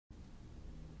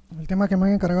El tema que me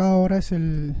han encargado ahora es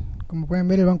como pueden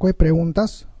ver, el banco de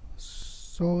preguntas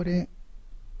sobre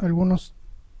algunos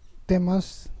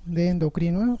temas de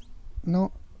endocrino,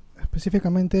 no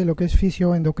específicamente de lo que es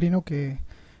fisioendocrino, que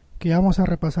vamos a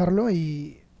repasarlo ya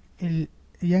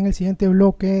en el siguiente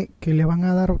bloque que le van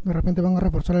a dar, de repente van a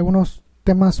reforzar algunos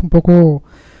temas un poco,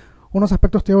 unos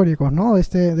aspectos teóricos, ¿no? de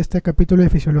este capítulo de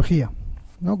fisiología,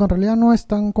 ¿no? Que en realidad no es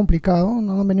tan complicado,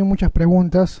 no han venido muchas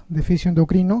preguntas de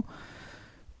fisioendocrino,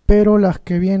 pero las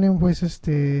que vienen, pues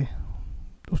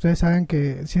ustedes saben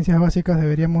que ciencias básicas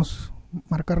deberíamos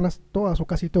marcarlas todas o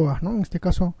casi todas, ¿no? En este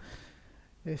caso,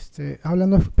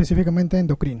 hablando específicamente de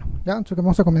endocrino. ¿Ya? Entonces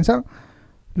vamos a comenzar.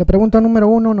 La pregunta número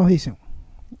 1 nos dice: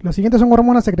 las siguientes son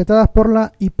hormonas secretadas por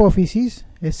la hipófisis,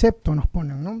 excepto nos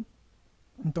ponen, ¿no?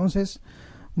 Entonces,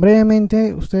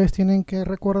 brevemente, ustedes tienen que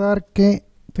recordar que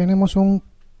tenemos un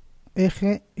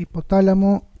eje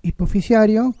hipotálamo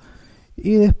hipoficiario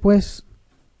y después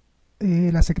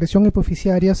la secreción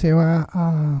hipoficiaria se va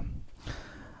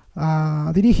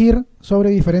a dirigir sobre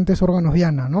diferentes órganos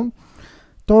diana, ¿no?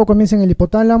 Todo comienza en el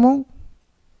hipotálamo,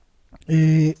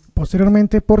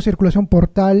 posteriormente por circulación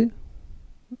portal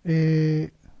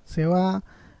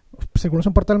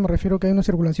circulación portal, me refiero que hay una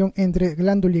circulación entre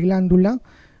glándula y glándula,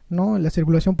 ¿no? La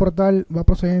circulación portal va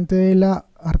procedente de la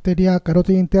arteria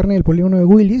carótida interna y el polígono de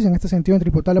Willis, en este sentido entre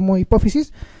hipotálamo e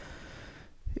hipófisis,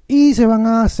 y se van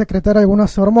a secretar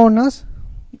algunas hormonas,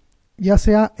 ya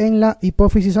sea en la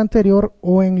hipófisis anterior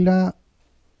o en la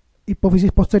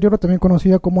hipófisis posterior, también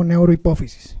conocida como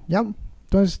neurohipófisis, ¿ya?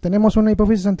 Entonces tenemos una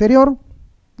hipófisis anterior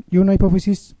y una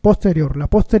hipófisis posterior. La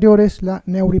posterior es la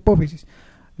neurohipófisis.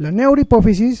 La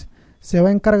neurohipófisis se va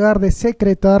a encargar de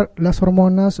secretar las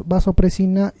hormonas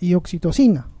vasopresina y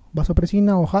oxitocina.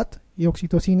 Vasopresina o HAT y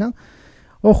oxitocina.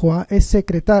 Ojo, es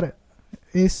secretar,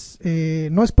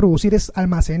 no es producir, es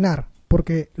almacenar,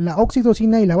 porque la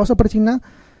oxitocina y la vasopresina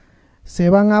se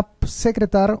van a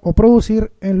secretar o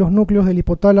producir en los núcleos del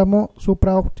hipotálamo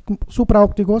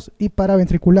supraópticos y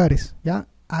paraventriculares, ¿ya?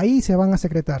 Ahí se van a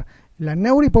secretar. La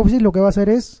neurohipófisis lo que va a hacer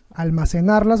es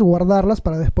almacenarlas, guardarlas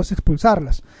para después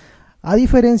expulsarlas. A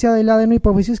diferencia de la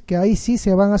adenohipófisis, que ahí sí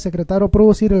se van a secretar o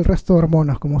producir el resto de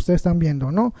hormonas, como ustedes están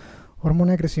viendo, ¿no?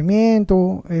 Hormona de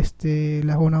crecimiento,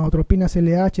 las gonadotropinas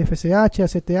LH, FSH,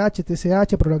 ACTH,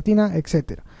 TSH, prolactina,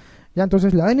 etc. Ya,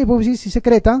 entonces la adenohipófisis sí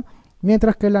secreta,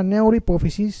 mientras que la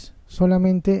neurohipófisis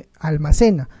solamente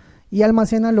almacena. Y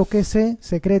almacena lo que se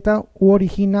secreta u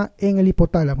origina en el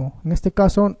hipotálamo. En este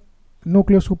caso,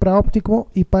 núcleo supraóptico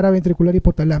y paraventricular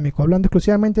hipotalámico, hablando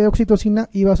exclusivamente de oxitocina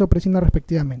y vasopresina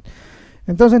respectivamente.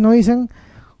 Entonces nos dicen,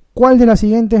 ¿cuál de las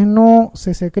siguientes no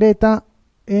se secreta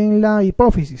en la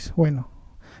hipófisis? Bueno,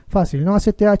 fácil, ¿no?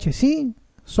 ACTH sí,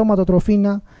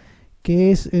 somatotrofina,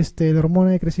 que es la hormona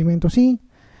de crecimiento sí,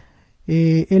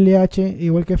 LH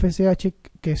igual que FSH,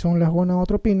 que son las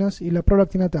gonadotropinas, y la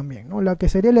prolactina también, ¿no? La que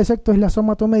sería el excepto es la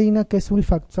somatomedina, que es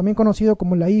también conocido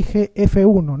como la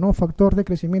IGF-1, ¿no? Factor de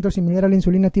crecimiento similar a la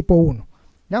insulina tipo 1,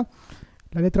 ¿ya?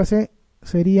 La letra C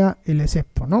sería el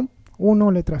excepto, ¿no?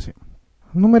 1, letra C.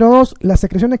 Número 2, la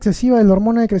secreción excesiva de la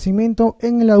hormona de crecimiento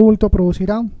en el adulto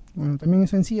producirá, bueno, también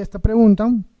es sencilla esta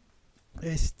pregunta.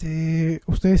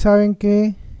 Ustedes saben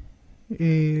que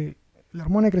la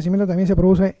hormona de crecimiento también se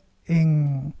produce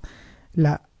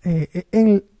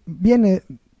viene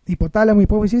hipotálamo,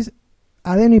 hipófisis,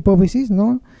 adenohipófisis,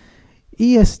 ¿no?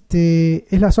 Y es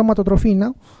la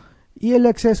somatotrofina, y el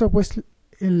exceso, pues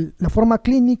la forma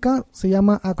clínica se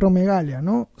llama acromegalia,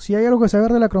 ¿no? Si hay algo que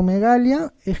saber de la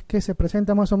acromegalia es que se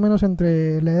presenta más o menos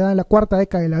entre la edad de la cuarta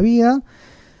década de la vida.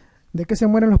 ¿De qué se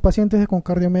mueren los pacientes con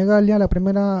cardiomegalia? La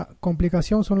primera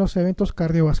complicación son los eventos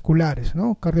cardiovasculares,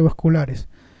 ¿no? Cardiovasculares.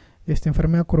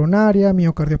 Enfermedad coronaria,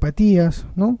 miocardiopatías,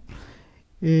 ¿no?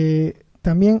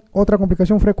 También otra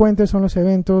complicación frecuente son los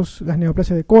eventos, las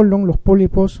neoplasias de colon, los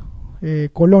pólipos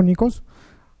colónicos,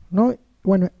 ¿no?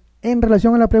 Bueno, en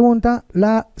relación a la pregunta,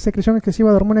 la secreción excesiva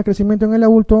de hormona de crecimiento en el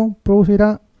adulto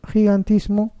producirá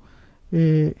gigantismo,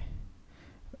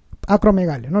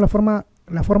 acromegalia, ¿no? La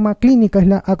forma clínica es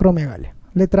la acromegalia,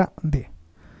 letra D.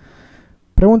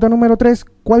 Pregunta número 3,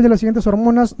 ¿cuál de las siguientes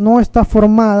hormonas no está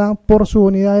formada por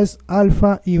subunidades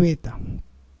alfa y beta?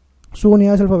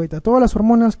 Subunidades alfa y beta. Todas las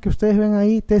hormonas que ustedes ven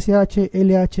ahí, TSH,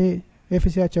 LH,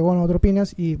 FSH,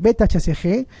 gonadotropinas y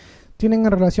beta-HCG, tienen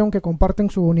en relación que comparten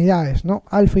subunidades, ¿no?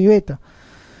 Alfa y beta.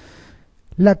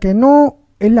 La que no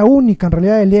es la única en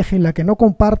realidad del eje, la que no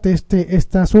comparte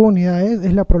estas subunidades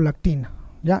es la prolactina,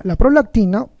 ¿ya? La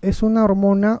prolactina es una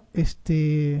hormona, es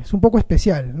un poco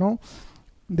especial, ¿no?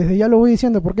 Desde ya lo voy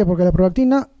diciendo, ¿por qué? Porque la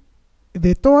prolactina,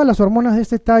 de todas las hormonas de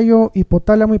este tallo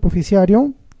hipotálamo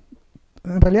hipoficiario,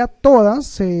 en realidad todas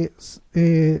se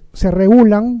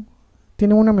regulan,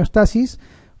 tienen una homeostasis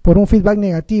por un feedback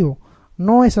negativo.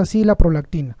 No es así la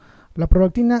prolactina. La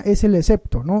prolactina es el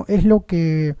excepto, ¿no? Es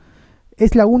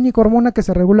la única hormona que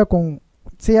se regula con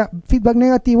sea feedback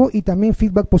negativo y también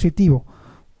feedback positivo.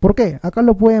 ¿Por qué? Acá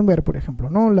lo pueden ver, por ejemplo,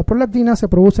 ¿no? La prolactina se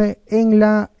produce en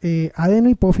la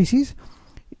adenohipófisis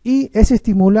y es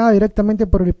estimulada directamente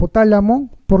por el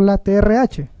hipotálamo por la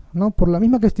TRH, ¿no? Por la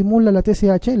misma que estimula la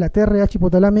TSH, la TRH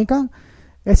hipotalámica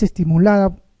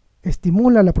estimula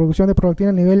la producción de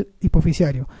prolactina a nivel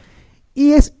hipofisiario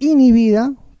y es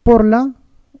inhibida por la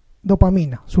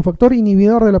dopamina. Su factor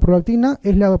inhibidor de la prolactina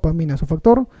es la dopamina. Su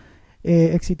factor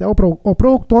excitador o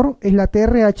productor es la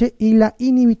TRH y la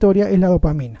inhibitoria es la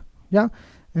dopamina, ¿ya?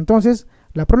 Entonces,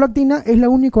 la prolactina es la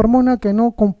única hormona que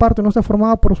no comparte, no está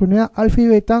formada por su unidad alfa y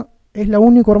beta, es la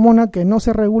única hormona que no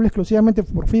se regula exclusivamente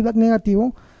por feedback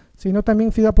negativo, sino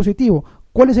también feedback positivo.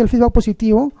 ¿Cuál es el feedback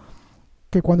positivo?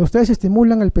 Que cuando ustedes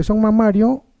estimulan el pezón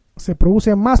mamario se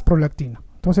produce más prolactina.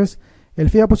 Entonces, el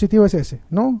feedback positivo es ese,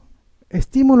 ¿no?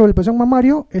 Estímulo del pezón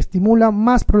mamario estimula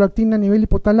más prolactina a nivel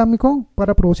hipotalámico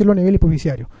para producirlo a nivel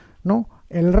hipofisiario, ¿no?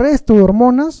 El resto de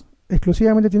hormonas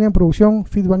exclusivamente tienen producción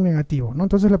feedback negativo, ¿no?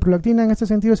 Entonces la prolactina en este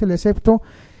sentido es el excepto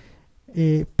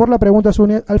por la pregunta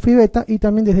sobre alfa y beta, y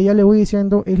también desde ya le voy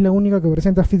diciendo es la única que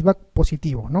presenta feedback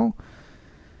positivo, ¿no?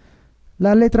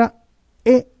 La letra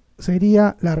E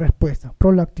sería la respuesta,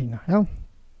 prolactina, ¿ya?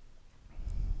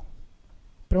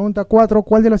 Pregunta 4.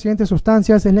 ¿Cuál de las siguientes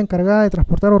sustancias es la encargada de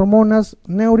transportar hormonas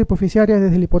neurohipofisiarias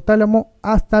desde el hipotálamo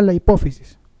hasta la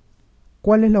hipófisis?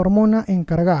 ¿Cuál es la hormona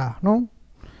encargada, no?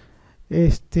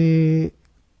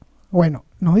 Bueno,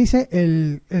 nos dice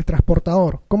el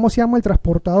transportador. ¿Cómo se llama el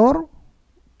transportador?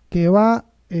 Que va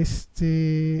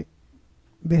desde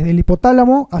el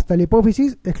hipotálamo hasta la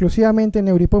hipófisis, exclusivamente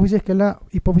neurohipófisis, que es la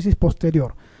hipófisis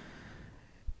posterior.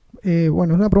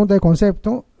 Bueno, es una pregunta de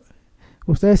concepto.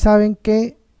 Ustedes saben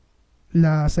que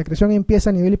la secreción empieza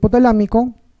a nivel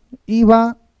hipotalámico y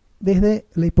va desde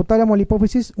el hipotálamo a la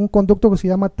hipófisis un conducto que se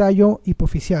llama tallo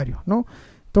hipofisiario, ¿no?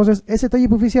 Entonces, ese tallo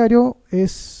hipofisiario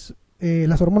es,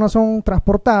 las hormonas son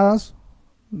transportadas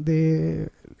de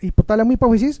hipotálamo a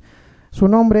hipófisis. Su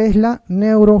nombre es la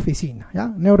neurofisina, ¿ya?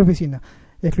 Neurofisina.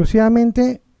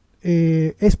 Exclusivamente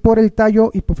es por el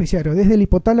tallo hipofisiario. Desde el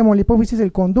hipotálamo a la hipófisis,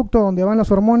 el conducto donde van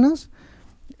las hormonas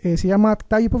se llama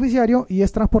tallo hipofisiario y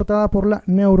es transportada por la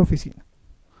neurofisina.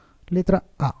 Letra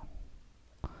A.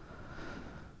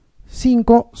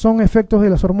 5 son efectos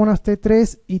de las hormonas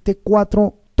T3 y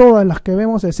T4, todas las que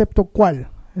vemos, excepto cuál.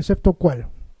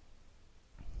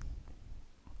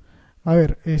 A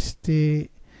ver,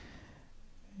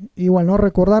 igual, ¿no?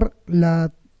 Recordar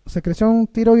la secreción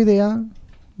tiroidea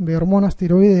de hormonas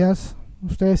tiroideas.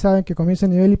 Ustedes saben que comienza a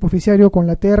nivel hipofisiario con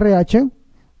la TRH,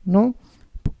 ¿no?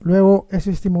 Luego es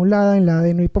estimulada en la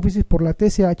adenohipófisis por la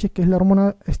TSH, que es la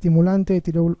hormona estimulante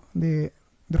de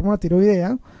hormona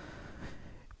tiroidea.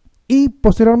 Y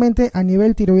posteriormente a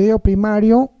nivel tiroideo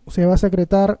primario se va a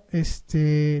secretar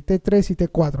T3 y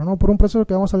T4, ¿no? Por un proceso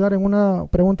que vamos a hablar en una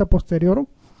pregunta posterior.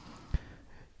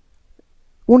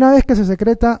 Una vez que se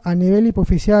secreta a nivel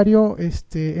hipofisiario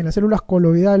en las células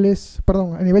coloidales,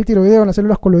 perdón, a nivel tiroideo en las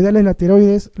células coloidales, la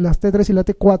tiroides, las T3 y la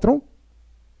T4,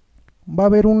 va a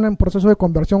haber un proceso de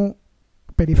conversión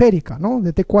periférica, ¿no?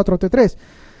 De T4 a T3.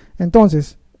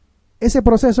 Entonces, ese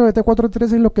proceso de T4 a T3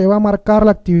 es lo que va a marcar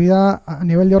la actividad a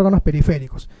nivel de órganos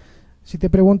periféricos. Si te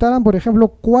preguntaran, por ejemplo,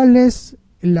 cuál es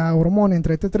la hormona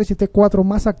entre T3 y T4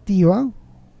 más activa,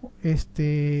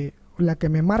 la que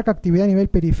me marca actividad a nivel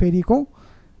periférico,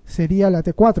 sería la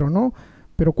T4, ¿no?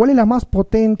 Pero cuál es la más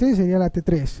potente, sería la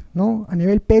T3, ¿no? A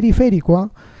nivel periférico,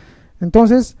 ¿ah?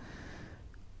 Entonces,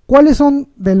 ¿cuáles son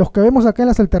de los que vemos acá en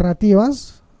las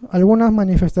alternativas? Algunas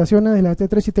manifestaciones de la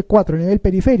T3 y T4 a nivel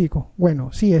periférico.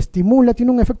 Bueno, sí, estimula,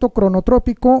 tiene un efecto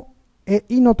cronotrópico e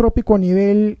inotrópico a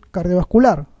nivel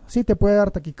cardiovascular. Sí te puede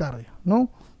dar taquicardia, ¿no?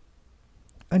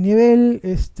 A nivel,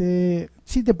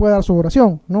 sí te puede dar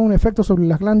sudoración, ¿no? Un efecto sobre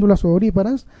las glándulas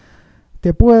sudoríparas.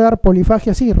 Te puede dar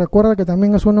polifagia, sí. Recuerda que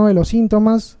también es uno de los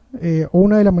síntomas o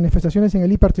una de las manifestaciones en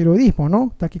el hipertiroidismo,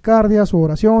 ¿no? Taquicardia,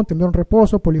 sudoración, temblor en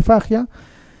reposo, polifagia.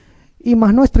 Y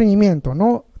más no estreñimiento,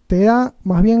 ¿no? Te da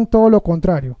más bien todo lo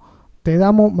contrario. Te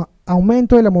da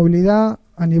aumento de la movilidad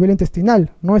a nivel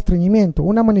intestinal, no estreñimiento.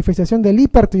 Una manifestación del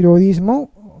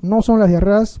hipertiroidismo no son las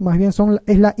diarreas, más bien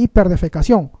es la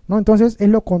hiperdefecación, ¿no? Entonces es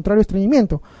lo contrario a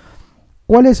estreñimiento.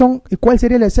 ¿Cuáles son y cuál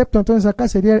sería el excepto? Entonces acá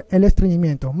sería el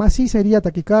estreñimiento. Más sí sería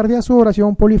taquicardia,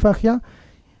 sudoración, polifagia,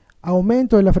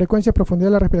 aumento de la frecuencia y profundidad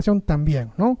de la respiración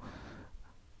también, ¿no?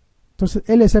 Entonces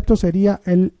el excepto sería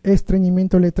el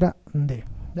estreñimiento, letra D,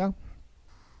 ¿ya?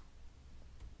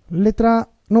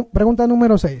 Pregunta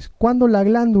número 6. Cuando la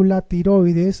glándula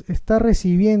tiroides está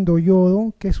recibiendo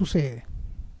yodo, ¿qué sucede?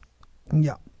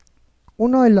 Ya.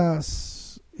 Uno de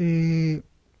las...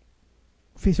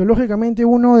 fisiológicamente,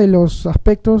 uno de los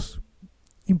aspectos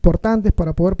importantes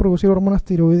para poder producir hormonas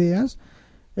tiroideas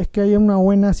es que haya una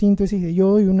buena síntesis de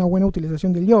yodo y una buena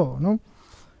utilización del yodo, ¿no?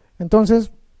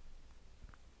 Entonces,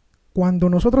 cuando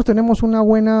nosotros tenemos una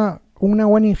buena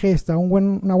ingesta,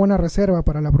 una buena reserva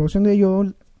para la producción de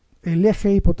yodo, el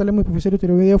eje hipotálamo hipofisario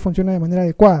tiroideo funciona de manera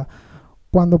adecuada.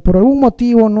 Cuando por algún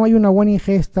motivo no hay una buena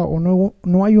ingesta o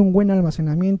no hay un buen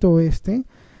almacenamiento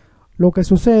lo que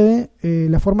sucede,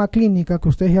 la forma clínica que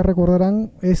ustedes ya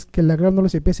recordarán, es que la glándula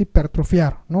se empieza a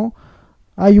hipertrofiar, ¿no?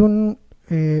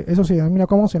 Eso se denomina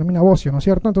como se denomina bocio, ¿no es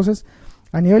cierto? Entonces,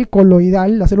 a nivel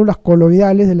coloidal, las células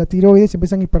coloidales de la tiroides se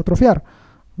empiezan a hipertrofiar,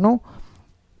 ¿no?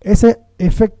 Ese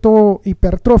efecto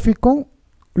hipertrófico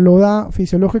lo da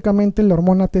fisiológicamente la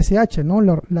hormona TSH, ¿no?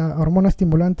 La hormona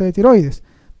estimulante de tiroides.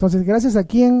 Entonces, gracias a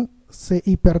quien se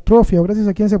hipertrofia o gracias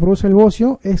a quien se produce el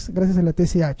bocio, es gracias a la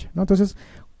TSH, ¿no? Entonces,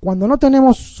 cuando no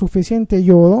tenemos suficiente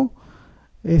yodo,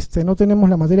 no tenemos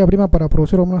la materia prima para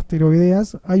producir hormonas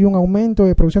tiroideas, hay un aumento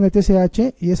de producción de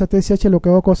TSH y esa TSH lo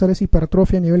que va a causar es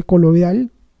hipertrofia a nivel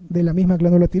coloidal de la misma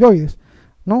glándula tiroides,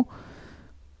 ¿no?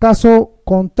 Caso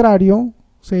contrario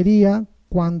sería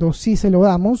cuando sí se lo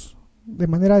damos de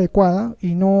manera adecuada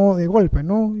y no de golpe,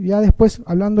 ¿no? Ya después,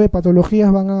 hablando de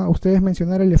patologías, van a ustedes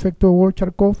mencionar el efecto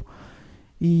Borcharkov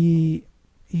y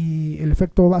el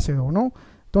efecto Basedow, ¿no?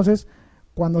 Entonces,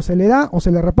 cuando se le da o se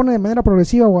le repone de manera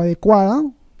progresiva o adecuada,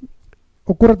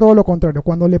 ocurre todo lo contrario.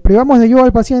 Cuando le privamos de yodo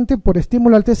al paciente por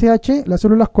estímulo al TSH, las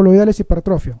células coloidales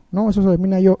hipertrofian, ¿no? Eso se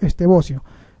denomina bocio.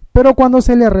 Pero cuando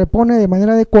se le repone de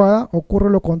manera adecuada, ocurre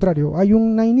lo contrario. Hay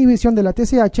una inhibición de la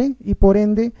TSH y por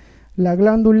ende la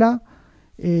glándula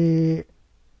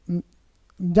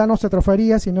ya no se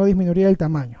atrofiaría, sino disminuiría el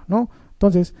tamaño, ¿no?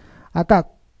 Entonces,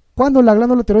 acá, cuando la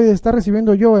glándula tiroides está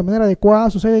recibiendo yodo de manera adecuada,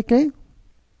 sucede que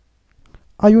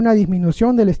hay una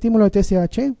disminución del estímulo de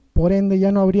TSH, por ende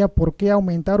ya no habría por qué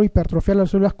aumentar o hipertrofiar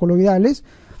las células coloidales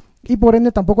y por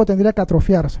ende tampoco tendría que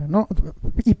atrofiarse, ¿no?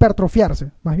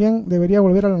 Hipertrofiarse, más bien debería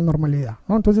volver a la normalidad,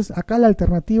 ¿no? Entonces acá la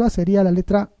alternativa sería la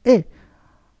letra E,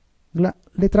 la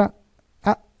letra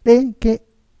E que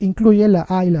incluye la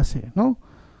A y la C, ¿no?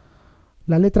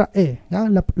 La letra E, ¿ya?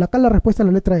 Acá la respuesta es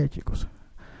la letra E, chicos.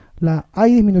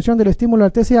 Hay disminución del estímulo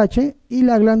al TSH y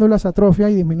la glándula se atrofia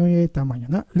y disminuye de tamaño,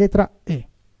 ¿no? Letra E.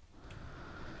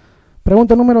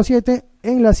 Pregunta número 7.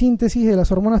 En la síntesis de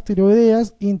las hormonas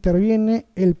tiroideas interviene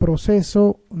el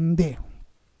proceso de...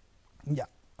 Ya,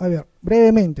 a ver,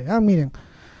 brevemente, miren.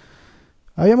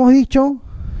 Habíamos dicho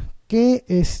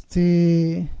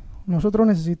que nosotros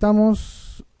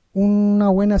necesitamos una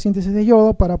buena síntesis de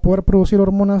yodo para poder producir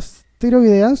hormonas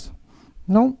tiroideas,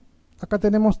 ¿no? Acá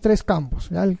tenemos tres campos,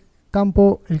 ¿ya? El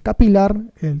capilar,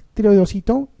 el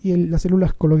tiroidocito y las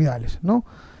células coloidales, ¿no?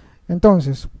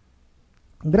 Entonces,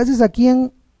 gracias a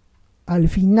quien al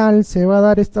final se va a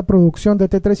dar esta producción de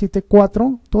T3 y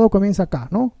T4, todo comienza acá,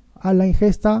 ¿no? A la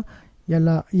ingesta y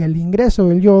al ingreso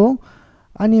del yodo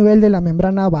a nivel de la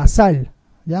membrana basal,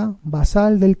 ¿ya?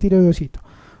 Basal del tiroidocito.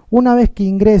 Una vez que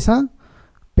ingresa,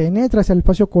 penetra hacia el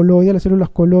espacio coloide, las células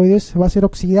coloides, va a ser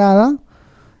oxidada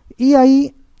y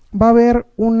ahí va a haber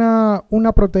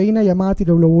una proteína llamada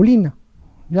tiroglobulina,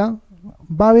 ¿ya?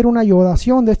 Va a haber una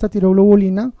iodación de esta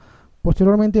tiroglobulina.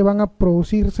 Posteriormente van a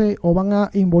producirse o van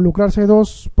a involucrarse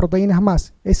dos proteínas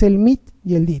más, es el MIT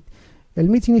y el DIT. El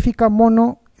MIT significa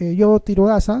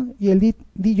monoyodotirodasa y el DIT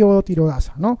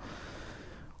diyodotirodasa, ¿no?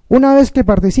 Una vez que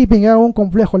participen y hagan un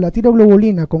complejo la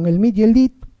tiroglobulina con el MIT y el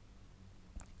DIT,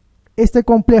 este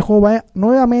complejo va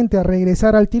nuevamente a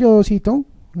regresar al tiroidocito,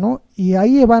 ¿no? Y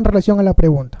ahí va en relación a la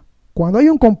pregunta. Cuando hay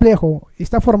un complejo y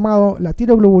está formado la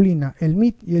tiroglobulina, el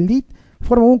MIT y el DIT,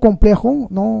 forman un complejo,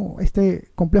 ¿no? Este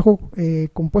complejo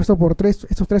compuesto por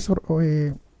estos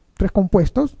tres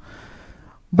compuestos,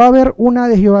 va a haber una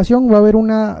desyodación, va a haber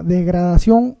una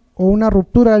degradación o una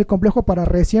ruptura del complejo para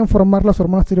recién formar las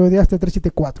hormonas tiroideas T3 y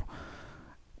T4.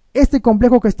 Este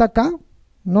complejo que está acá,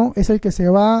 ¿no? Es el que se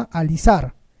va a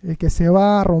alisar, el que se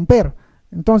va a romper.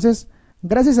 Entonces,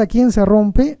 gracias a quien se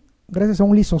rompe, gracias a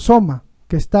un lisosoma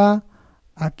que está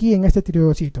aquí en este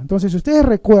tiroidocito. Entonces, si ustedes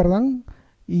recuerdan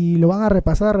y lo van a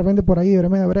repasar de repente por ahí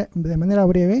de manera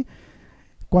breve,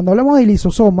 cuando hablamos de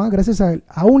lisosoma, gracias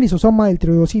a un lisosoma del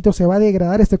tiroidocito se va a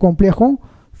degradar este complejo.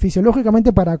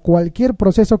 Fisiológicamente, para cualquier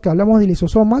proceso que hablamos de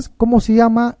lisosomas, ¿cómo se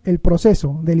llama el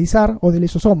proceso de lisar o de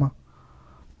lisosoma?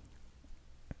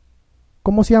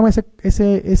 ¿Cómo se llama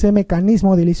ese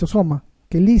mecanismo de lisosoma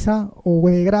que lisa o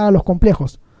degrada los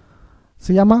complejos?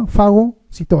 se llama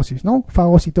fagocitosis, ¿no?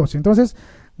 Fagocitosis. Entonces,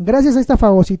 gracias a esta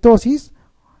fagocitosis,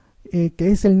 que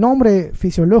es el nombre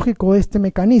fisiológico de este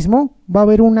mecanismo, va a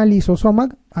haber una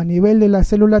lisosoma a nivel de la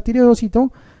célula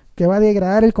tireoidocito que va a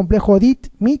degradar el complejo DIT,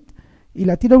 MIT y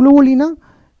la tiroglobulina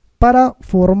para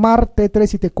formar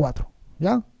T3 y T4,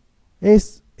 ¿ya?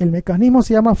 El mecanismo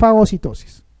se llama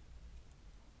fagocitosis.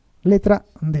 Letra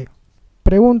D.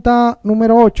 Pregunta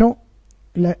número 8.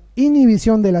 La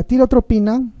inhibición de la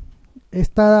tirotropina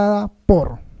está dada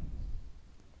por,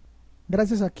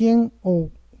 gracias a quién o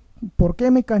por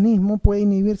qué mecanismo puede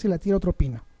inhibirse la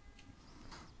tirotropina.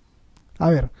 A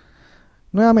ver,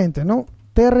 nuevamente, ¿no?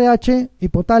 TRH,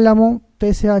 hipotálamo,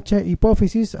 TSH,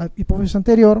 hipófisis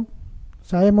anterior.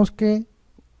 Sabemos que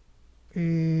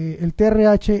el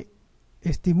TRH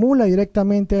estimula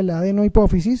directamente la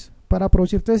adenohipófisis para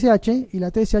producir TSH y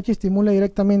la TSH estimula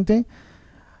directamente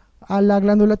a la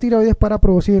glándula tiroides para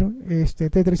producir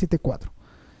T3 y T4.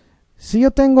 Si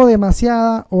yo tengo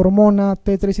demasiada hormona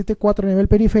T3 y T4 a nivel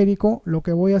periférico, lo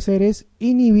que voy a hacer es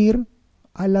inhibir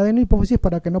a la adenohipófisis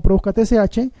para que no produzca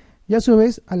TSH y a su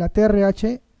vez a la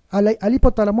TRH, al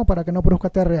hipotálamo para que no produzca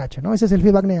TRH, ¿no? Ese es el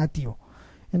feedback negativo.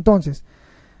 Entonces,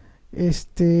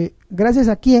 gracias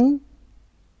a quién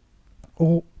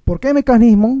o por qué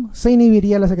mecanismo se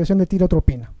inhibiría la secreción de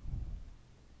tirotropina.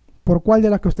 ¿Por cuál de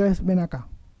las que ustedes ven acá?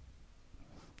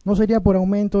 ¿No sería por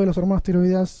aumento de las hormonas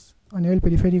tiroideas a nivel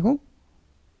periférico?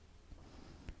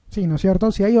 Sí, ¿no es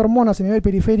cierto? Si hay hormonas a nivel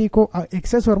periférico,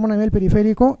 exceso de hormona a nivel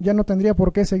periférico, ya no tendría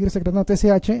por qué seguir secretando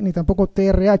TSH ni tampoco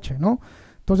TRH, ¿no?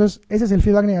 Entonces, ese es el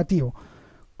feedback negativo.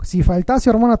 Si faltase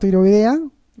hormona tiroidea,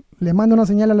 le mando una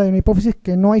señal a la adenohipófisis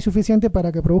que no hay suficiente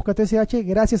para que produzca TSH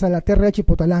gracias a la TRH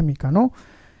hipotalámica, ¿no?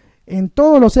 En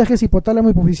todos los ejes hipotálamo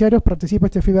hipofisiarios participa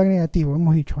este feedback negativo,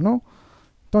 hemos dicho, ¿no?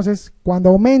 Entonces, cuando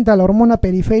aumenta la hormona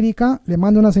periférica, le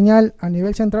mando una señal a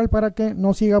nivel central para que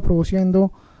no siga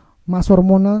produciendo más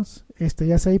hormonas,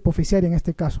 ya sea hipofisiaria en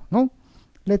este caso, ¿no?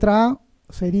 Letra A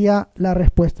sería la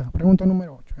respuesta. Pregunta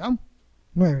número 8, ¿ya?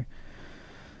 9.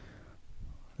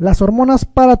 Las hormonas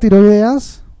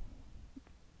paratiroideas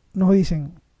nos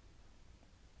dicen,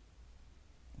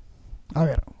 a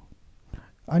ver,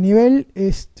 a nivel,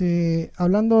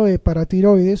 hablando de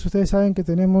paratiroides, ustedes saben que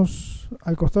tenemos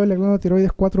al costado de la glándula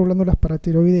tiroides 4 glándulas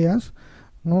paratiroideas,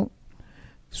 ¿no?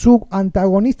 Su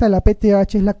antagonista de la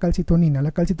PTH es la calcitonina.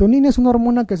 La calcitonina es una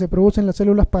hormona que se produce en las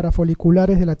células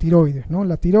parafoliculares de la tiroides, ¿no?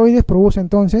 La tiroides produce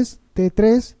entonces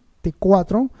T3,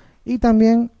 T4 y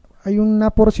también hay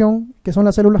una porción que son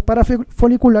las células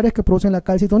parafoliculares que producen la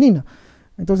calcitonina.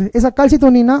 Entonces, esa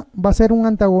calcitonina va a ser un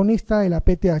antagonista de la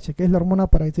PTH, que es la hormona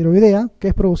paratiroidea, que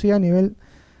es producida a nivel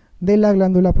de la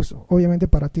glándula, pues obviamente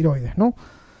paratiroides, ¿no?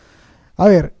 A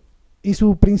ver, y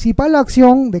su principal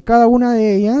acción de cada una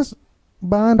de ellas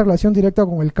va en relación directa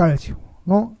con el calcio,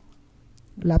 ¿no?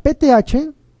 La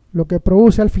PTH, lo que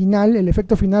produce al final, el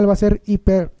efecto final va a ser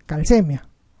hipercalcemia,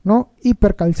 ¿no?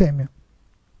 Hipercalcemia.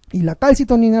 Y la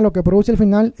calcitonina lo que produce al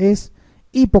final es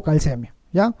hipocalcemia,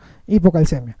 ¿ya?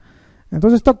 Hipocalcemia.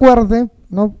 Entonces, esto acuerde,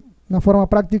 ¿no? Una forma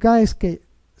práctica es que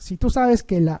si tú sabes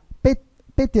que la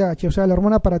PTH, o sea, la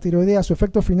hormona paratiroidea, su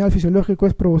efecto final fisiológico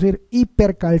es producir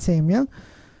hipercalcemia,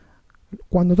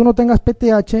 cuando tú no tengas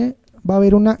PTH va a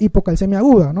haber una hipocalcemia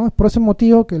aguda, ¿no? Es por ese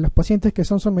motivo que los pacientes que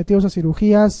son sometidos a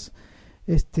cirugías,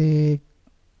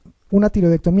 una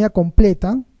tiroidectomía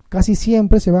completa, casi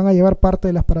siempre se van a llevar parte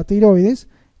de las paratiroides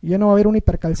y ya no va a haber una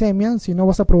hipercalcemia, sino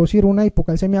vas a producir una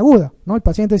hipocalcemia aguda, ¿no? El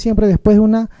paciente siempre después de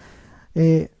una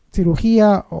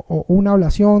cirugía o una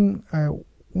ablación,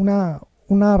 una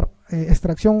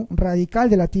extracción radical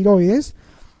de la tiroides,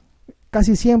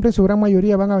 casi siempre en su gran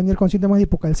mayoría van a venir con síntomas de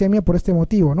hipocalcemia por este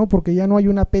motivo, ¿no? Porque ya no hay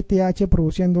una PTH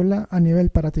produciéndola a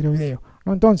nivel paratiroideo,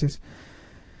 ¿no? Entonces,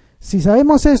 si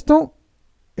sabemos esto,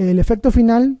 el efecto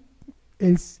final,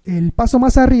 el paso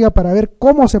más arriba para ver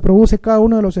cómo se produce cada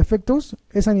uno de los efectos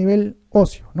es a nivel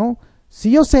óseo, ¿no?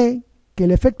 Si yo sé que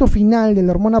el efecto final de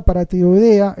la hormona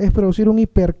paratiroidea es producir una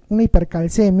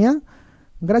hipercalcemia,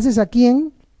 ¿gracias a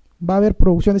quién va a haber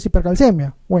producción de esa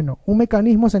hipercalcemia? Bueno, un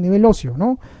mecanismo es a nivel óseo,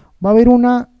 ¿no? Va a haber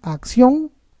una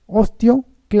acción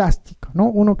osteoclástica, ¿no?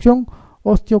 Una acción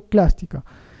osteoclástica.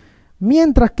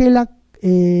 Mientras que la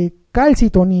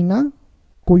calcitonina,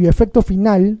 cuyo efecto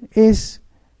final es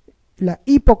la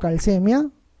hipocalcemia,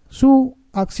 su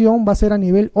acción va a ser a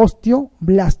nivel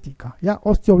osteoblástica, ¿ya?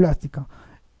 Osteoblástica.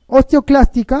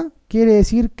 Osteoclástica quiere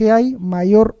decir que hay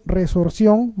mayor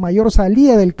resorción, mayor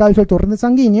salida del calcio al torrente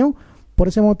sanguíneo, por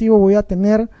ese motivo voy a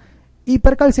tener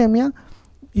hipercalcemia.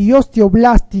 Y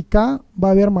osteoblástica va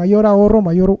a haber mayor ahorro,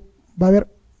 va a haber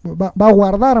va a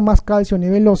guardar más calcio a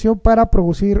nivel óseo para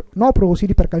producir, no producir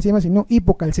hipercalcemia, sino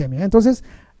hipocalcemia. Entonces,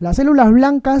 las células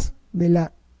blancas de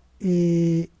la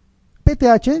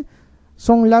PTH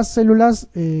son las células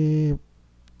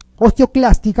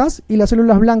osteoclásticas, y las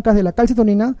células blancas de la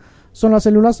calcitonina son las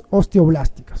células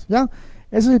osteoblásticas, ¿ya?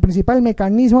 Ese es el principal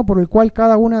mecanismo por el cual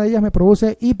cada una de ellas me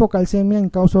produce hipocalcemia en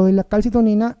caso de la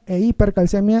calcitonina e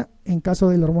hipercalcemia en caso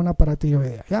de la hormona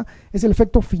paratiroidea, ¿ya? Es el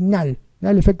efecto final,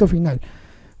 ¿ya? El efecto final.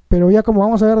 Pero ya, como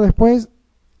vamos a ver después,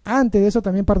 antes de eso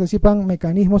también participan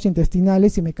mecanismos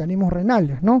intestinales y mecanismos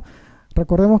renales, ¿no?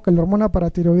 Recordemos que la hormona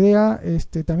paratiroidea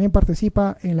también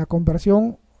participa en la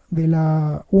conversión de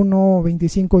la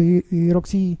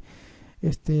 1,25-hidroxi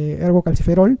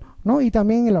ergocalciferol, ¿no? Y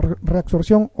también en la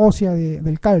reabsorción ósea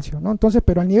del calcio, ¿no? Entonces,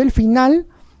 pero a nivel final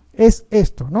es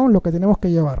esto, ¿no? Lo que tenemos que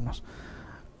llevarnos: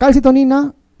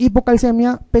 calcitonina,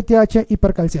 hipocalcemia; PTH,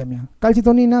 hipercalcemia.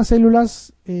 Calcitonina,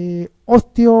 células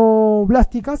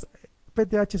osteoblásticas;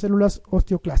 PTH, células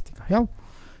osteoclásticas, ¿ya?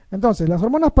 Entonces, las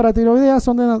hormonas paratiroideas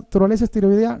son de naturaleza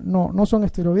esteroidea, no son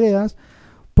esteroideas.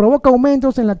 Provoca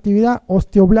aumentos en la actividad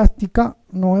osteoblástica,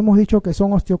 no hemos dicho que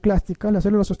son osteoclásticas. Las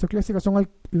células osteoclásticas son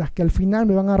las que al final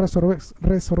me van a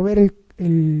resorber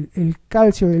el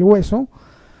calcio del hueso.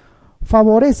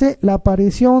 Favorece la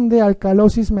aparición de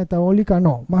alcalosis metabólica,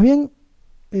 no. Más bien,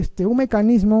 un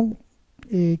mecanismo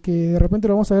que de repente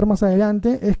lo vamos a ver más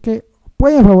adelante es que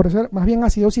pueden favorecer más bien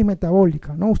acidosis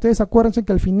metabólica, ¿no? Ustedes acuérdense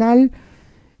que al final,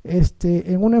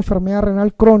 en una enfermedad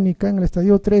renal crónica, en el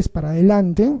estadio 3 para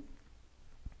adelante,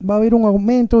 va a haber un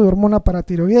aumento de hormona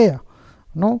paratiroidea,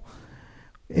 ¿no?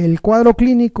 El cuadro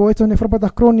clínico de estos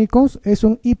nefrópatas crónicos es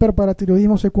un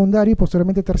hiperparatiroidismo secundario y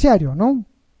posteriormente terciario, ¿no?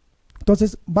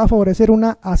 Entonces va a favorecer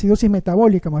una acidosis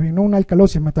metabólica, más bien, no una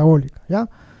alcalosis metabólica, ¿ya?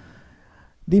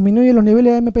 Disminuye los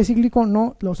niveles de AMP cíclico,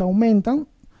 no los aumentan,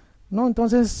 ¿no?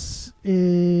 Entonces,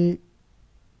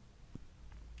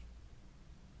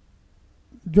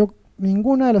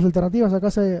 ninguna de las alternativas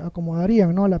acá se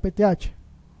acomodarían, ¿no? A la PTH,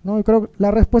 ¿no? Yo creo que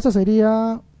la respuesta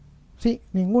sería sí,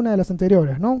 ninguna de las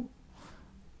anteriores, ¿no?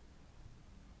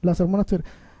 Las hormonas.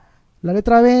 La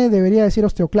letra B debería decir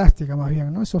osteoclástica, más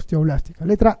bien, ¿no? Es osteoblástica.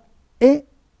 Letra E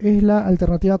es la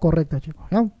alternativa correcta, chicos,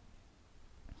 ¿ya?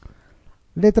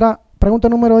 Pregunta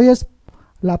número 10.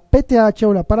 ¿La PTH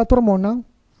o la paratormona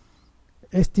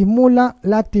estimula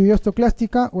la actividad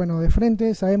osteoclástica? Bueno, de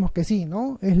frente sabemos que sí,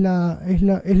 ¿no? Es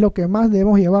lo que más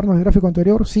debemos llevarnos del gráfico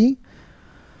anterior, sí.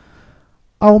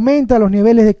 Aumenta los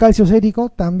niveles de calcio sérico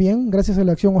también, gracias a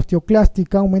la acción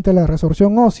osteoclástica, aumenta la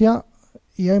resorción ósea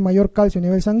y hay mayor calcio a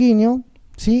nivel sanguíneo,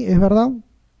 sí, es verdad.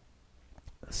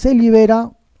 Se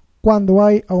libera cuando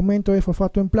hay aumento de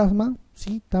fosfato en plasma,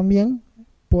 sí, también.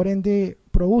 Por ende,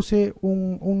 produce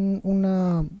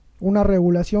una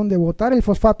regulación de botar el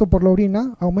fosfato por la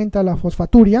orina, aumenta la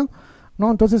fosfaturia, ¿no?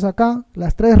 Entonces acá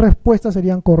las tres respuestas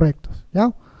serían correctas,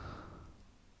 ¿ya?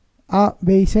 A,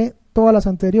 B y C. Todas las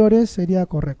anteriores sería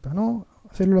correcta, ¿no?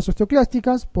 Células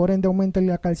osteoclásticas, por ende aumenta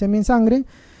la calcemia en sangre,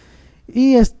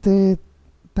 y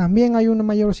también hay una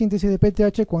mayor síntesis de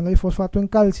PTH cuando hay fosfato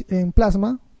en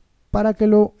plasma, para que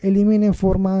lo elimine en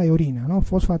forma de orina, ¿no?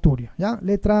 Fosfaturia, ¿ya?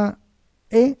 Letra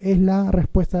E es la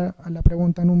respuesta a la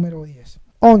pregunta número 10.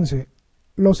 11.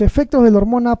 Los efectos de la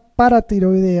hormona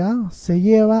paratiroidea se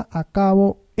lleva a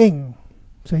cabo en,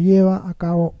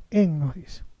 nos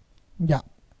dice. Ya.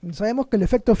 Sabemos que el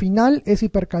efecto final es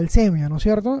hipercalcemia, ¿no es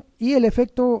cierto? Y el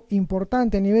efecto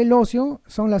importante a nivel óseo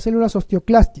son las células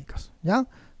osteoclásticas, ¿ya?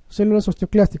 Células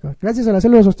osteoclásticas. Gracias a las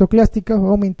células osteoclásticas va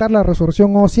a aumentar la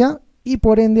resorción ósea y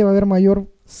por ende va a haber mayor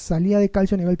salida de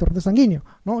calcio a nivel torrente sanguíneo,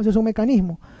 ¿no? Ese es un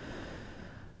mecanismo.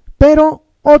 Pero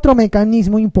otro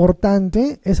mecanismo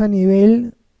importante es a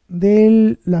nivel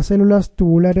de las células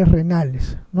tubulares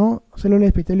renales, ¿no? Células de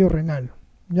epitelio renal,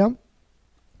 ¿ya?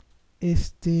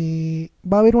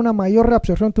 Va a haber una mayor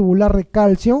reabsorción tubular de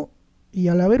calcio, y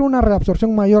al haber una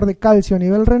reabsorción mayor de calcio a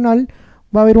nivel renal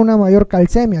va a haber una mayor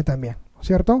calcemia también,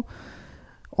 ¿cierto?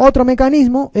 Otro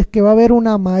mecanismo es que va a haber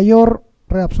una mayor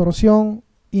reabsorción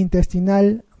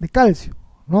intestinal de calcio,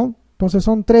 ¿no? Entonces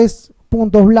son tres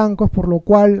puntos blancos por lo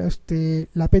cual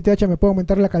la PTH me puede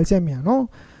aumentar la calcemia,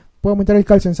 ¿no? Puede aumentar el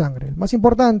calcio en sangre. El más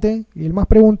importante y el más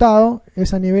preguntado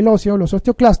es a nivel óseo, los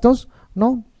osteoclastos,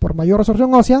 ¿no? Por mayor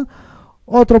resorción ósea.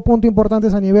 Otro punto importante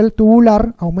es a nivel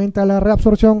tubular, aumenta la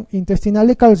reabsorción intestinal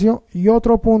de calcio, y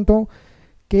otro punto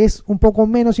que es un poco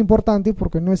menos importante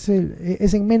porque no es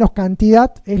en menos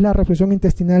cantidad, es la reabsorción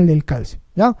intestinal del calcio,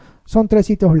 ¿ya? Son tres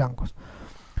sitios blancos.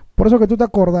 Por eso que tú te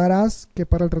acordarás que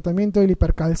para el tratamiento de la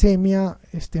hipercalcemia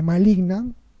maligna,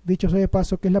 dicho sea de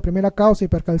paso, que es la primera causa de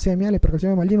hipercalcemia, la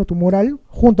hipercalcemia maligno tumoral,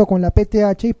 junto con la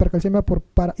PTH, hipercalcemia por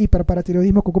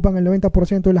hiperparatiroidismo, que ocupan el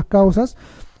 90% de las causas.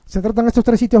 Se tratan estos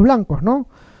tres sitios blancos, ¿no?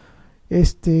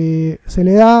 Se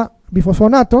le da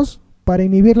bifosfonatos para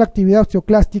inhibir la actividad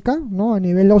osteoclástica, ¿no? A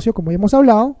nivel óseo, como ya hemos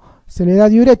hablado. Se le da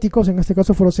diuréticos, en este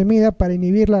caso furosemida, para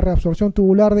inhibir la reabsorción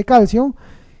tubular de calcio.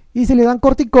 Y se le dan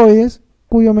corticoides,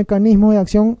 cuyo mecanismo de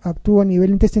acción actúa a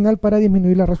nivel intestinal para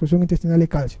disminuir la reabsorción intestinal de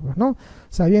calcio, ¿no?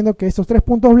 Sabiendo que estos tres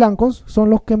puntos blancos son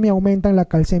los que me aumentan la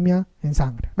calcemia en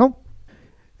sangre, ¿no?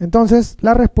 Entonces,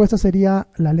 la respuesta sería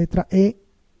la letra E,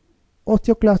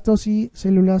 osteoclastos y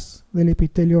células del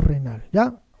epitelio renal,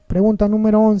 ¿ya? Pregunta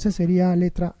número 11 sería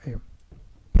letra E.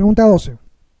 Pregunta 12.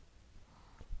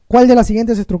 ¿Cuál de las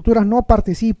siguientes estructuras no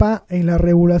participa en la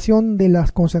regulación de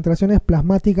las concentraciones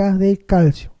plasmáticas de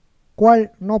calcio?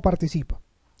 ¿Cuál no participa?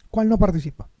 ¿Cuál no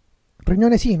participa?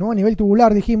 Riñones sí, ¿no? A nivel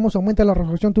tubular dijimos, aumenta la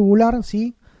reabsorción tubular,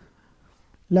 sí.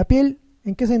 La piel,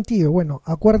 ¿en qué sentido? Bueno,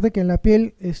 acuérdate que en la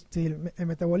piel el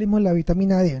metabolismo es la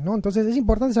vitamina D, ¿no? Entonces es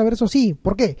importante saber eso sí.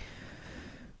 ¿Por qué?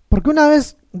 Porque una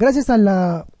vez, gracias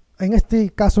a en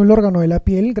este caso el órgano de la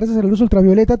piel, gracias a la luz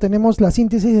ultravioleta tenemos la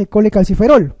síntesis de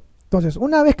colecalciferol. Entonces,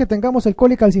 una vez que tengamos el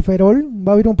colecalciferol,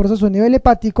 va a haber un proceso a nivel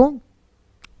hepático,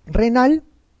 renal,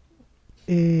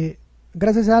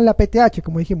 gracias a la PTH,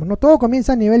 como dijimos, ¿no? Todo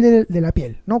comienza a nivel de la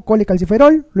piel, ¿no?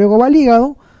 Colecalciferol, luego va al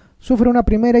hígado, sufre una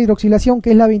primera hidroxilación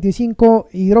que es la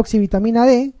 25-hidroxivitamina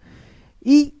D,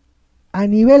 y a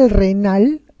nivel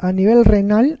renal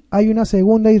hay una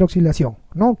segunda hidroxilación,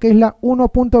 ¿no? Que es la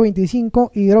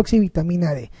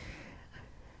 1.25-hidroxivitamina D.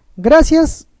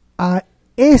 Gracias a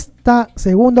esta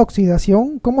segunda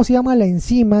oxidación, ¿cómo se llama la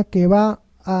enzima que va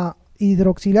a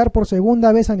hidroxilar por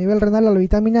segunda vez a nivel renal a la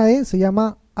vitamina D? Se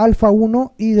llama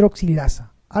alfa-1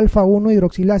 hidroxilasa. Alfa-1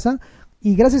 hidroxilasa.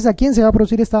 ¿Y gracias a quién se va a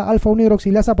producir esta alfa-1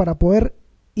 hidroxilasa para poder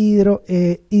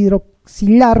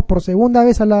hidroxilar por segunda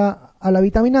vez a la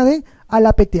vitamina D? A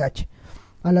la PTH.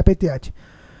 A la PTH.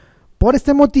 Por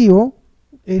este motivo,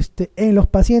 en los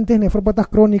pacientes nefrópatas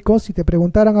crónicos, si te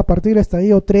preguntaran a partir del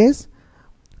estadio 3,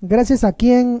 gracias a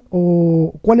quién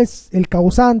o cuál es el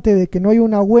causante de que no hay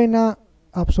una buena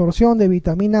absorción de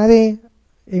vitamina D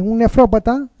en un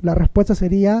nefrópata, la respuesta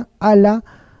sería a la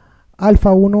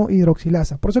alfa-1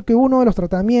 hidroxilasa. Por eso que uno de los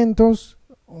tratamientos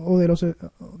o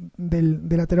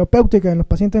de la terapéutica en los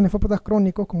pacientes nefrópatas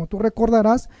crónicos, como tú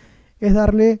recordarás, es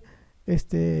darle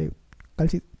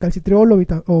calcitriol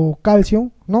o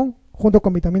calcio, ¿no? Junto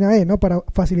con vitamina D, ¿no? Para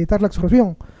facilitar la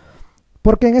absorción.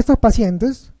 Porque en estos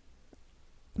pacientes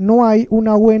no hay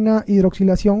una buena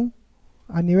hidroxilación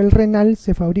a nivel renal,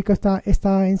 se fabrica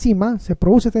esta enzima, se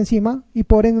produce esta enzima y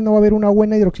por ende no va a haber una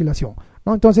buena hidroxilación,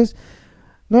 ¿no? Entonces,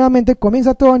 nuevamente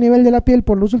comienza todo a nivel de la piel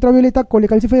por luz ultravioleta,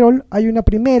 colecalciferol, hay una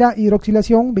primera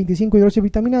hidroxilación,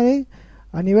 25-hidroxivitamina D,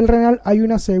 a nivel renal hay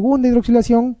una segunda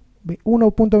hidroxilación,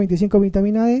 1.25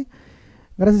 vitamina D,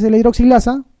 gracias a la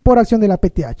hidroxilasa por acción de la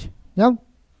PTH, ¿ya?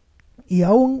 Y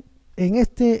aún a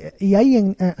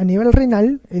nivel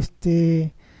renal,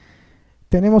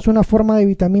 tenemos una forma de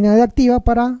vitamina D activa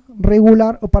para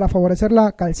regular o para favorecer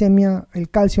la calcemia, el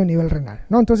calcio a nivel renal,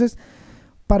 ¿no? Entonces,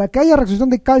 para que haya reabsorción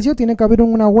de calcio tiene que haber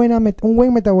un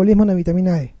buen metabolismo de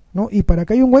vitamina D, ¿no? Y para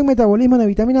que haya un buen metabolismo de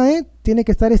vitamina D tiene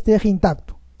que estar este eje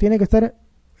intacto, tiene que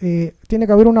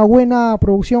haber una buena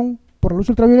producción por la luz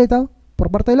ultravioleta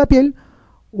por parte de la piel,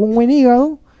 un buen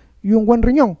hígado y un buen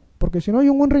riñón, porque si no hay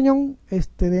un buen riñón,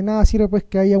 de nada sirve pues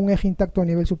que haya un eje intacto a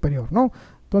nivel superior, ¿no?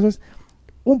 Entonces,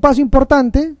 un paso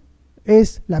importante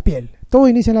es la piel. Todo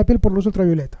inicia en la piel por luz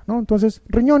ultravioleta, ¿no? Entonces,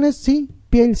 riñones sí,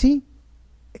 piel sí,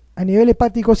 a nivel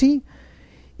hepático sí,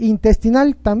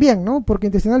 intestinal también, ¿no? Porque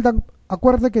intestinal,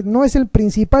 acuérdate que no es el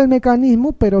principal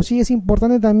mecanismo, pero sí es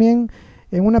importante también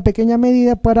en una pequeña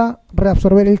medida para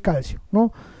reabsorber el calcio,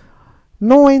 ¿no?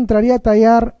 No entraría a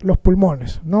tallar los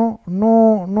pulmones, ¿no?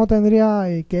 No tendría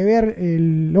que ver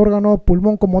el órgano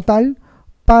pulmón como tal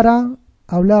para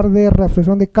hablar de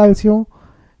reabsorción de calcio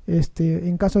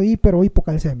en caso de hiper o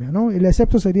hipocalcemia, ¿no? El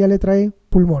excepto sería letra E,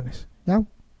 pulmones, ¿ya?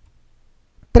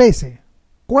 13.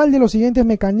 ¿Cuál de los siguientes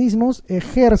mecanismos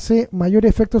ejerce mayor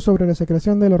efecto sobre la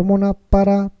secreción de la hormona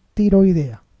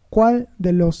paratiroidea? ¿Cuál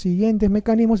de los siguientes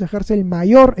mecanismos ejerce el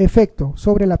mayor efecto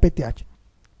sobre la PTH?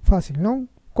 Fácil, ¿no?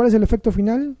 ¿Cuál es el efecto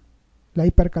final? La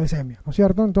hipercalcemia, ¿no es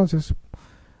cierto? Entonces,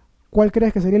 ¿cuál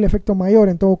crees que sería el efecto mayor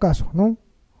en todo caso, ¿no?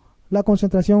 La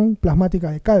concentración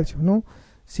plasmática de calcio, ¿no?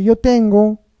 Si yo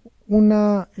tengo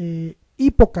una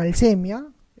hipocalcemia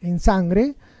en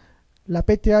sangre, la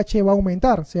PTH va a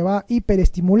aumentar, se va a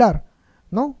hiperestimular,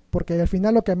 ¿no? Porque al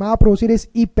final lo que me va a producir es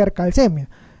hipercalcemia.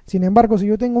 Sin embargo, si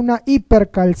yo tengo una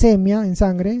hipercalcemia en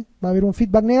sangre, va a haber un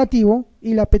feedback negativo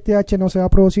y la PTH no se va a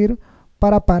producir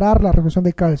para parar la retención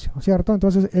de calcio, ¿cierto?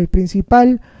 Entonces, el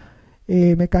principal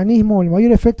mecanismo, el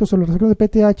mayor efecto sobre la recepción de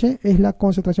PTH es la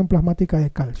concentración plasmática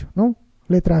de calcio, ¿no?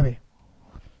 Letra B.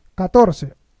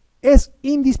 14. Es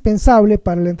indispensable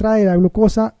para la entrada de la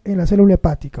glucosa en la célula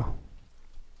hepática.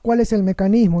 ¿Cuál es el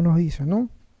mecanismo? Nos dice, ¿no?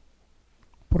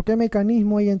 ¿Por qué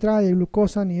mecanismo hay entrada de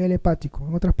glucosa a nivel hepático?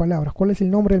 En otras palabras, ¿cuál es el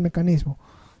nombre del mecanismo?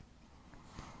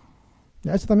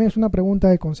 Ya, esta también es una pregunta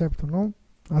de concepto, ¿no?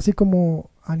 Así como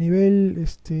a nivel,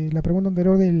 la pregunta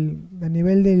anterior a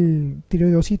nivel del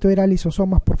tiroidocito era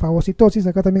lisosomas por fagocitosis,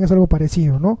 acá también es algo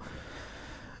parecido, ¿no?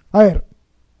 A ver,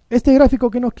 este gráfico,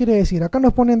 ¿qué nos quiere decir? Acá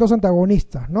nos ponen dos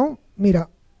antagonistas, ¿no? Mira,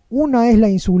 una es la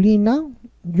insulina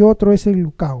y otro es el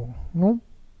glucagón, ¿no?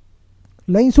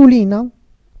 La insulina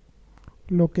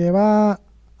lo que va a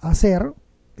hacer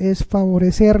es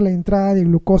favorecer la entrada de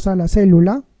glucosa a la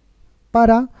célula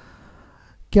para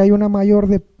que haya una mayor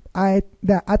de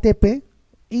ATP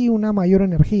y una mayor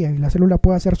energía y la célula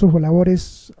pueda hacer sus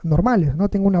labores normales, ¿no?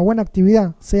 Tenga una buena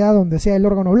actividad, sea donde sea el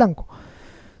órgano blanco.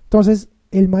 Entonces,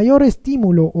 el mayor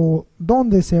estímulo o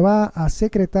donde se va a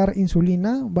secretar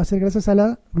insulina va a ser gracias a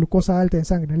la glucosa alta en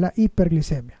sangre, la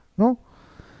hiperglicemia, ¿no?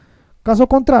 Caso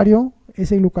contrario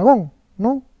es el glucagón,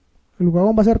 ¿no? El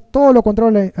glucagón va a hacer todo lo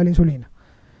contrario a la insulina.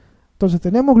 Entonces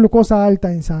tenemos glucosa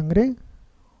alta en sangre,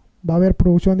 va a haber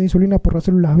producción de insulina por las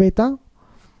células beta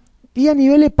y a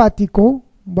nivel hepático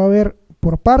va a haber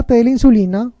por parte de la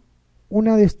insulina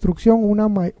una destrucción,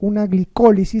 una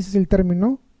glicólisis es el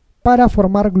término, para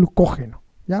formar glucógeno,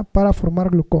 ¿ya? Para formar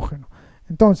glucógeno.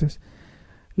 Entonces,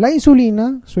 la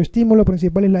insulina, su estímulo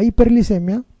principal es la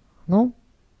hiperglicemia, ¿no?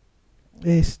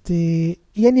 Y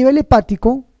a nivel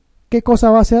hepático, ¿qué cosa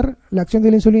va a hacer? La acción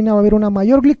de la insulina va a haber una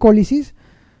mayor glicólisis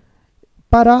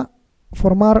para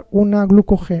formar una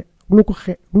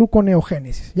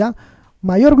gluconeogénesis, ¿ya?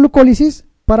 Mayor glucólisis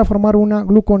para formar una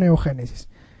gluconeogénesis.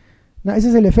 Ese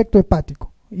es el efecto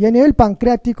hepático. Y a nivel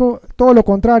pancreático, todo lo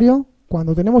contrario,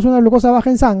 cuando tenemos una glucosa baja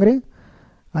en sangre,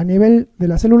 a nivel de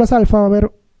las células alfa va a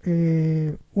haber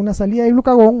una salida de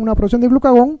glucagón, una producción de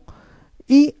glucagón,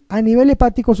 y a nivel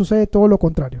hepático sucede todo lo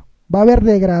contrario. Va a haber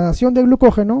degradación de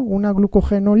glucógeno, una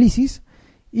glucogenólisis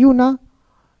y una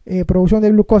producción de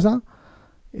glucosa,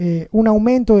 un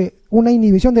aumento, una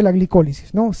inhibición de la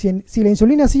glicólisis, ¿no? Si la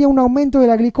insulina hacía un aumento de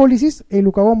la glicólisis, el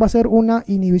glucagón va a ser una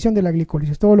inhibición de la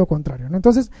glicólisis, todo lo contrario, ¿no?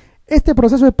 Entonces, este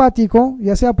proceso hepático,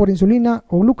 ya sea por insulina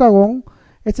o glucagón,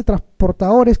 estos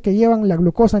transportadores que llevan la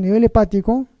glucosa a nivel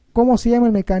hepático, ¿cómo se llama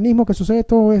el mecanismo que sucede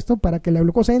todo esto? Para que la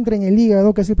glucosa entre en el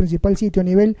hígado, que es el principal sitio a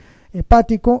nivel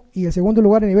hepático, y en segundo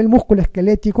lugar a nivel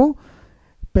musculoesquelético,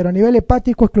 pero a nivel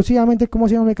hepático exclusivamente, ¿cómo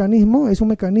se llama el mecanismo? Es un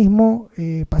mecanismo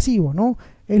pasivo, ¿no?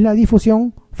 Es la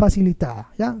difusión facilitada,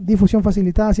 ¿ya? Difusión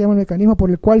facilitada se llama el mecanismo por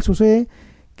el cual sucede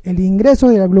el ingreso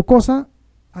de la glucosa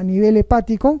a nivel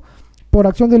hepático por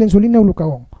acción de la insulina o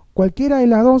glucagón. Cualquiera de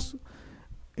las dos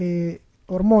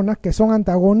hormonas que son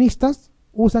antagonistas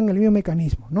usan el mismo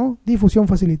mecanismo, ¿no? Difusión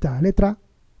facilitada, letra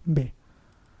B.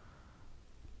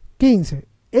 15.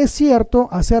 Es cierto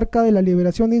acerca de la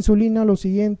liberación de insulina lo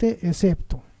siguiente,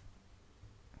 excepto.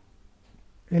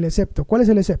 El excepto. ¿Cuál es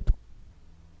el excepto?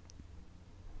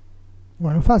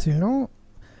 Bueno, fácil, ¿no?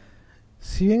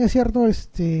 Si bien es cierto,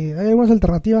 hay algunas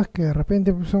alternativas que de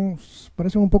repente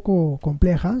parecen un poco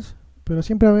complejas, pero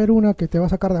siempre va a haber una que te va a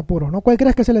sacar de apuros, ¿no? ¿Cuál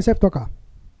crees que es el excepto acá?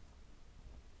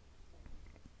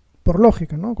 Por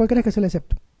lógica, ¿no? ¿Cuál crees que es el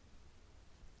excepto?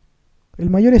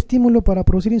 El mayor estímulo para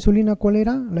producir insulina, ¿cuál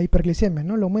era? La hiperglicemia,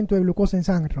 ¿no? El aumento de glucosa en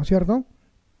sangre, ¿no es cierto?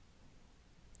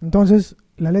 Entonces,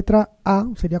 la letra A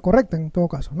sería correcta en todo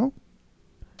caso, ¿no?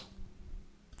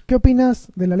 ¿Qué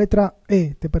opinas de la letra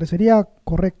E? ¿Te parecería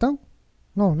correcta?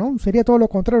 No, ¿no? Sería todo lo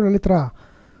contrario a la letra A.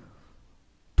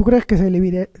 ¿Tú crees que se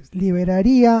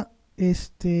liberaría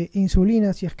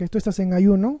insulina si es que tú estás en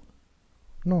ayuno?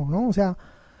 No, ¿no? O sea,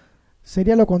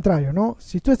 sería lo contrario, ¿no?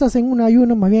 Si tú estás en un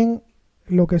ayuno, más bien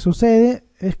lo que sucede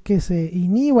es que se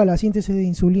inhiba la síntesis de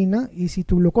insulina y si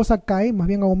tu glucosa cae, más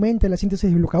bien aumenta la síntesis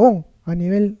de glucagón a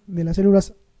nivel de las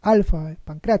células alfa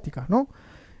pancreáticas, ¿no?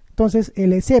 Entonces,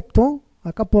 el excepto,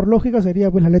 acá por lógica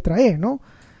sería pues la letra E, ¿no?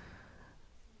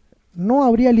 No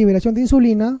habría liberación de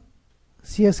insulina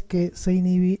si es que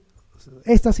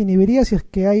esta se inhibiría si es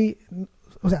que hay,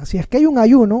 o sea, si es que hay un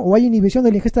ayuno o hay inhibición de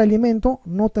la ingesta de alimento,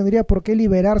 no tendría por qué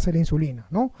liberarse la insulina,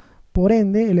 ¿no? Por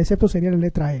ende, el excepto sería la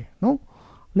letra E, ¿no?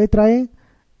 Letra E,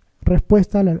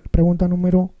 respuesta a la pregunta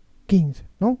número 15,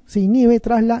 ¿no? Se inhibe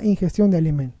tras la ingestión de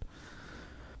alimento.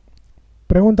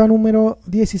 Pregunta número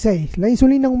 16. La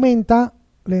insulina aumenta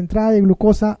la entrada de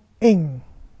glucosa en.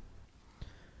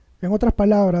 En otras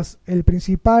palabras, el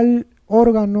principal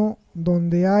órgano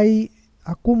donde hay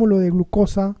acúmulo de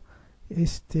glucosa,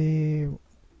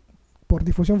 por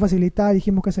difusión facilitada,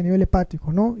 dijimos que es a nivel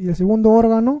hepático, ¿no? Y el segundo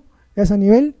órgano es a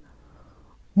nivel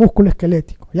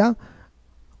músculo-esquelético, ¿ya?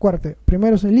 Acuérdate,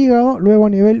 primero es el hígado, luego a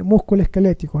nivel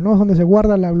músculo-esquelético, ¿no? Es donde se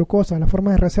guarda la glucosa, la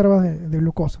forma de reservas de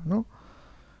glucosa, ¿no?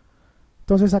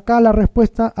 Entonces acá la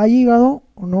respuesta, ¿hay hígado?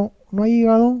 No, no hay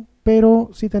hígado, pero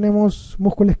sí tenemos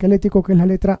músculo esquelético, que es la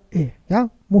letra E, ¿ya?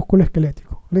 Músculo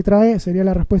esquelético. Letra E sería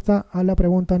la respuesta a la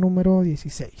pregunta número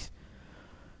 16.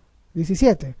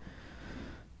 17.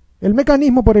 El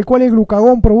mecanismo por el cual el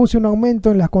glucagón produce un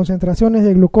aumento en las concentraciones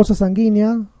de glucosa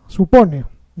sanguínea supone,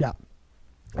 ya.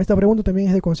 Esta pregunta también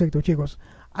es de concepto, chicos.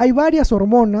 Hay varias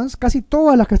hormonas, casi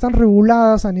todas las que están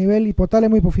reguladas a nivel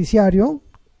hipotálamo hipoficiario,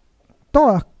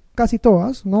 todas, casi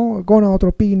todas, ¿no?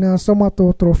 Gonadotropina,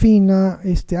 somatotrofina,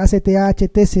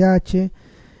 ACTH, TSH,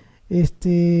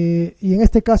 y en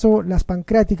este caso las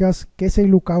pancreáticas, que es el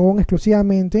glucagón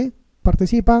exclusivamente,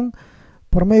 participan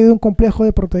por medio de un complejo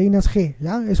de proteínas G,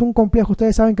 ¿ya? Es un complejo,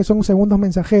 ustedes saben que son segundos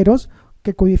mensajeros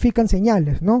que codifican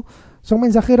señales, ¿no? Son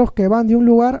mensajeros que van de un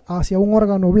lugar hacia un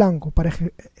órgano blanco para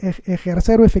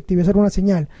ejercer o efectivizar una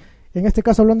señal. En este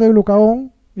caso, hablando de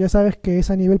glucagón, ya sabes que es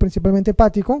a nivel principalmente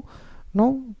hepático,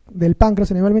 ¿no? Del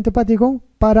páncreas a nivel hepático,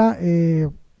 para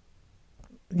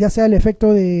ya sea el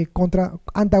efecto de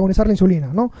antagonizar la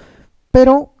insulina, ¿no?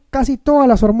 Pero casi todas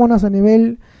las hormonas a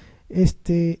nivel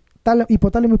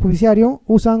hipotálamo hipoficiario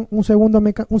usan un segundo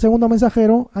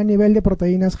mensajero a nivel de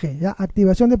proteínas G, ¿ya?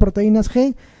 Activación de proteínas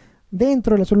G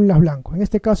dentro de las células blancas. En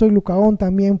este caso el glucagón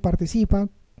también participa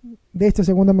de este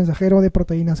segundo mensajero de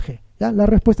proteínas G, ¿ya? La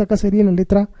respuesta acá sería la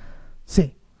letra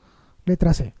C.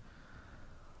 Letra C.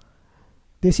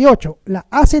 18. La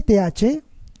ACTH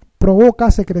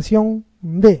provoca secreción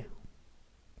de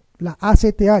la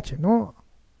ACTH, ¿no?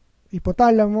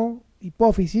 Hipotálamo,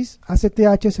 hipófisis,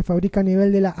 ACTH se fabrica a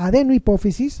nivel de la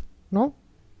adenohipófisis, ¿no?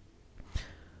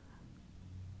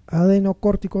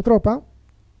 Adenocorticotropa,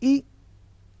 y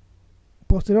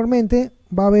posteriormente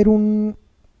va a haber un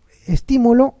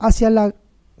estímulo hacia la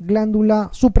glándula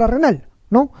suprarrenal,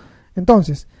 ¿no?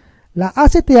 Entonces, la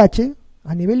ACTH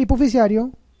a nivel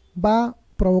hipofisiario va a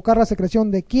provocar la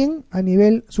secreción de ¿quién? A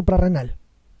nivel suprarrenal.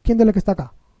 ¿Quién de lo que está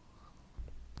acá?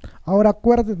 Ahora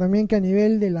acuérdate también que a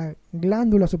nivel de la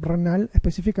glándula suprarrenal,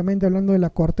 específicamente hablando de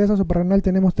la corteza suprarrenal,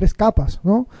 tenemos tres capas,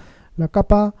 ¿no? La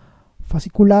capa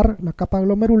fascicular, la capa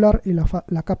glomerular y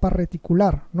la capa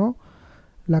reticular, ¿no?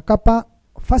 La capa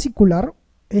fascicular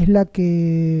es la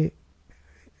que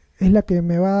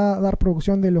me va a dar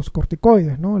producción de los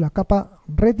corticoides, ¿no? La capa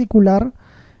reticular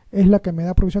es la que me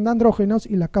da producción de andrógenos,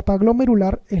 y la capa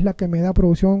glomerular es la que me da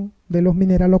producción de los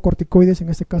mineralocorticoides, en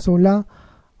este caso la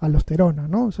aldosterona,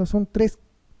 ¿no? O sea, son tres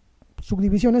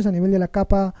subdivisiones a nivel de la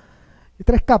capa,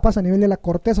 tres capas a nivel de la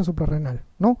corteza suprarrenal,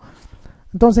 ¿no?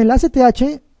 Entonces la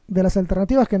ACTH, de las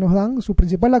alternativas que nos dan, su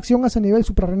principal acción es a nivel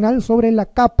suprarrenal sobre la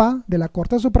capa de la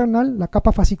corteza suprarrenal, la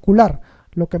capa fascicular.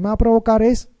 Lo que me va a provocar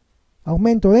es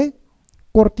aumento de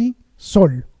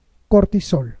cortisol,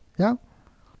 ¿ya?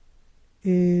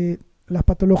 Las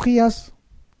patologías,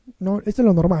 ¿no? Esto es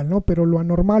lo normal, ¿no? Pero lo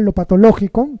anormal, lo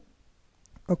patológico,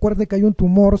 acuérdate que hay un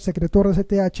tumor secretor de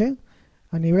CTH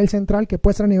a nivel central, que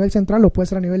puede ser a nivel central o puede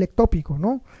ser a nivel ectópico,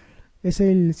 ¿no? Es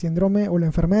el síndrome o la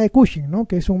enfermedad de Cushing, ¿no?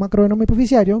 Que es un macroadenoma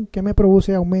hipoficiario que me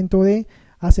produce aumento de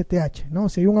ACTH, ¿no?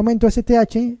 Si hay un aumento de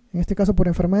ACTH, en este caso por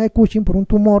enfermedad de Cushing, por un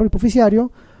tumor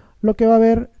hipoficiario, lo que va a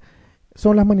haber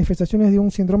son las manifestaciones de un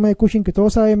síndrome de Cushing que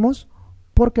todos sabemos,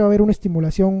 porque va a haber una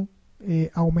estimulación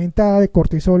aumentada de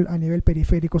cortisol a nivel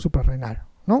periférico suprarrenal,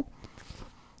 ¿no?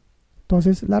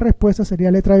 Entonces la respuesta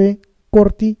sería letra B,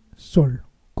 cortisol.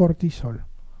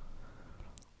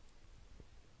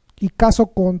 Y caso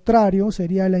contrario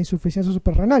sería la insuficiencia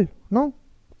suprarrenal, ¿no?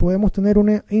 Podemos tener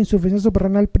una insuficiencia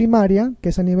suprarrenal primaria, que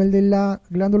es a nivel de la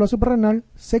glándula suprarrenal,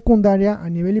 secundaria a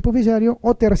nivel hipofisiario,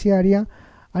 o terciaria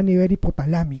a nivel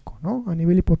hipotalámico, ¿no? A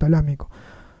nivel hipotalámico,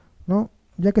 ¿no?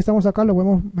 Ya que estamos acá lo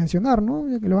podemos mencionar, ¿no?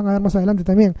 Ya que lo van a dar más adelante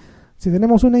también. Si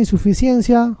tenemos una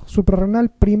insuficiencia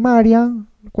suprarrenal primaria,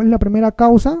 ¿cuál es la primera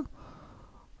causa?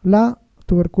 La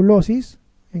tuberculosis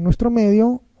en nuestro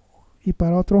medio, y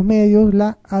para otros medios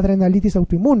la adrenalitis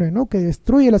autoinmune, ¿no? Que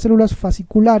destruye las células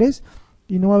fasciculares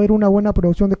y no va a haber una buena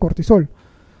producción de cortisol,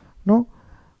 ¿no?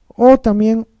 O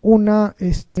también una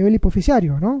nivel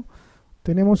hipofisiario, ¿no?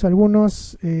 Tenemos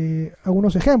algunos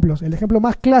ejemplos. El ejemplo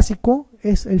más clásico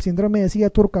es el síndrome de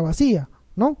silla turca vacía,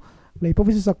 ¿no? La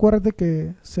hipófisis, acuérdate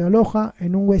que se aloja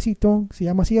en un huesito que se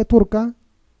llama silla turca,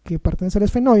 que pertenece al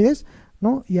esfenoides,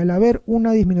 ¿no? Y al haber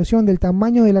una disminución del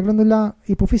tamaño de la glándula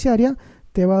hipofisiaria,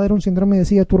 te va a dar un síndrome de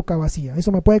silla turca vacía.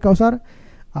 Eso me puede causar,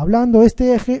 hablando de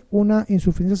este eje, una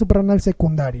insuficiencia suprarrenal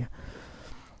secundaria.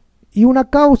 Y una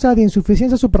causa de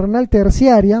insuficiencia suprarrenal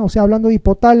terciaria, o sea, hablando de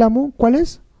hipotálamo, ¿cuál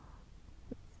es?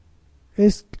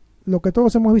 Es lo que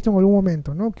todos hemos visto en algún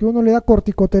momento, ¿no? Que uno le da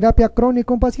corticoterapia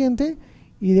crónica a un paciente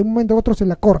y de un momento a otro se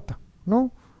la corta,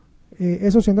 ¿no?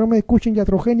 Esos síndromes de Cushing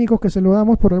iatrogénicos que se lo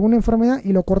damos por alguna enfermedad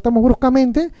y lo cortamos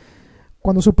bruscamente.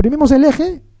 Cuando suprimimos el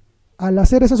eje, al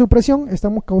hacer esa supresión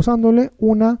estamos causándole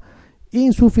una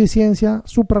insuficiencia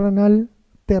suprarrenal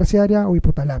terciaria o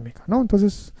hipotalámica, ¿no?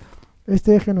 Entonces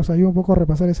este eje nos ayuda un poco a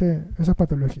repasar esas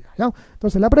patologías, ¿ya?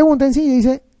 Entonces la pregunta en sí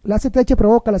dice, la ACTH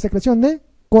provoca la secreción de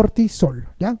cortisol,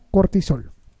 ¿ya?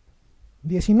 Cortisol.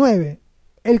 19.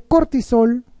 El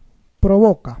cortisol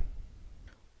provoca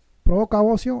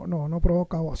bocio. No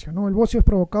provoca bocio, ¿no? El bocio es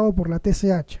provocado por la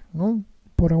TSH, ¿no?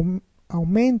 Por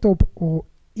aumento o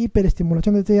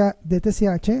hiperestimulación de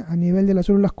TSH a nivel de las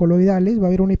células coloidales, va a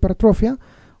haber una hipertrofia,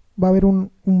 va a haber un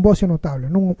bocio notable,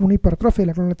 ¿no? Una hipertrofia de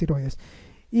la glándula tiroides.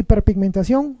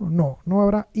 Hiperpigmentación, no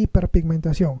habrá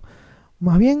hiperpigmentación.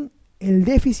 Más bien, el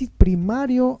déficit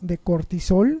primario de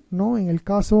cortisol, ¿no? En el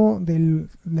caso de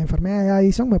la enfermedad de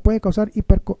Addison, me puede causar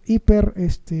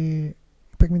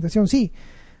hiperpigmentación, sí,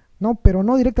 ¿no? Pero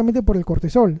no directamente por el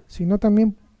cortisol, sino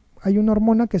también hay una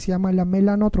hormona que se llama la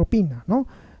melanotropina, ¿no?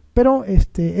 Pero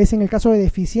es en el caso de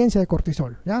deficiencia de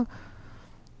cortisol, ¿ya?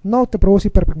 No te produce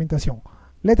hiperpigmentación.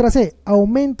 Letra C,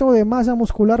 aumento de masa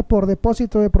muscular por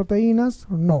depósito de proteínas,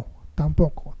 no,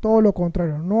 tampoco. Todo lo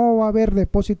contrario, no va a haber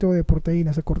depósito de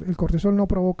proteínas, el cortisol no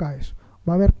provoca eso.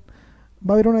 Va a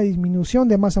haber una disminución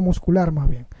de masa muscular más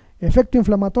bien. Efecto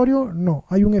inflamatorio, no,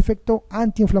 hay un efecto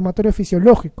antiinflamatorio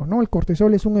fisiológico, ¿no? El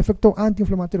cortisol es un efecto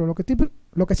antiinflamatorio. Lo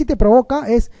que sí te provoca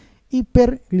es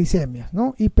hiperglicemias,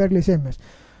 ¿no? Hiperglicemias.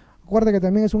 Recuerda que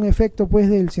también es un efecto, pues,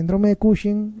 del síndrome de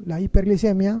Cushing, la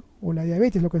hiperglicemia o la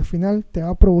diabetes, lo que al final te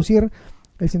va a producir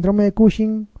el síndrome de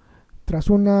Cushing tras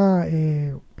una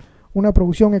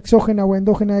producción exógena o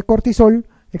endógena de cortisol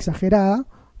exagerada,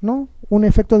 ¿no? Un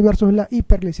efecto adverso es la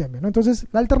hiperglicemia, ¿no? Entonces,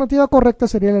 la alternativa correcta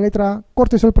sería la letra A,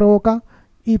 cortisol provoca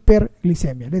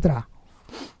hiperglicemia, letra A.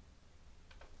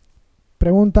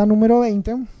 Pregunta número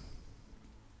 20.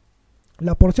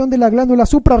 La porción de la glándula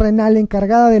suprarrenal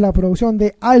encargada de la producción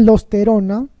de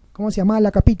aldosterona, ¿cómo se llama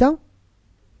la capita?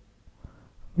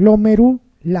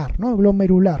 Glomerular, ¿no?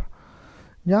 Glomerular,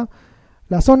 ¿ya?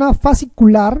 La zona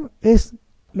fascicular es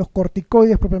los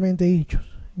corticoides propiamente dichos,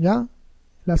 ¿ya?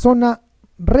 La zona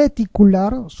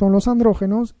reticular son los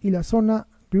andrógenos y la zona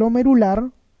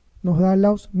glomerular nos da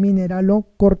los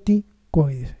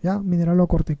mineralocorticoides, ¿ya?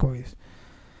 Mineralocorticoides.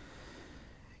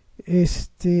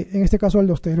 En este caso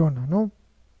aldosterona, ¿no?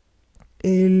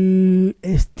 El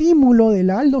estímulo de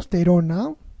la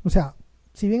aldosterona, o sea,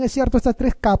 si bien es cierto, estas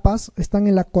tres capas están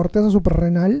en la corteza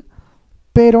suprarrenal,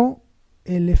 pero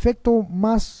el efecto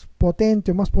más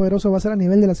potente o más poderoso va a ser a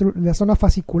nivel de la zona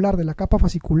fascicular, de la capa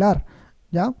fascicular,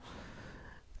 ¿ya?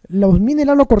 Los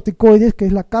mineralocorticoides, que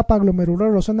es la capa glomerular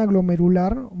o la zona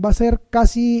glomerular, va a ser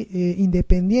casi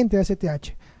independiente de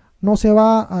ACTH, no se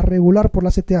va a regular por la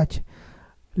ACTH.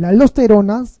 La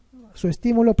aldosterona, su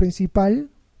estímulo principal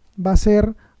van a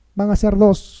ser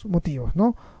dos motivos,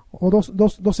 ¿no? O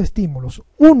dos estímulos.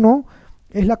 Uno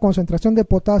es la concentración de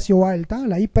potasio alta,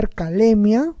 la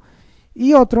hipercalemia,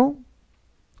 y otro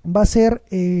va a ser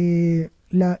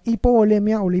la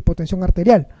hipovolemia o la hipotensión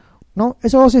arterial, ¿no?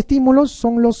 Esos dos estímulos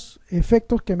son los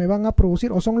efectos que me van a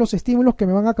producir, o son los estímulos que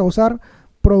me van a causar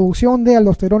producción de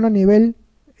aldosterona a nivel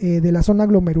de la zona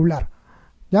glomerular,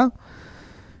 ¿ya?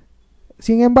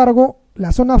 Sin embargo,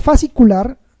 la zona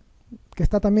fascicular, que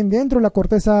está también dentro de la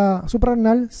corteza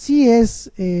suprarrenal, sí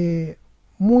es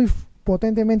muy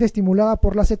potentemente estimulada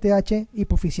por la ACTH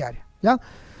hipoficiaria, ¿ya?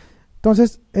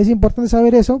 Entonces, es importante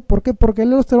saber eso. ¿Por qué? Porque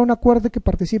la aldosterona, acuerde que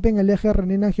participa en el eje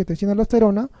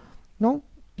renina-angiotensina-aldosterona, ¿no?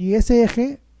 Y ese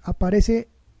eje aparece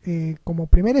como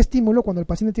primer estímulo cuando el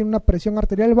paciente tiene una presión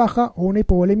arterial baja o una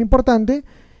hipovolemia importante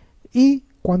y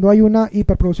cuando hay una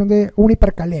hiperproducción de una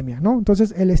hipercalemia, ¿no?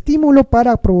 Entonces, el estímulo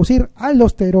para producir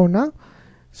aldosterona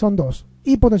son dos: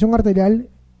 hipotensión arterial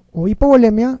o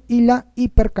hipovolemia y la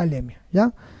hipercalemia,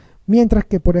 ¿ya? Mientras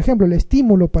que, por ejemplo, el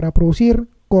estímulo para producir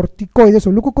corticoides o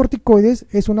glucocorticoides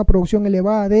es una producción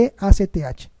elevada de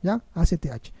ACTH, ¿ya?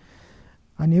 ACTH.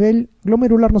 A nivel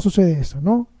glomerular no sucede eso,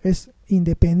 ¿no? Es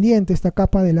independiente esta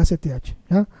capa del ACTH,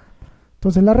 ¿ya?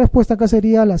 Entonces, la respuesta acá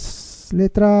sería la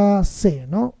letra C,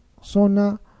 ¿no?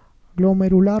 Zona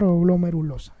glomerular o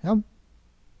glomerulosa, ¿ya?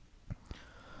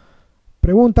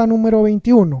 Pregunta número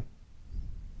 21.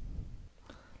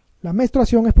 La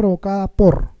menstruación es provocada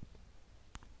por.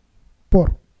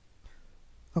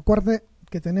 Acuérdate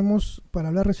que tenemos para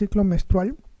hablar del ciclo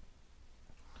menstrual,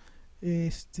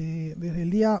 desde el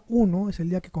día 1, es el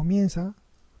día que comienza,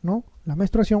 ¿no?, la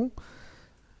menstruación,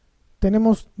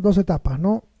 tenemos dos etapas,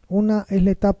 ¿no? Una es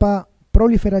la etapa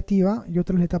proliferativa y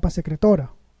otra es la etapa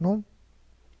secretora, ¿no?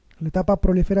 La etapa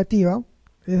proliferativa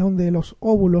es donde los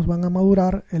óvulos van a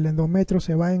madurar, el endometrio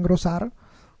se va a engrosar,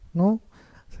 ¿no?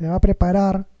 Se va a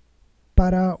preparar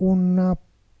para una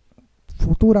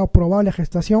futura o probable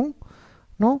gestación,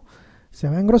 ¿no? Se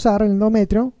va a engrosar el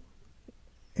endometrio,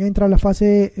 entra la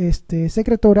fase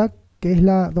secretora, que es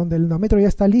la donde el endometrio ya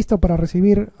está listo para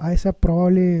recibir a ese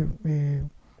probable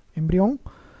embrión,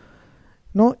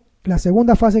 ¿no? La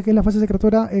segunda fase, que es la fase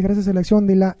secretora, es gracias a la acción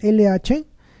de la LH,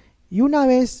 y una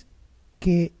vez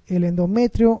que el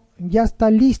endometrio ya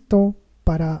está listo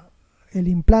para el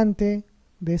implante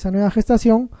de esa nueva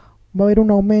gestación, va a haber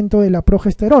un aumento de la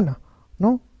progesterona,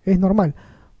 ¿no? Es normal.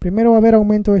 Primero va a haber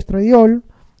aumento de estradiol,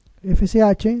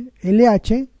 FSH,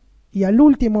 LH, y al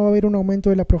último va a haber un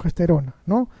aumento de la progesterona,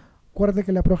 ¿no? Recuerde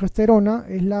que la progesterona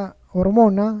es la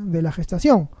hormona de la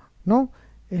gestación, ¿no?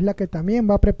 Es la que también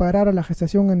va a preparar a la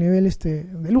gestación a nivel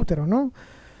del útero, ¿no?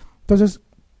 Entonces,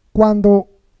 cuando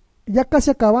ya casi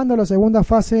acabando la segunda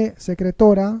fase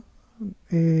secretora,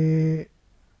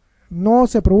 no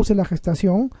se produce la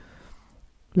gestación,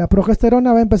 la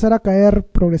progesterona va a empezar a caer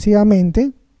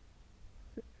progresivamente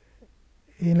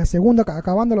en la segunda,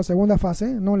 acabando la segunda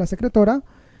fase, no la secretora,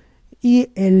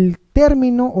 y el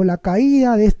término o la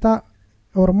caída de esta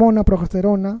hormona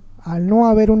progesterona, al no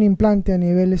haber un implante a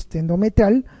nivel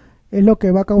endometrial, es lo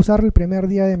que va a causar el primer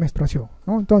día de menstruación,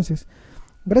 ¿no? Entonces,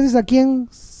 gracias a quien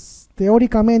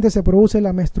teóricamente se produce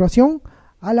la menstruación,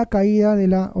 a la caída de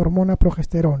la hormona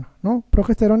progesterona, ¿no?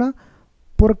 Progesterona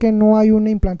porque no hay una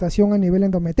implantación a nivel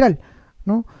endometrial,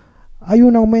 ¿no? Hay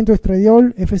un aumento de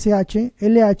estradiol, FSH,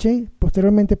 LH,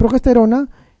 posteriormente progesterona,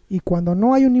 y cuando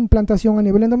no hay una implantación a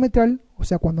nivel endometrial, o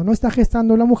sea, cuando no está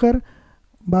gestando la mujer,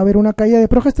 va a haber una caída de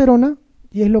progesterona,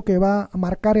 y es lo que va a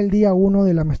marcar el día 1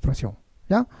 de la menstruación,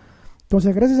 ¿ya?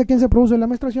 Entonces, gracias a quien se produce la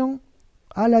menstruación,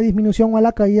 a la disminución o a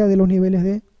la caída de los niveles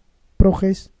de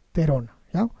progesterona,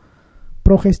 ¿ya?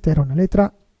 Progesterona,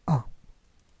 letra A.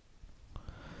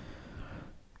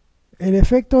 El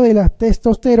efecto de la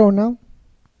testosterona,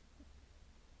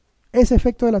 ese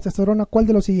efecto de la testosterona, ¿cuál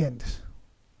de los siguientes?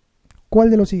 ¿Cuál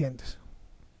de los siguientes?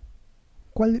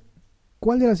 ¿Cuál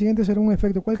de las siguientes será un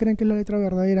efecto? ¿Cuál creen que es la letra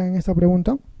verdadera en esta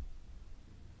pregunta?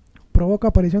 ¿Provoca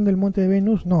aparición del monte de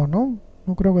Venus? No, no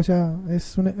creo que sea,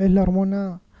 es la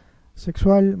hormona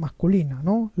sexual masculina,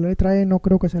 ¿no? La letra E no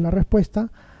creo que sea la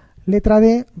respuesta. Letra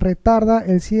D, retarda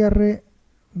el cierre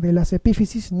de las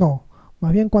epífisis, no.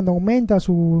 Más bien cuando aumenta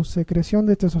su secreción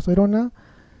de testosterona,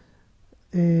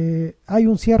 hay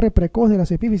un cierre precoz de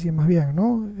las epífisis, más bien,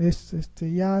 ¿no?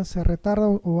 Ya se retarda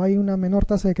o hay una menor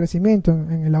tasa de crecimiento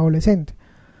en el adolescente.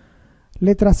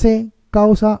 Letra C,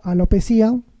 causa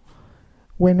alopecia.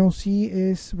 Bueno, sí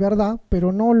es verdad,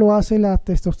 pero no lo hace la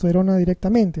testosterona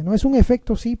directamente, ¿no? Es un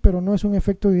efecto, sí, pero no es un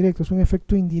efecto directo, es un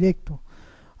efecto indirecto.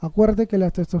 Acuérdate que la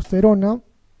testosterona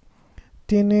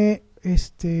tiene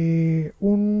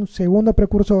un segundo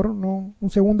precursor, ¿no? Un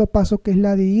segundo paso, que es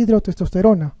la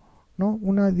dihidrotestosterona, ¿no?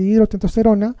 Una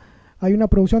dihidrotestosterona, hay una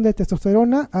producción de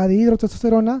testosterona a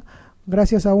dihidrotestosterona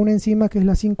gracias a una enzima que es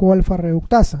la 5-alfa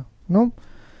reductasa, ¿no?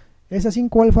 Esa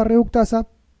 5-alfa reductasa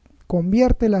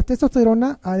convierte la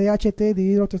testosterona a DHT,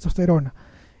 dihidrotestosterona.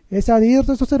 Esa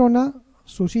dihidrotestosterona,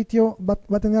 su sitio va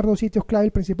a tener dos sitios clave.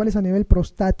 El principal es a nivel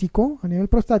prostático,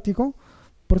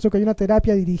 por eso que hay una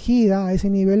terapia dirigida a ese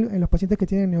nivel en los pacientes que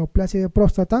tienen neoplasia de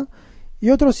próstata, y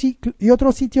otro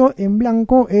sitio en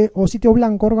blanco, o sitio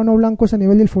blanco, órgano blanco, es a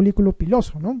nivel del folículo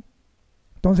piloso, ¿no?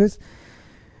 Entonces,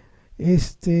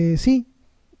 sí,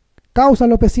 causa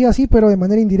alopecia, sí, pero de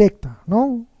manera indirecta,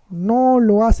 ¿no? No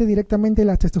lo hace directamente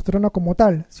la testosterona como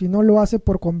tal, sino lo hace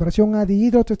por conversión a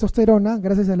dihidrotestosterona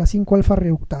gracias a la 5-alfa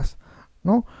reductasa,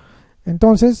 ¿no?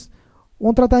 Entonces,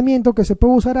 un tratamiento que se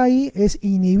puede usar ahí es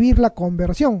inhibir la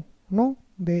conversión, ¿no?,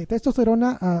 de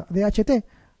testosterona a DHT,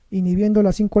 inhibiendo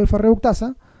la 5-alfa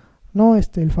reductasa, ¿no?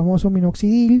 El famoso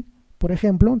minoxidil, por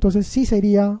ejemplo. Entonces sí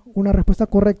sería una respuesta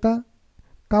correcta,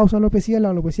 causa alopecia,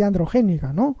 la alopecia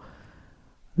androgénica, ¿no?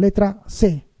 Letra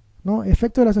C, ¿no?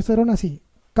 Efecto de la testosterona, sí,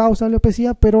 causa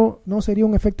alopecia, pero no sería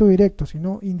un efecto directo,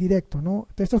 sino indirecto, ¿no?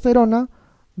 Testosterona,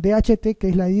 DHT, que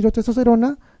es la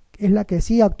dihidrotestosterona, es la que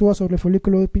sí actúa sobre el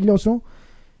folículo piloso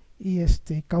y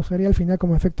causaría al final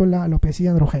como efecto la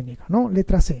alopecia androgénica, ¿no?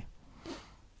 Letra C.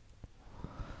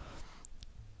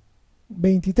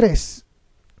 23.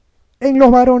 En los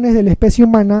varones de la especie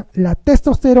humana, la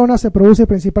testosterona se produce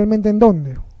principalmente ¿en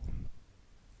dónde?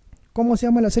 ¿Cómo se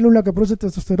llama la célula que produce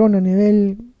testosterona a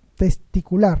nivel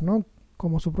testicular, ¿no?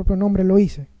 Como su propio nombre lo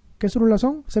dice. ¿Qué células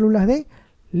son? Células de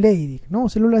Leydig, ¿no?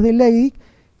 Células de Leydig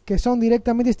que son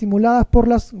directamente estimuladas por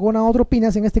las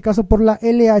gonadotropinas, en este caso por la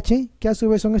LH, que a su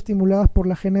vez son estimuladas por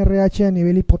la GnRH a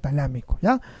nivel hipotalámico,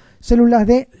 ¿ya? Células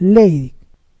de Leydig.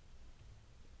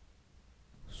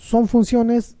 Son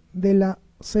funciones de la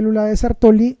célula de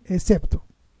Sertoli, excepto.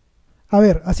 A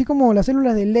ver, así como las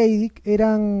células de Leydig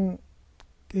eran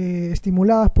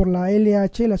estimuladas por la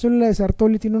LH, la célula de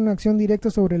Sertoli tiene una acción directa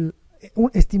sobre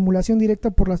estimulación directa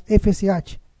por las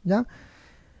FSH, ¿ya?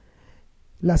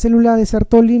 Las células de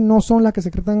Sertoli no son las que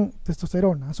secretan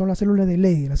testosterona, son las células de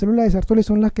Leydig. Las células de Sertoli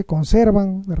son las que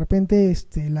conservan de repente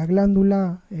la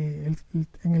glándula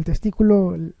en el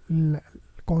testículo,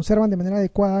 conservan de manera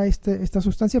adecuada esta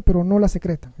sustancia, pero no la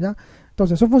secretan, ¿ya?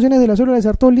 Entonces, son funciones de la célula de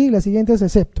Sertoli, las siguientes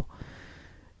excepto.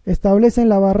 Establecen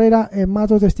la barrera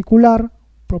hematotesticular,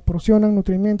 proporcionan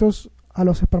nutrimentos a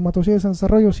los espermatozoides en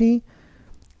desarrollo, sí.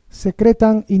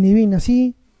 Secretan inhibina,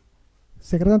 sí.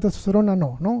 Secretan testosterona,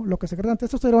 no. Lo que secretan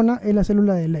testosterona es la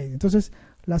célula de Leydig. Entonces,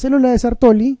 la célula de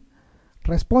Sertoli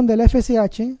responde a la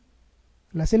FSH,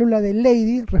 la célula de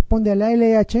Leydig responde a la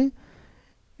LH,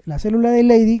 la célula de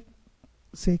Leydig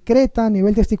secreta a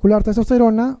nivel testicular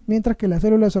testosterona, mientras que la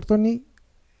célula de Sertoli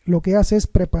lo que hace es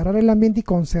preparar el ambiente y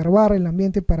conservar el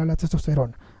ambiente para la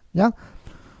testosterona, ¿ya?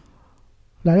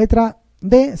 La letra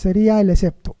D sería el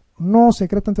excepto. No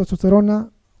secretan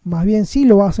testosterona, más bien sí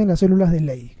lo hacen las células de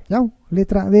Leydig, ¿ya?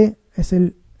 Letra D es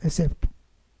el excepto.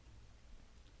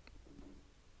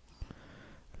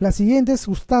 Las siguientes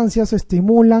sustancias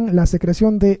estimulan la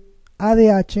secreción de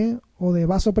ADH o de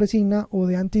vasopresina o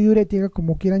de antidiurética,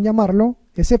 como quieran llamarlo,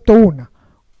 excepto una.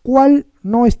 ¿Cuál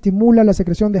no estimula la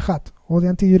secreción de HAT o de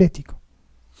antidiurético?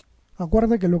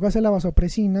 Acuérdate que lo que hace la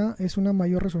vasopresina es una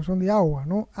mayor resorción de agua,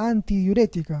 ¿no?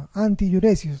 Antidiurética,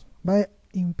 antidiuresis, va a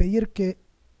impedir que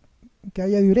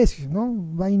haya diuresis, ¿no?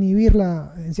 Va a inhibir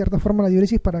en cierta forma la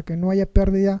diuresis para que no haya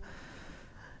pérdida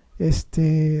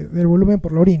del volumen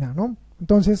por la orina, ¿no?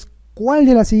 Entonces, ¿cuál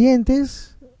de las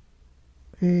siguientes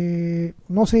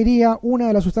no sería una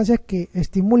de las sustancias que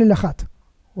estimule la HAT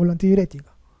o la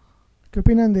antidiurética? ¿Qué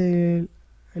opinan del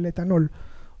etanol?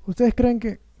 ¿Ustedes creen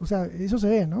que, o sea, eso se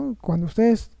ve, ¿no? Cuando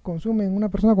una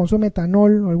persona consume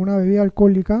etanol o alguna bebida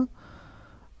alcohólica,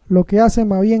 lo que hace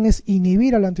más bien es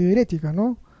inhibir a la antidiurética,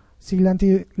 ¿no? Si la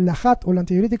HAT o la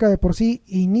antidiurética de por sí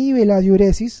inhibe la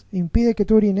diuresis, impide que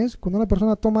tú orines, cuando una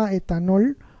persona toma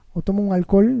etanol o toma un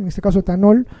alcohol, en este caso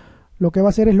etanol, lo que va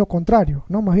a hacer es lo contrario,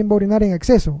 ¿no? Más bien va a orinar en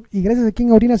exceso. ¿Y gracias a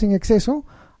quién orinas en exceso?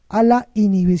 A la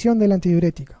inhibición de la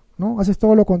antidiurética, ¿no? Haces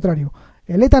todo lo contrario.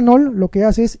 El etanol lo que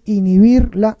hace es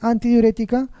inhibir la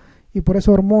antidiurética y por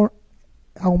eso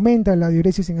aumenta la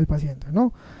diuresis en el paciente,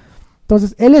 ¿no?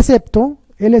 Entonces, el excepto,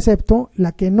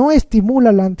 la que no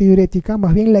estimula la antidiurética,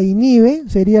 más bien la inhibe,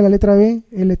 sería la letra B,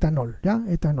 el etanol, ¿ya?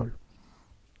 Etanol.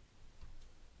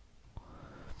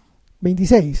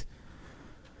 26.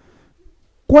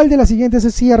 ¿Cuál de las siguientes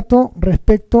es cierto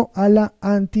respecto a la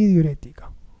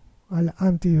antidiurética?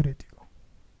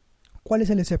 ¿Cuál es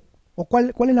el excepto? ¿O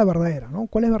cuál es la verdadera, ¿no?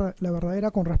 ¿Cuál es la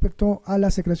verdadera con respecto a la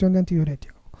secreción de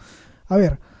antidiurético? A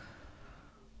ver,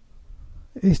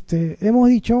 hemos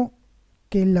dicho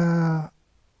que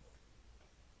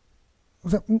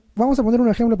vamos a poner un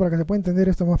ejemplo para que se pueda entender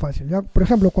esto más fácil, ¿ya? Por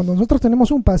ejemplo, cuando nosotros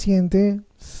tenemos un paciente,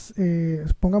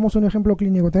 pongamos un ejemplo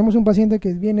clínico, tenemos un paciente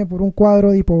que viene por un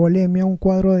cuadro de hipovolemia, un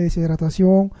cuadro de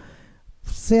deshidratación,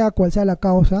 sea cual sea la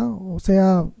causa, o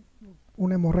sea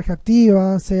una hemorragia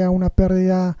activa, sea una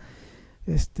pérdida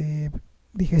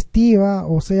digestiva,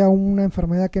 o sea una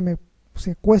enfermedad que me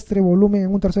secuestre volumen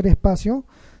en un tercer espacio,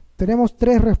 tenemos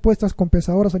tres respuestas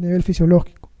compensadoras a nivel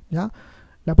fisiológico, ¿ya?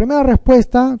 La primera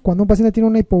respuesta, cuando un paciente tiene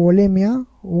una hipovolemia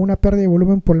o una pérdida de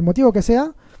volumen por el motivo que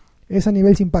sea, es a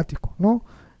nivel simpático, ¿no?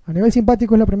 A nivel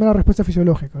simpático es la primera respuesta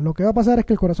fisiológica. Lo que va a pasar es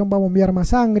que el corazón va a bombear más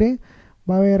sangre,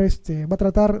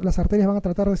 las arterias van a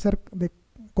tratar de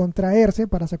contraerse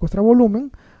para secuestrar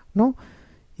volumen, ¿no?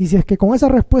 Y si es que con esa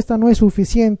respuesta no es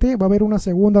suficiente, va a haber una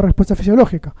segunda respuesta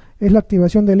fisiológica, es la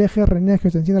activación del eje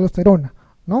renina-angiotensina-aldosterona,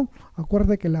 ¿no?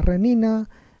 Acuérdate que la renina,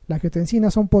 la angiotensina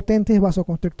son potentes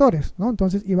vasoconstrictores, ¿no?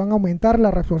 Entonces, y van a aumentar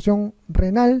la reabsorción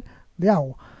renal de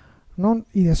agua, ¿no?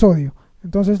 Y de sodio.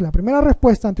 Entonces, la primera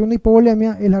respuesta ante una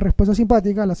hipovolemia es la respuesta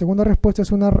simpática, la segunda respuesta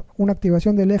es una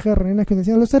activación del eje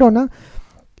renina-angiotensina-aldosterona,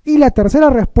 y la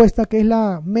tercera respuesta, que es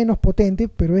la menos potente,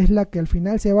 pero es la que al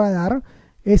final se va a dar,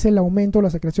 es el aumento de la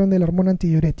secreción de la hormona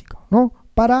antidiurética, ¿no?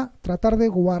 Para tratar de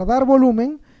guardar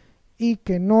volumen y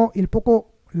que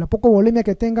la poca volemia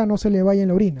que tenga no se le vaya en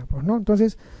la orina, pues, ¿no?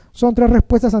 Entonces, son tres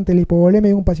respuestas ante la hipovolemia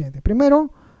de un paciente.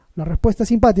 Primero, la respuesta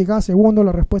simpática, segundo,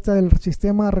 la respuesta del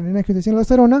sistema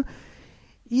renina-angiotensina-aldosterona,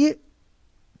 y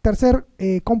tercer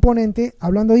componente,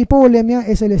 hablando de hipovolemia,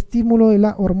 es el estímulo de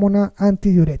la hormona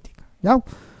antidiurética, ¿ya?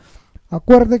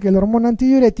 Acuerde que la hormona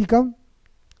antidiurética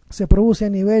se produce a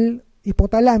nivel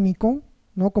hipotalámico,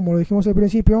 ¿no? Como lo dijimos al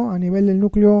principio, a nivel del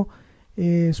núcleo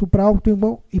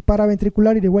supraóptico y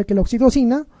paraventricular, al igual que la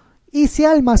oxitocina, y se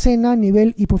almacena a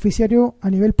nivel hipofisiario, a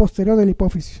nivel posterior de la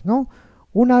hipófisis, ¿no?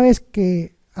 Una vez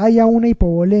que haya una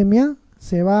hipovolemia,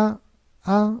 se va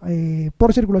a,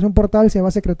 por circulación portal, se va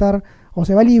a secretar o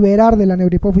se va a liberar de la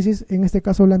neurohipófisis, en este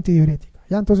caso la antidiurética,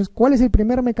 ¿ya? Entonces, ¿cuál es el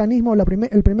primer mecanismo,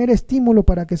 el primer estímulo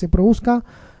para que se produzca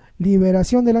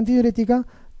liberación de la antidiurética?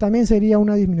 También sería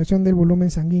una disminución del volumen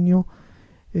sanguíneo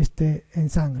en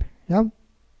sangre, ¿ya?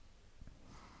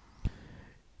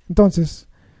 Entonces,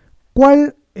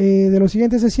 ¿cuál de los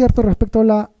siguientes es cierto respecto a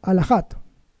la HAT?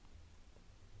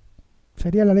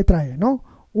 Sería la letra E, ¿no?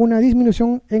 Una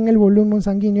disminución en el volumen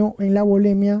sanguíneo, en la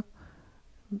volemia,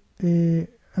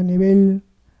 a nivel,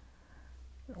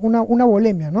 una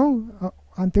volemia, ¿no?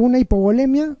 Ante una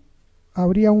hipovolemia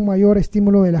habría un mayor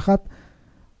estímulo de la HAT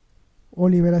o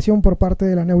liberación por parte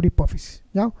de la neurohipófisis,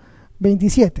 ¿ya?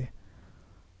 27.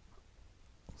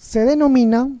 Se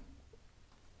denomina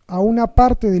a una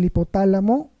parte del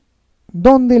hipotálamo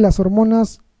donde las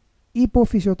hormonas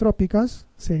hipofisiotrópicas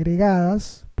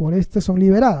segregadas por este son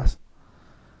liberadas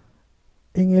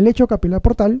en el lecho capilar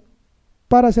portal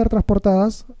para ser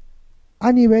transportadas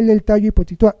a nivel del tallo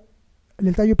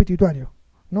pituitario,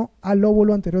 ¿no? Al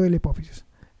lóbulo anterior de la hipófisis.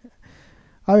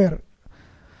 A ver,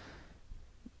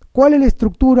 ¿cuál es la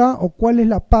estructura o cuál es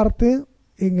la parte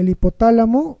en el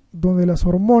hipotálamo donde las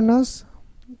hormonas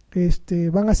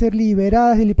van a ser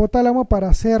liberadas del hipotálamo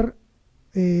para ser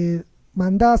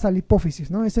mandadas a la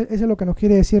hipófisis, ¿no? Eso es lo que nos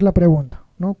quiere decir la pregunta,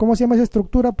 ¿no? ¿Cómo se llama esa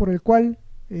estructura por el cual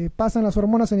pasan las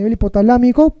hormonas a nivel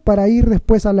hipotalámico para ir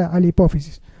después a la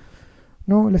hipófisis,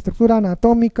 ¿no? La estructura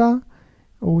anatómica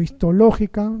o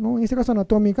histológica, ¿no? En este caso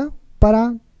anatómica,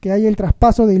 para que haya el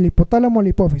traspaso del hipotálamo a la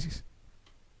hipófisis.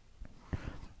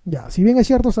 Ya, si bien es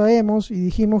cierto, sabemos y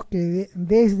dijimos que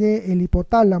desde el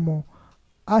hipotálamo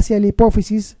hacia la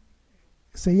hipófisis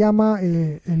se llama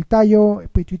el tallo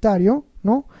pituitario,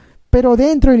 ¿no? Pero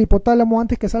dentro del hipotálamo,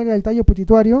 antes que salga del tallo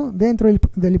pituitario, dentro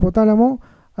del hipotálamo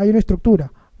hay una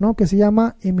estructura, ¿no? Que se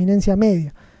llama eminencia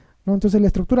media, ¿no? Entonces la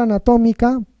estructura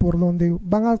anatómica por donde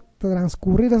van a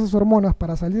transcurrir esas hormonas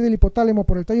para salir del hipotálamo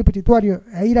por el tallo pituitario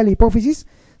e ir a la hipófisis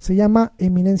se llama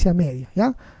eminencia media,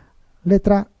 ¿ya?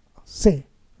 Letra C.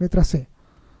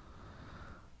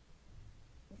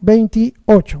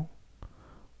 28.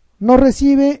 No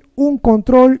recibe un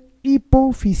control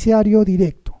hipofisiario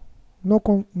directo.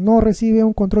 No recibe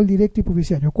un control directo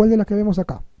hipofisiario. ¿Cuál de las que vemos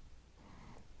acá?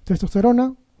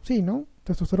 Testosterona, sí, ¿no?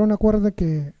 Testosterona, acuerda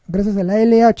que gracias a la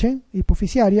LH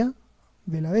hipofisiaria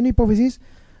de la adenohipófisis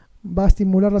va a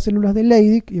estimular las células de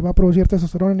Leydig y va a producir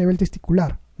testosterona a nivel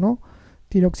testicular, ¿no?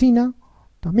 Tiroxina,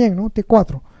 también, ¿no?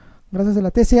 T4. Gracias a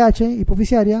la TSH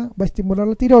hipofisiaria va a estimular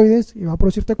la tiroides y va a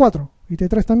producir T4 y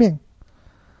T3 también.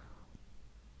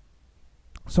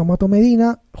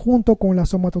 Somatomedina junto con la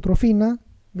somatotrofina,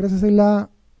 gracias a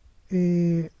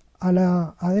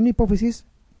la adenohipófisis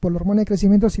por la hormona de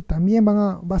crecimiento, sí, también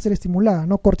va a ser estimulada,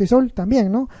 ¿no? Cortisol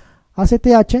también, ¿no?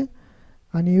 ACTH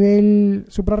a nivel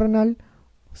suprarrenal,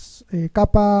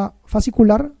 capa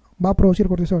fascicular, va a producir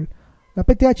cortisol. La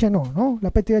PTH no.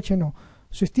 La PTH no.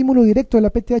 Su estímulo directo de la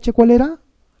PTH, ¿cuál era?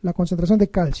 La concentración de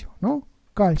calcio, ¿no?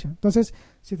 Calcio. Entonces,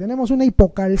 si tenemos una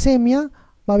hipocalcemia,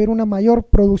 va a haber una mayor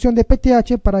producción de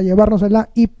PTH para llevarnos a la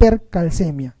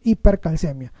hipercalcemia.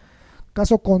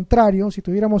 Caso contrario, si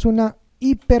tuviéramos una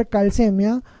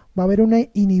hipercalcemia, va a haber una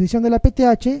inhibición de la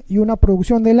PTH y una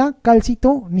producción de la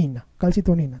calcitonina.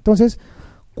 Entonces,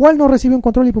 ¿cuál no recibe un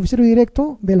control hipofisiario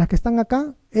directo? De las que están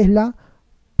acá es la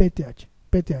PTH.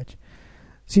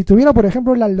 Si tuviera, por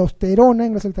ejemplo, la aldosterona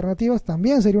en las alternativas,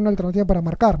 también sería una alternativa para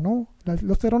marcar, ¿no? La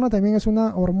aldosterona también es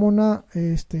una hormona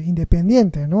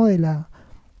independiente, ¿no? En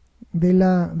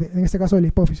este caso de la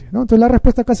hipófisis, ¿no? Entonces la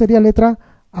respuesta acá sería letra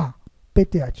A,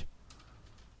 PTH.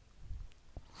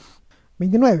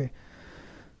 29.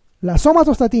 La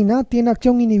somatostatina tiene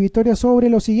acción inhibitoria sobre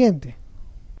lo siguiente.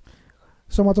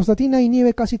 Somatostatina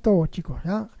inhibe casi todo, chicos,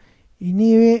 ¿ya?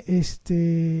 Inhibe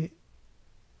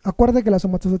Acuerda que la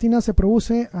somatostatina se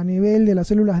produce a nivel de las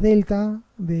células delta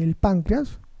del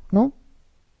páncreas, ¿no?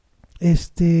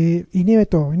 Inhibe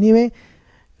todo, inhibe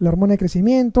la hormona de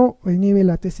crecimiento, inhibe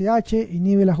la TSH,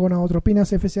 inhibe las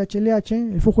gonadotropinas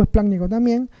FSH-LH, el flujo esplácnico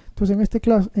también. Entonces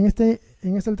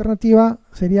en esta alternativa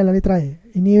sería la letra E,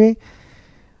 inhibe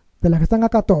de las que están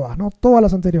acá todas, ¿no? Todas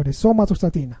las anteriores,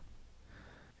 somatostatina.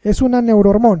 es una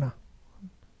neurohormona.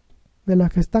 De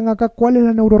las que están acá, ¿cuál es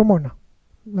la neurohormona?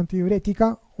 La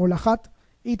antidiurética o la HAT,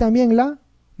 y también la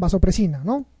vasopresina,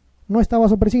 ¿no? No está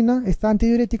vasopresina, está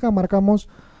antidiurética, marcamos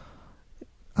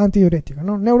antidiurética,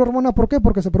 ¿no? Neurohormona, ¿por qué?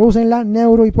 Porque se produce en la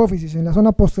neurohipófisis, en la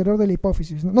zona posterior de la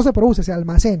hipófisis. No se produce, se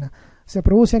almacena. Se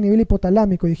produce a nivel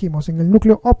hipotalámico, dijimos, en el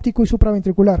núcleo óptico y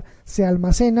supraventricular. Se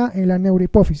almacena en la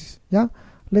neurohipófisis, ¿ya?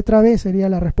 Letra B sería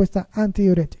la respuesta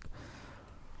antidiurética.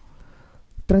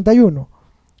 31.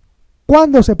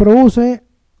 Cuando se produce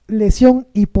lesión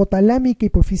hipotalámica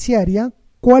hipoficiaria,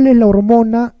 ¿cuál es la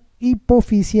hormona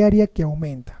hipofisiaria que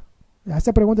aumenta?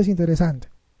 Esta pregunta es interesante.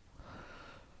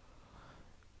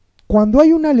 Cuando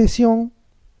hay una lesión,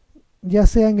 ya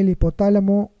sea en el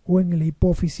hipotálamo o en la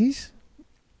hipófisis,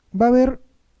 va a haber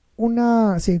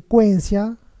una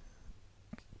secuencia,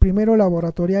 primero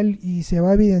laboratorial y se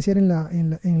va a evidenciar en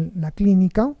la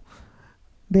clínica,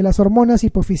 de las hormonas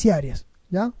hipofisiarias,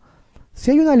 ¿ya?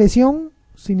 Si hay una lesión,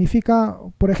 significa,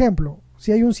 por ejemplo,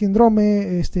 si hay un síndrome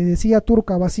de silla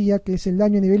turca vacía, que es el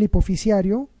daño a nivel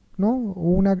hipofisiario, ¿no?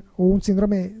 O un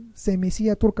síndrome de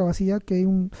semisilla turca vacía, que hay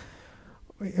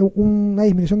una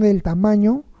disminución del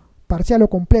tamaño parcial o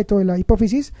completo de la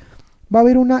hipófisis, va a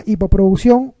haber una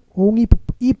hipoproducción o un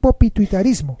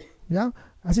hipopituitarismo, ¿ya?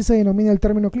 Así se denomina el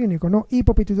término clínico, ¿no?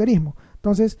 Hipopituitarismo.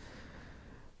 Entonces,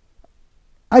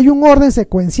 hay un orden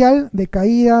secuencial de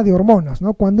caída de hormonas,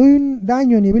 ¿no? Cuando hay un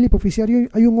daño a nivel hipofisiario,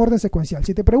 hay un orden secuencial.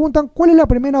 Si te preguntan cuál es la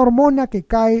primera hormona que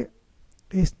cae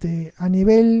a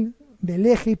nivel del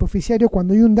eje hipofisiario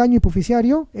cuando hay un daño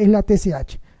hipofisiario, es la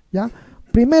TSH, ¿ya?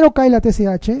 Primero cae la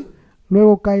TSH,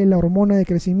 luego cae la hormona de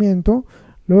crecimiento,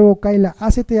 luego cae la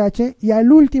ACTH y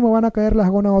al último van a caer las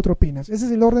gonadotropinas. Ese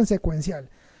es el orden secuencial.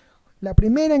 La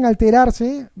primera en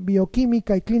alterarse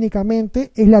bioquímica y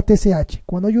clínicamente es la TSH.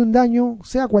 Cuando hay un daño,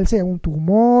 sea cual sea, un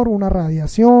tumor, una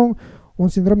radiación, un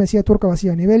síndrome de silla turca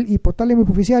vacía a nivel hipotálamo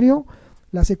hipofisiario,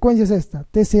 la secuencia es esta: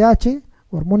 TSH,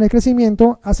 hormona de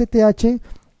crecimiento, ACTH,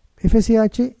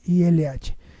 FSH y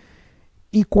LH.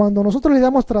 Y cuando nosotros le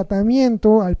damos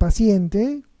tratamiento al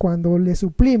paciente, cuando le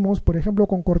suplimos, por ejemplo,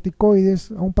 con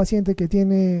corticoides a un paciente que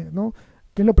tiene, ¿no?,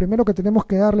 que es lo primero que tenemos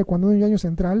que darle cuando hay un daño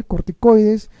central,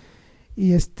 corticoides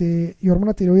y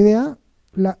hormona tiroidea,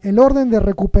 el orden de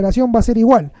recuperación va a ser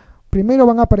igual. Primero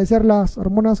van a aparecer las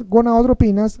hormonas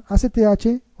gonadotropinas,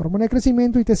 ACTH, hormona de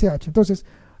crecimiento y TSH. Entonces,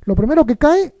 lo primero que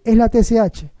cae es la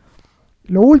TSH.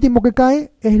 Lo último que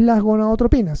cae es las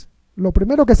gonadotropinas. Lo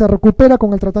primero que se recupera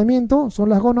con el tratamiento son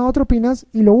las gonadotropinas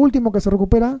y lo último que se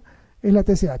recupera es la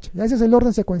TSH. Ya ese es el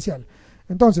orden secuencial.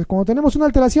 Entonces, cuando tenemos una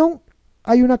alteración,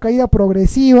 hay una caída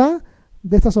progresiva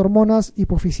de estas hormonas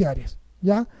hipofisiarias,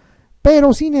 ¿ya?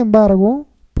 Pero, sin embargo,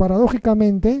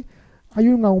 paradójicamente, hay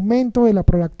un aumento de la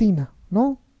prolactina,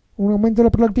 ¿no? Un aumento de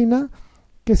la prolactina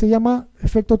que se llama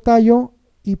efecto tallo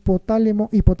hipotálamo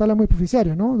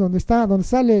hipofisiario, ¿no? Donde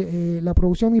sale la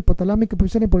producción hipotalámica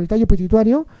hipofisiaria por el tallo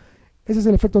pituitario, ese es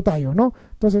el efecto tallo, ¿no?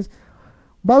 Entonces,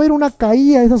 va a haber una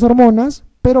caída de esas hormonas,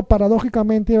 pero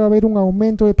paradójicamente va a haber un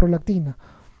aumento de prolactina.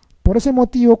 Por ese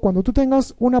motivo, cuando tú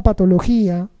tengas una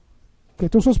patología que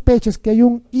tú sospeches que hay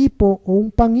un hipo o un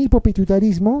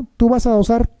panhipopituitarismo, tú vas a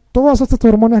dosar todas estas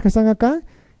hormonas que están acá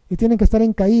y tienen que estar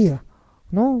en caída,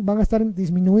 ¿no? Van a estar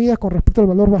disminuidas con respecto al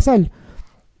valor basal.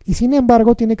 Y sin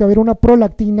embargo, tiene que haber una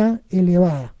prolactina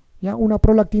elevada, ¿ya? Una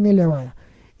prolactina elevada.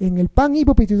 En el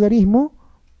panhipopituitarismo,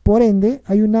 por ende,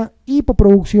 hay una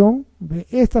hipoproducción de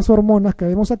estas hormonas que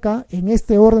vemos acá en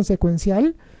este orden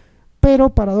secuencial,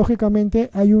 pero paradójicamente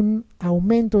hay un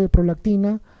aumento de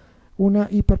prolactina, una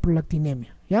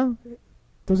hiperprolactinemia, ¿ya?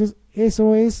 Entonces,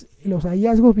 eso es los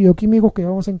hallazgos bioquímicos que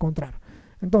vamos a encontrar.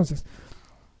 Entonces,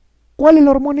 ¿cuál es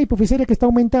la hormona hipofisiaria que está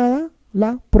aumentada?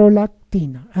 La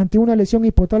prolactina. Ante una lesión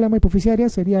hipotálamo hipofisiaria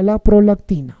sería la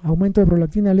prolactina. Aumento de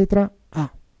prolactina, letra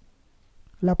A.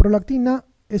 La prolactina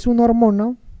es una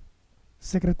hormona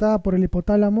secretada por el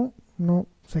hipotálamo, no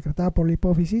secretada por la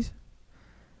hipófisis,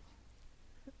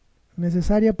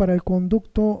 necesaria para el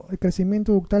conducto de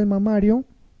crecimiento ductal mamario,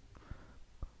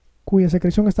 cuya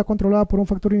secreción está controlada por un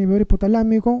factor inhibidor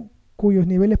hipotalámico, cuyos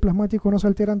niveles plasmáticos no se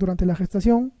alteran durante la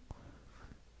gestación,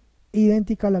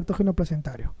 idéntica al lactógeno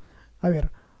placentario. A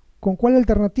ver, ¿con cuál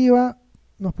alternativa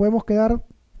nos podemos quedar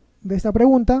de esta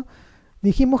pregunta?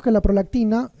 Dijimos que la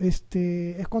prolactina es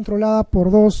controlada por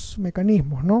dos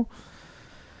mecanismos, ¿no?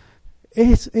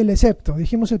 Es el excepto.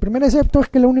 Dijimos el primer excepto es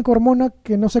que la única hormona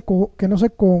que no se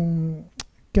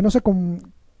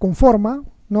conforma,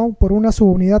 ¿no?, por una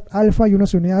subunidad alfa y una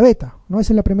subunidad beta, ¿no?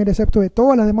 Ese es el primer excepto de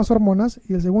todas las demás hormonas.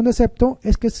 Y el segundo excepto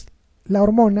es que es la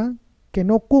hormona que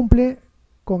no cumple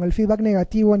con el feedback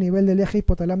negativo a nivel del eje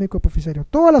hipotalámico hipofisario.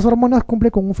 Todas las hormonas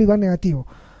cumplen con un feedback negativo.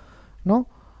 ¿no?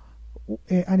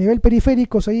 A nivel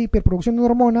periférico, si hay hiperproducción de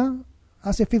una hormona,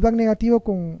 hace feedback negativo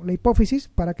con la hipófisis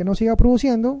para que no siga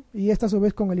produciendo, y esta a su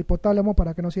vez con el hipotálamo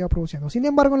para que no siga produciendo. Sin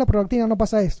embargo, en la prolactina no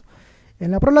pasa esto.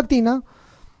 En la prolactina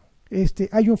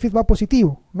hay un feedback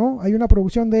positivo, ¿no? Hay una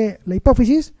producción de la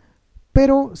hipófisis,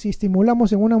 pero si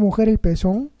estimulamos en una mujer el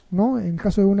pezón, ¿no? En el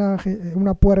caso de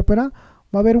una puérpera,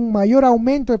 va a haber un mayor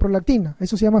aumento de prolactina.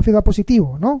 Eso se llama feedback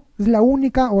positivo, ¿no? Es la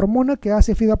única hormona que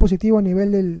hace feedback positivo a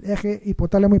nivel del eje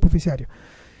hipotálamo hipoficiario.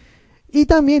 Y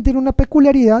también tiene una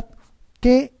peculiaridad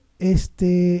que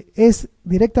es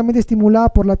directamente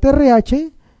estimulada por la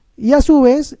TRH y a su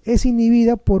vez es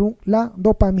inhibida por la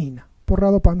dopamina,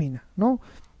 ¿no?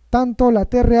 Tanto la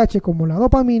TRH como la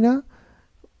dopamina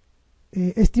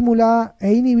estimulada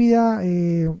e inhibida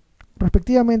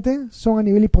respectivamente son a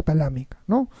nivel hipotalámica,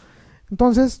 ¿no?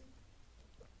 Entonces,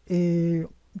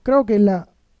 creo que la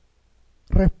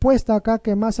respuesta acá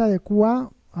que más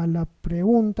adecua a la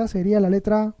pregunta sería la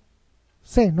letra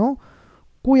C, ¿no?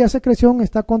 Cuya secreción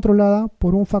está controlada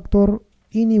por un factor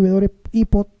inhibidor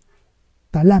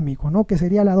hipotalámico, ¿no? Que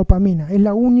sería la dopamina. Es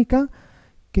la única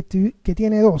que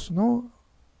tiene dos, ¿no?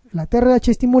 La TRH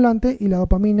estimulante y la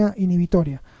dopamina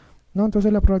inhibitoria, ¿no?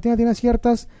 Entonces la prolactina tiene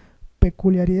ciertas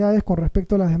peculiaridades con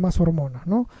respecto a las demás hormonas,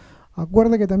 ¿no?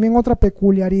 Acuerde que también otra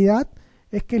peculiaridad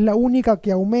es que es la única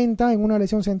que aumenta en una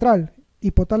lesión central,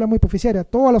 hipotálamo hipoficiaria.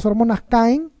 Todas las hormonas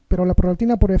caen, pero la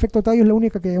prolactina por efecto tallo es la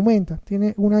única que aumenta,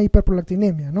 tiene una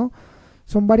hiperprolactinemia, ¿no?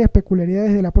 Son varias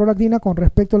peculiaridades de la prolactina con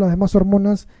respecto a las demás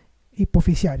hormonas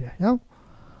hipoficiarias, ¿ya?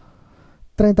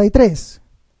 33.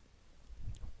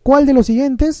 ¿Cuál de los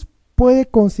siguientes puede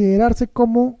considerarse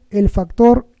como el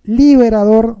factor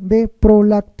liberador de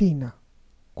prolactina?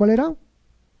 ¿Cuál era?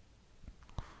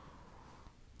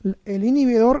 El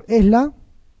inhibidor es la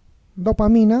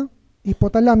dopamina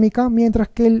hipotalámica, mientras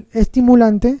que el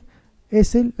estimulante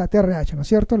es la TRH, ¿no es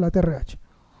cierto? La TRH.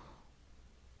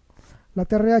 La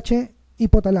TRH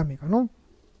hipotalámica, ¿no?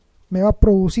 Me va a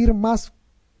producir más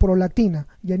prolactina.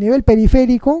 Y a nivel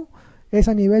periférico es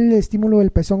a nivel de estímulo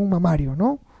del pezón mamario,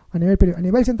 ¿no? A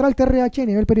nivel central TRH, a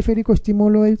nivel periférico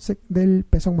estímulo del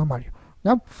pezón mamario,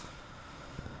 ¿ya?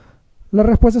 La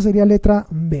respuesta sería letra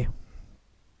B.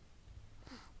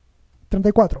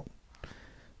 34.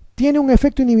 Tiene un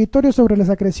efecto inhibitorio sobre la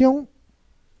secreción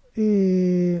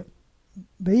de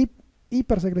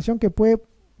hipersecreción que puede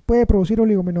producir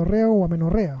oligomenorrea o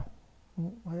amenorrea.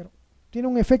 A ver, tiene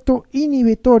un efecto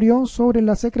inhibitorio sobre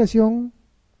la secreción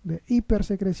de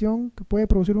hipersecreción que puede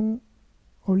producir un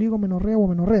oligomenorrea o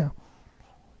amenorrea.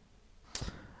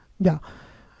 Ya.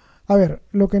 A ver,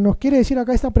 lo que nos quiere decir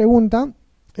acá esta pregunta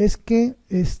es que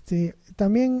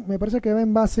también me parece que va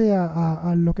en base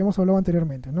a lo que hemos hablado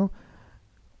anteriormente, ¿no?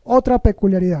 Otra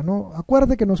peculiaridad, ¿no?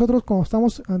 Acuerde que nosotros cuando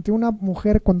estamos ante una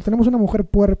mujer, cuando tenemos una mujer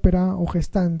puérpera o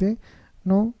gestante,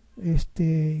 ¿no?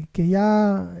 Que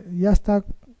ya está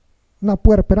una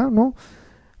puérpera, ¿no?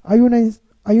 Hay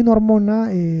una hormona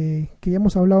que ya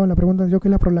hemos hablado en la pregunta anterior, que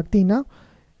es la prolactina,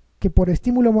 que por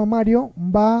estímulo mamario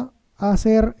va a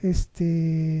ser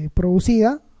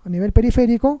producida a nivel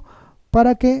periférico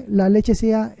para que la leche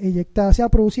sea eyectada, sea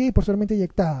producida y posteriormente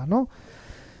eyectada, ¿no?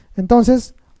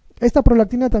 Entonces, esta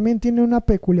prolactina también tiene una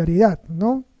peculiaridad,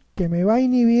 ¿no? Que me va a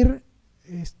inhibir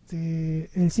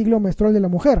el ciclo menstrual de la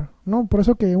mujer, ¿no? Por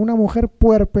eso que una mujer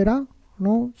puérpera,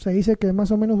 ¿no? Se dice que más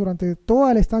o menos durante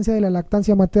toda la estancia de la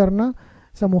lactancia materna,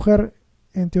 esa mujer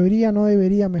en teoría no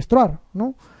debería menstruar,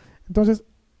 ¿no? Entonces,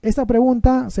 esta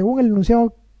pregunta, según el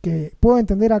enunciado que puedo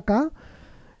entender acá,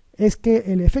 es que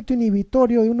el efecto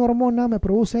inhibitorio de una hormona me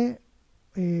produce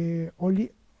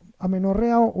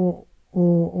amenorrea o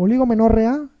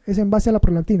oligomenorrea, es en base a la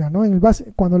prolactina, ¿no?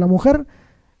 Cuando la mujer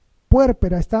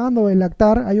puérpera está dando de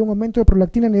lactar, hay un aumento de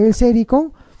prolactina a nivel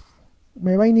sérico,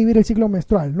 me va a inhibir el ciclo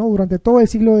menstrual, ¿no? Durante todo el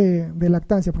ciclo de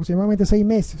lactancia, aproximadamente 6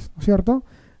 meses, ¿no es cierto?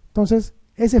 Entonces,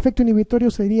 ese efecto inhibitorio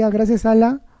sería gracias a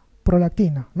la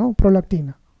prolactina, ¿no?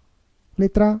 Prolactina.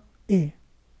 Letra E.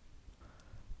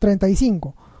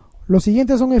 35. Los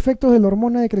siguientes son efectos de la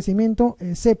hormona de crecimiento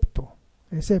excepto.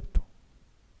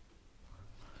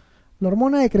 La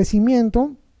hormona de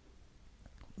crecimiento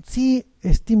sí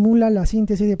estimula la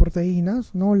síntesis de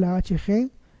proteínas, ¿no? La HG,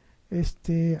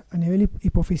 a nivel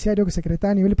hipoficiario, que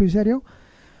secreta a nivel hipoficiario,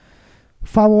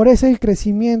 favorece el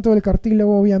crecimiento del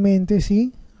cartílago, obviamente,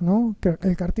 sí, ¿no?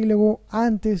 El cartílago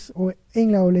antes o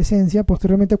en la adolescencia,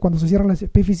 posteriormente cuando se cierran las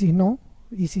epífisis, no.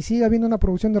 Y si sigue habiendo una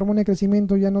producción de hormona de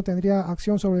crecimiento, ya no tendría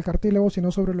acción sobre el cartílago,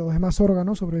 sino sobre los demás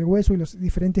órganos, sobre el hueso y las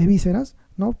diferentes vísceras,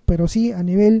 ¿no? Pero sí, a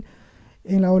nivel,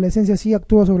 en la adolescencia sí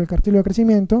actúa sobre el cartílago de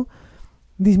crecimiento,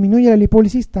 disminuye la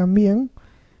lipólisis también,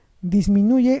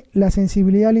 disminuye la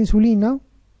sensibilidad a la insulina,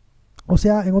 O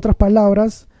sea, en otras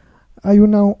palabras, hay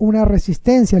una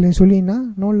resistencia a la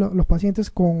insulina, ¿no? Los pacientes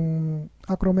con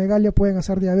acromegalia pueden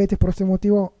hacer diabetes, por este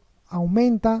motivo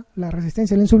aumenta la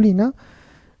resistencia a la insulina,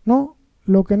 ¿no?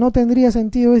 Lo que no tendría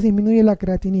sentido es disminuir la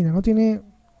creatinina,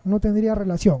 no tendría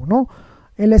relación, ¿no?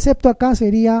 El excepto acá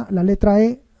sería la letra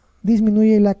E,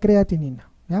 disminuye la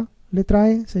creatinina, ¿ya? Letra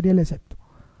E sería el excepto.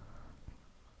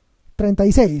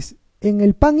 36. En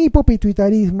el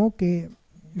panhipopituitarismo, que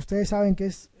ustedes saben que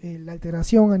es la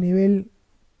alteración a nivel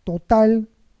total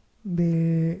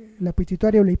de la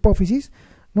pituitaria o la hipófisis,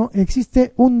 ¿no?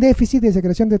 Existe un déficit de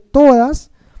secreción de todas,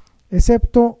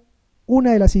 excepto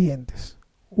una de las siguientes.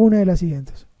 Una de las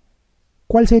siguientes.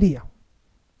 ¿Cuál sería?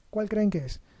 ¿Cuál creen que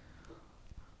es?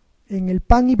 En el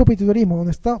panhipopituitarismo,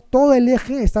 donde está todo el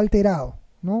eje está alterado,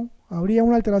 ¿no? Habría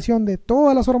una alteración de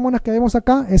todas las hormonas que vemos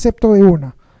acá, excepto de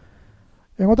una.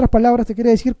 En otras palabras, te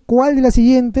quiere decir cuál de las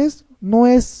siguientes no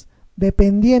es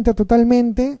dependiente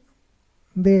totalmente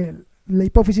de la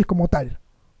hipófisis como tal.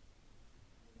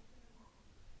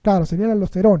 Claro, sería la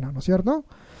aldosterona, ¿no es cierto?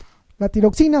 La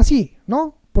tiroxina sí,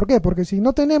 ¿no? ¿Por qué? Porque si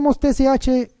no tenemos TSH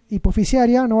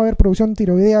hipofisiaria, no va a haber producción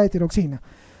tiroidea de tiroxina.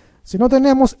 Si no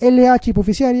tenemos LH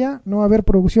hipofisiaria, no va a haber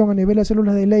producción a nivel de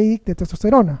células de Leydig de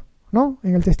testosterona, ¿no?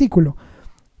 En el testículo.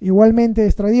 Igualmente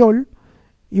estradiol,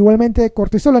 igualmente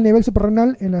cortisol a nivel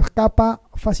suprarrenal en la capa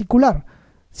fascicular.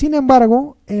 Sin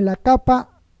embargo, en la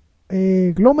capa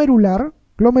glomerular,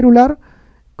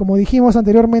 como dijimos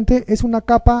anteriormente, es una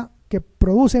capa que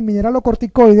produce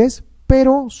mineralocorticoides,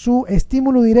 pero su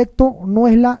estímulo directo no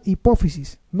es la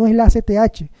hipófisis, no es la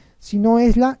ACTH, sino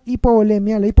es la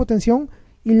hipovolemia, la hipotensión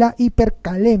y la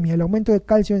hipercalemia, el aumento de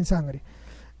calcio en sangre,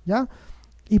 ¿ya?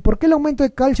 ¿Y por qué el aumento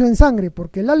de calcio en sangre?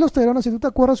 Porque la aldosterona, si tú te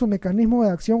acuerdas su mecanismo de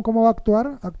acción, cómo va a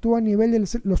actuar, actúa a nivel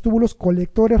de los túbulos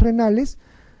colectores renales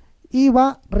y va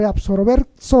a reabsorber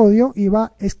sodio y va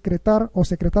a excretar o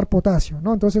secretar potasio,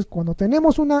 ¿no? Entonces, cuando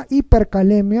tenemos una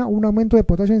hipercalemia, un aumento de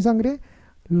potasio en sangre,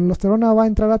 la aldosterona va a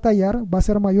entrar a tallar, va a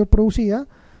ser mayor producida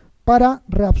para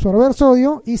reabsorber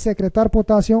sodio y secretar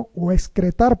potasio o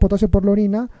excretar potasio por la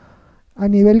orina a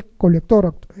nivel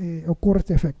colector. Ocurre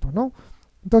este efecto, ¿no?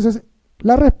 Entonces,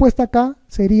 la respuesta acá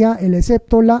sería el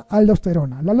excepto la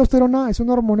aldosterona. La aldosterona es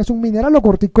una hormona, es un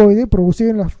mineralocorticoide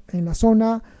producido en la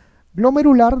zona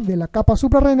glomerular de la capa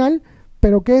suprarrenal,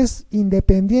 pero que es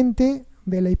independiente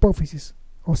de la hipófisis,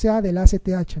 o sea, del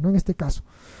ACTH, ¿no? En este caso,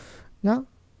 ¿ya?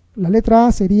 La letra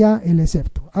A sería el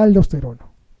excepto, aldosterona.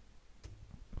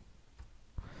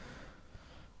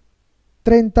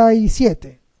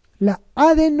 37. La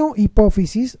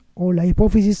adenohipófisis o la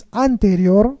hipófisis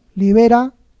anterior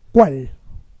libera ¿cuál?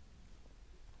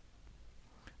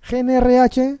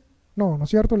 GnRH, no es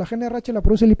cierto, la GnRH la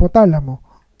produce el hipotálamo.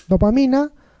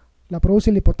 Dopamina la produce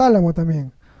el hipotálamo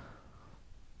también.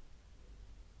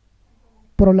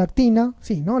 Prolactina,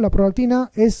 sí, ¿no? La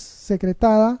prolactina es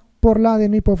secretada por la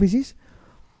adenohipófisis.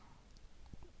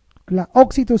 La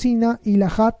oxitocina y la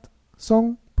HAT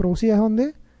son producidas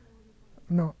 ¿dónde?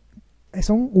 No,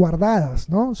 son guardadas,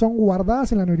 ¿no? Son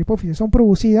guardadas en la neurohipófisis, son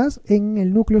producidas en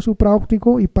el núcleo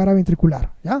supraóptico y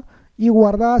paraventricular, ¿ya? Y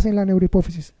guardadas en la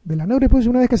neurohipófisis. De la neurohipófisis,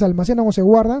 una vez que se almacenan o se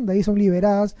guardan, de ahí son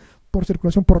liberadas por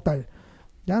circulación portal,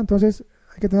 ¿ya? Entonces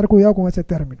hay que tener cuidado con ese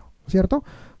término, ¿cierto?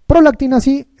 Prolactina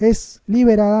sí es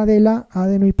liberada de la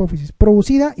adenohipófisis,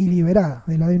 producida y liberada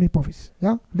de la adenohipófisis,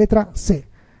 ¿ya? Letra C.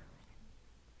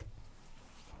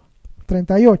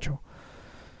 38.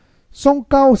 Son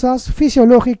causas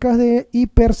fisiológicas de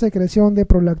hipersecreción de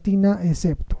prolactina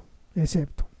excepto.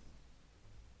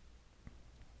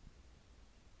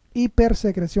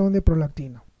 Hipersecreción de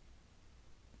prolactina.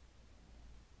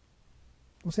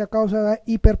 O sea, causa de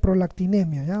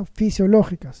hiperprolactinemia, ¿ya?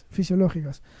 Fisiológicas.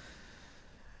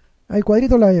 Al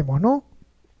cuadrito la vemos, ¿no?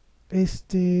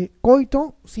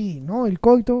 Coito, sí, ¿no? El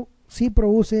coito sí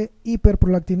produce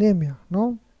hiperprolactinemia,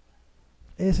 ¿no?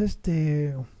 Es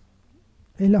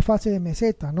la fase de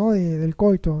meseta, ¿no? Del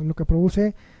coito, lo que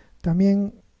produce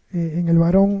también en el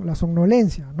varón la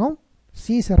somnolencia, ¿no?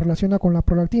 Sí se relaciona con la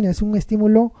prolactina, es un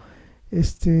estímulo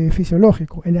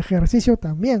fisiológico. El ejercicio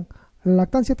también, la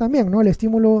lactancia también, ¿no? El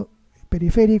estímulo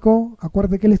periférico,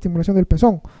 acuérdate que es la estimulación del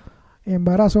pezón.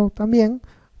 Embarazo también,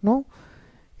 ¿no?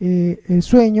 El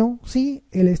sueño, sí,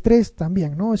 el estrés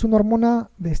también, ¿no? Es una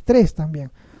hormona de estrés también.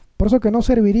 Por eso que no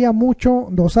serviría mucho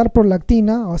dosar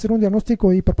prolactina o hacer un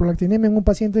diagnóstico de hiperprolactinemia en un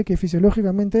paciente que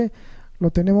fisiológicamente lo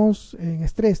tenemos en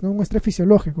estrés, ¿no? Un estrés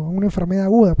fisiológico, una enfermedad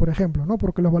aguda, por ejemplo, ¿no?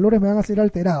 Porque los valores me van a ser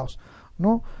alterados,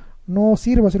 ¿no? No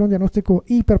sirve hacer un diagnóstico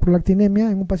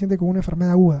hiperprolactinemia en un paciente con una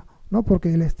enfermedad aguda, ¿no?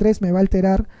 Porque el estrés me va a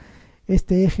alterar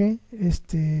este eje,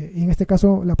 y en este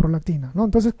caso la prolactina, ¿no?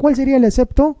 Entonces, ¿cuál sería el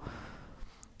excepto?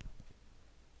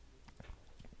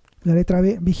 La letra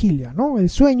B, vigilia, ¿no? El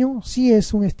sueño sí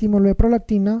es un estímulo de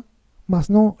prolactina, más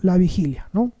no la vigilia,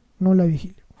 ¿no? No la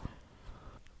vigilia.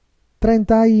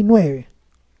 39.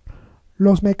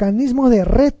 Los mecanismos de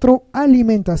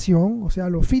retroalimentación, o sea,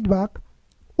 los feedback,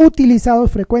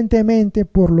 utilizados frecuentemente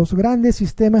por los grandes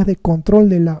sistemas de control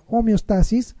de la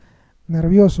homeostasis,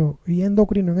 nervioso y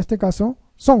endocrino en este caso,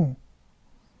 son.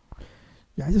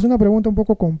 Ya, esa es una pregunta un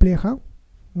poco compleja,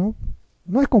 ¿no?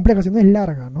 No es compleja, sino es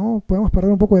larga, ¿no? Podemos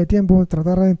perder un poco de tiempo en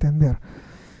tratar de entender.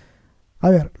 A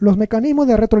ver, los mecanismos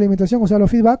de retroalimentación, o sea, los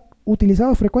feedback,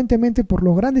 utilizados frecuentemente por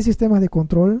los grandes sistemas de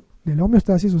control de la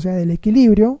homeostasis, o sea, del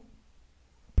equilibrio,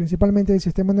 principalmente del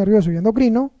sistema nervioso y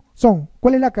endocrino, son.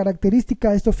 ¿Cuál es la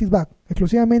característica de estos feedback?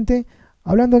 Exclusivamente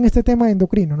hablando en este tema de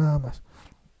endocrino, nada más.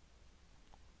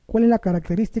 ¿Cuál es la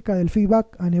característica del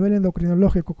feedback a nivel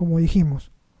endocrinológico, como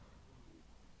dijimos?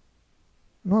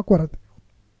 No, acuérdate.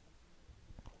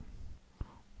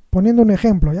 Poniendo un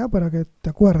ejemplo, ¿ya? Para que te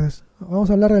acuerdes. Vamos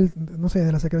a hablar no sé,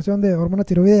 de la secreción de hormona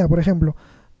tiroidea, por ejemplo.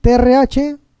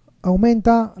 TRH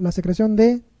aumenta la secreción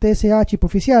de TSH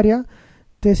hipoficiaria.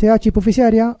 TSH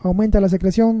hipoficiaria aumenta la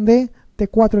secreción de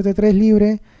T4 y T3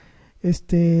 libre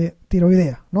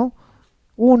tiroidea, ¿no?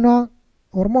 Una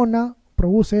hormona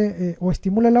produce o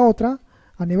estimula la otra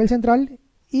a nivel central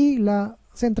y la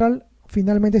central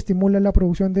finalmente estimula la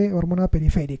producción de hormona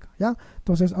periférica, ¿ya?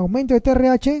 Entonces, aumento de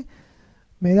TRH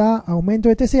me da aumento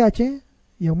de TSH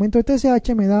y aumento de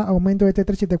TSH me da aumento de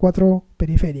T3 y T4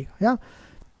 periférica, ¿ya?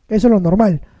 Eso es lo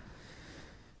normal.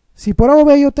 Si por A o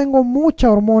B yo tengo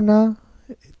mucha hormona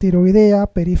tiroidea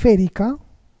periférica,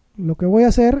 lo que voy a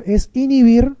hacer es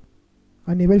inhibir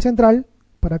a nivel central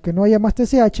para que no haya más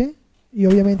TSH, y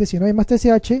obviamente si no hay más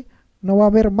TSH no va a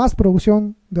haber más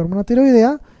producción de hormona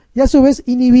tiroidea, y a su vez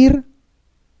inhibir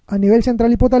a nivel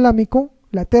central hipotalámico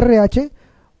la TRH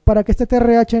para que este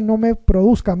TRH no me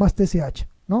produzca más TSH,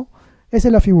 ¿no? Esa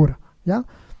es la figura, ¿ya?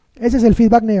 Ese es el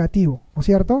feedback negativo, ¿no es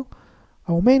cierto?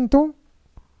 Aumento,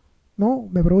 ¿no?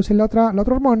 Me produce la otra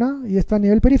hormona y está a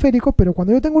nivel periférico, pero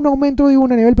cuando yo tengo un aumento de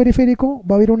una a nivel periférico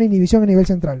va a haber una inhibición a nivel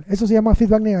central. Eso se llama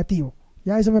feedback negativo,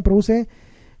 ¿ya? Eso me produce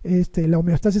la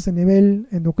homeostasis a nivel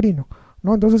endocrino,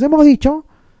 ¿no? Entonces hemos dicho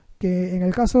que en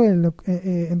el caso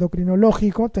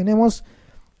endocrinológico tenemos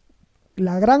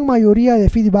la gran mayoría de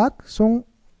feedback son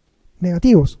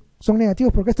negativos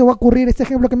porque esto va a ocurrir, este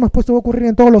ejemplo que hemos puesto va a ocurrir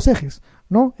en todos los ejes,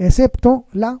 ¿no? Excepto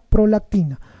la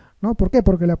prolactina, ¿no? ¿Por qué?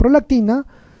 Porque la prolactina,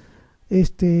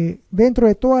 dentro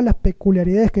de todas las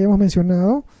peculiaridades que hemos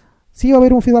mencionado, sí va a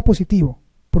haber un feedback positivo.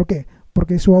 ¿Por qué?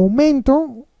 Porque su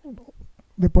aumento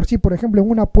de por sí, por ejemplo, en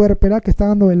una puérpera que está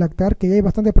dando de lactar, que ya hay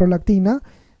bastante prolactina,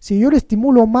 si yo lo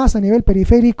estimulo más a nivel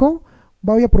periférico,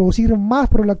 voy a producir más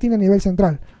prolactina a nivel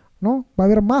central, ¿no? Va a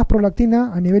haber más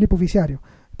prolactina a nivel hipoficiario.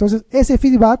 Entonces, ese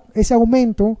feedback, ese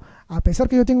aumento, a pesar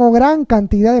que yo tengo gran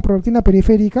cantidad de prolactina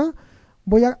periférica,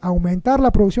 voy a aumentar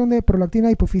la producción de prolactina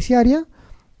hipoficiaria,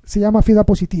 se llama feedback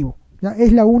positivo, ¿ya?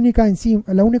 Es la única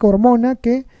hormona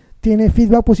que tiene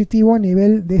feedback positivo a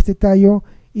nivel de este tallo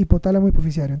hipotálamo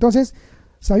hipoficiario. Entonces,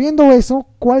 sabiendo eso,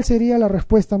 ¿cuál sería la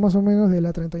respuesta más o menos de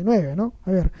la 39, ¿no?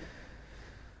 A ver,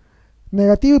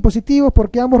 negativo y positivo,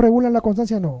 porque ambos regulan la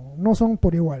constancia, no son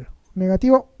por igual.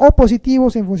 Negativos o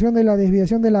positivos en función de la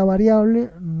desviación de la variable.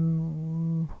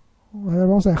 A ver,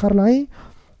 vamos a dejarla ahí.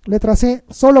 Letra C,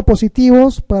 solo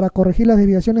positivos para corregir las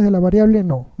desviaciones de la variable.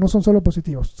 No son solo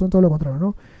positivos, son todo lo contrario,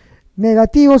 ¿no?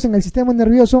 Negativos en el sistema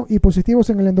nervioso y positivos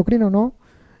en el endocrino, no.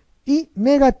 Y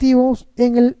negativos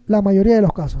en la mayoría de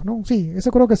los casos, ¿no? Sí,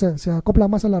 eso creo que se acopla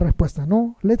más a la respuesta,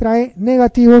 ¿no? Letra E,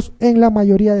 negativos en la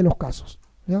mayoría de los casos,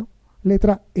 ¿ya?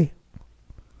 Letra E.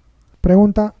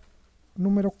 Pregunta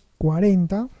número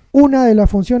 40. Una de las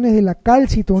funciones de la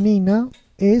calcitonina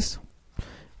es,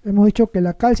 hemos dicho que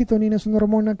la calcitonina es una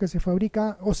hormona que se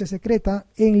fabrica o se secreta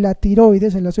en la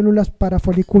tiroides, en las células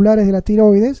parafoliculares de la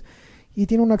tiroides, y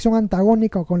tiene una acción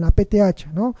antagónica con la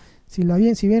PTH, ¿no? Si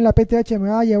bien la PTH me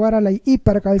va a llevar a la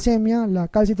hipercalcemia, la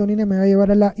calcitonina me va a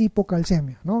llevar a la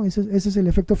hipocalcemia, ¿no? Ese es el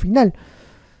efecto final.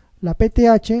 La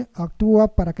PTH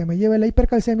actúa para que me lleve la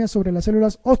hipercalcemia sobre las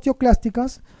células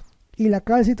osteoclásticas y la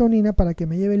calcitonina para que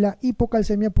me lleve la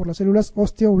hipocalcemia por las células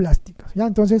osteoblásticas, ¿ya?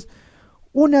 Entonces,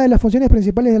 una de las funciones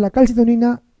principales de la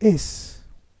calcitonina es,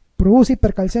 ¿produce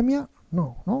hipercalcemia?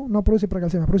 No produce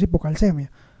hipercalcemia, produce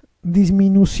hipocalcemia.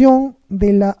 Disminución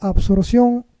de la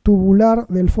absorción tubular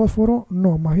del fósforo,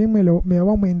 no, más bien me va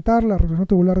a aumentar la absorción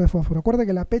tubular de fósforo. Recuerda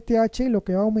que la PTH lo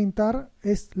que va a aumentar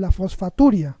es la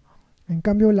fosfaturia. En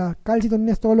cambio, la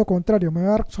calcitonina es todo lo contrario, me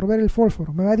va a absorber el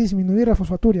fósforo, me va a disminuir la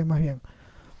fosfaturia más bien.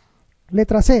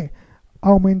 Letra C,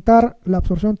 aumentar la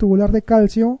absorción tubular de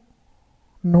calcio,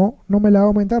 No, no me la va a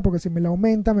aumentar, porque si me la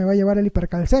aumenta me va a llevar a la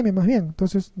hipercalcemia más bien.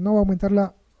 Entonces no va a aumentar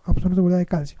la absorción regular de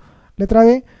calcio. Letra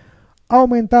B,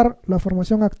 aumentar la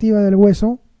formación activa del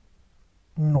hueso.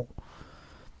 No.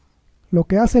 Lo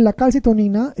que hace la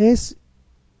calcitonina es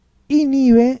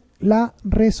inhibe la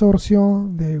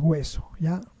resorción de hueso,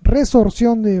 ¿ya?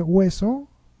 Resorción de hueso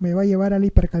me va a llevar a la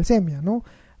hipercalcemia, ¿no?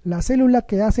 La célula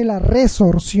que hace la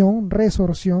resorción,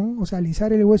 o sea,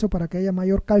 alisar el hueso para que haya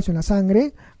mayor calcio en la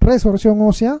sangre, resorción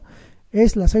ósea,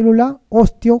 es la célula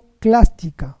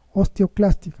osteoclástica,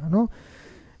 ¿no?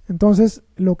 Entonces,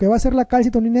 lo que va a hacer la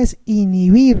calcitonina es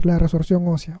inhibir la resorción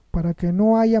ósea para que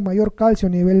no haya mayor calcio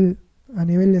a nivel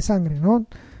de sangre, ¿no?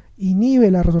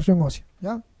 Inhibe la resorción ósea,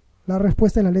 ¿ya? La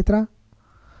respuesta es la letra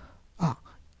A,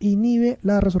 inhibe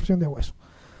la resorción de hueso.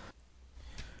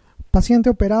 Paciente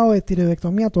operado de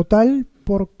tiroidectomía total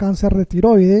por cáncer de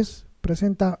tiroides,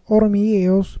 presenta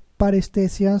hormigueos,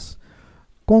 parestesias,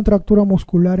 contractura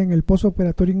muscular en el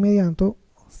postoperatorio inmediato,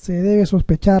 se debe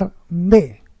sospechar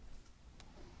de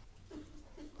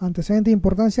antecedente de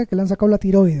importancia que le han sacado la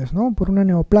tiroides, ¿no? Por una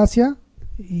neoplasia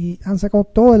y han sacado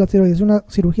toda la tiroides, una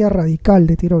cirugía radical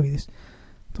de tiroides.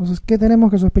 Entonces, ¿qué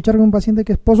tenemos que sospechar de un paciente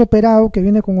que es posoperado, que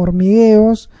viene con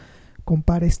hormigueos, con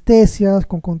parestesias,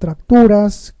 con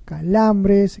contracturas,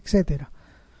 calambres, etcétera?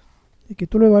 Y que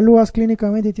tú lo evalúas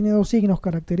clínicamente y tiene dos signos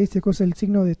característicos, el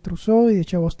signo de Trousseau y de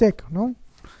Chebostek, ¿no?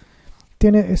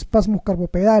 Tiene espasmos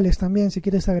carpopedales también, si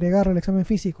quieres agregar al examen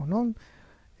físico, ¿no?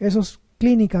 Eso es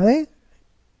clínica de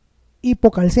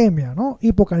hipocalcemia, ¿no?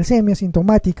 Hipocalcemia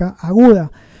sintomática aguda.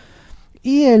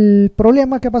 Y el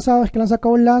problema que ha pasado es que le han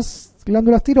sacado las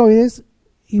glándulas tiroides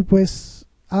y pues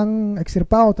han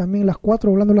extirpado también las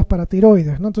 4 glándulas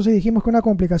paratiroides, ¿no? Entonces dijimos que una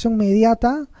complicación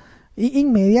inmediata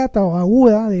o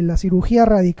aguda de la cirugía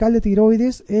radical de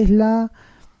tiroides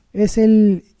es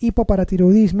el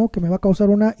hipoparatiroidismo, que me va a causar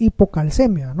una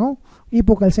hipocalcemia, ¿no?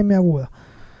 Hipocalcemia aguda.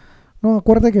 No,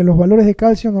 acuérdate que los valores de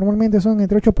calcio normalmente son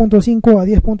entre 8.5 a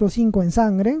 10.5 en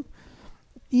sangre,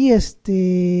 y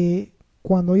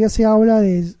cuando ya se habla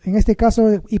en este caso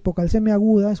de hipocalcemia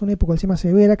aguda, es una hipocalcemia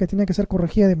severa que tiene que ser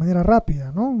corregida de manera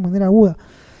rápida, ¿no? De manera aguda.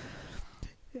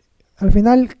 Al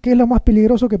final, ¿qué es lo más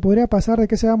peligroso que podría pasar? ¿De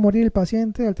qué se va a morir el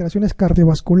paciente? Alteraciones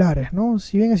cardiovasculares, ¿no?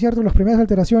 Si bien es cierto, las primeras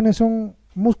alteraciones son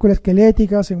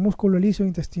musculoesqueléticas en músculo liso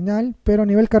intestinal, pero a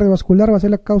nivel cardiovascular va a ser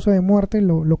la causa de muerte,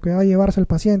 lo que va a llevarse al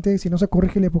paciente si no se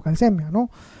corrige la hipocalcemia, ¿no?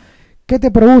 ¿Qué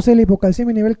te produce la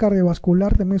hipocalcemia a nivel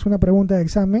cardiovascular? También es una pregunta de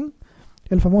examen.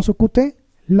 El famoso QT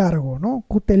largo, ¿no?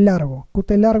 QT largo,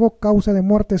 causa de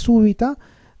muerte súbita,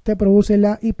 te produce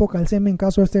la hipocalcemia. En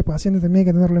caso de este paciente también hay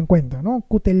que tenerlo en cuenta, ¿no?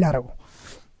 QT largo,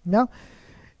 ¿ya?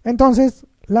 Entonces,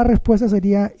 la respuesta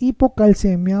sería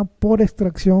hipocalcemia por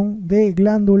extracción de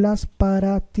glándulas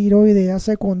paratiroideas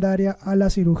secundaria a la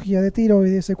cirugía de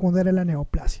tiroides, secundaria a la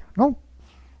neoplasia, ¿no?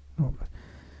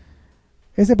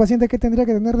 Este paciente, ¿qué tendría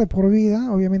que tener de por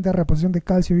vida? Obviamente reposición de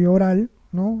calcio vía oral,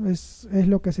 ¿no? Es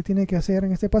lo que se tiene que hacer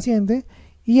en este paciente.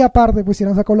 Y aparte, pues si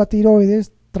le han sacado la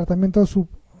tiroides, tratamiento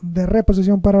de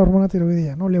reposición para hormona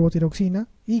tiroidea, ¿no? Levotiroxina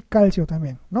y calcio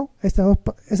también, ¿no?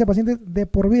 Ese paciente de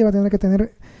por vida va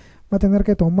a tener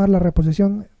que tomar la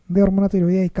reposición de hormona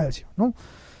tiroidea y calcio, ¿no?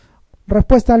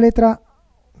 Respuesta letra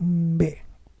B.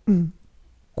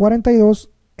 42.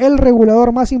 El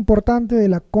regulador más importante de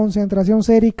la concentración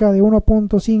sérica de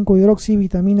 1.5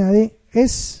 hidroxivitamina D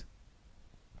es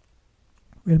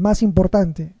el más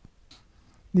importante.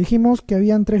 Dijimos que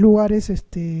habían 3 lugares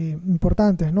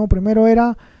importantes, ¿no? Primero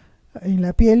era en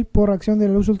la piel por acción de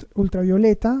la luz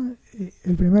ultravioleta.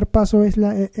 El primer paso es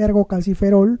la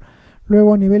ergocalciferol.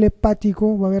 Luego a nivel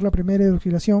hepático va a haber la primera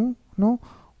hidroxilación, ¿no?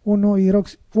 1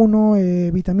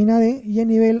 vitamina D, y a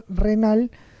nivel renal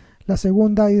la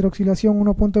segunda hidroxilación,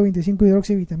 1.25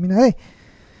 hidroxivitamina D.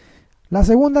 La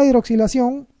segunda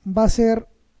hidroxilación va a ser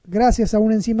gracias a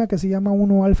una enzima que se llama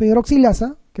 1-alfa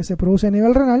hidroxilasa, que se produce a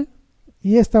nivel renal,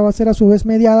 y esta va a ser a su vez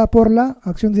mediada por la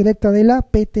acción directa de la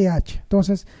PTH.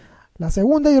 Entonces, la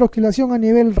segunda hidroxilación a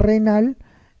nivel renal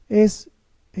es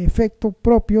efecto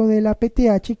propio de la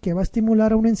PTH, que va a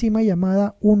estimular a una enzima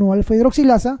llamada 1-alfa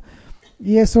hidroxilasa,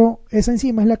 y esa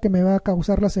enzima es la que me va a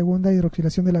causar la segunda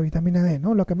hidroxilación de la vitamina D,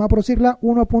 ¿no? Lo que me va a producir la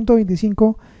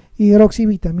 1.25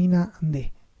 hidroxivitamina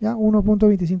D, ¿ya?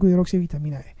 1.25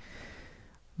 hidroxivitamina D.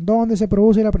 ¿Dónde se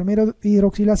produce la primera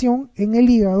hidroxilación? En el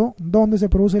hígado. ¿Dónde se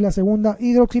produce la segunda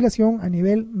hidroxilación? A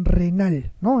nivel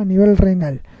renal, ¿no? A nivel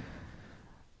renal.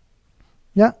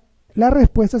 ¿Ya? La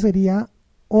respuesta sería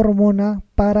hormona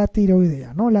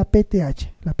paratiroidea, ¿no? La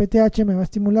PTH. La PTH me va a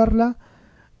estimular la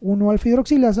 1-alfa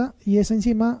hidroxilasa, y esa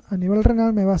enzima a nivel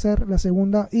renal me va a hacer la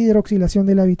segunda hidroxilación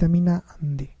de la vitamina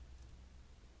D.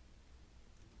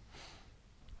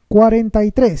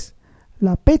 43.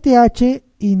 La PTH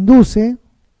induce,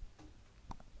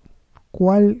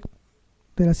 ¿cuál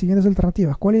de las siguientes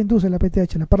alternativas? ¿Cuál induce la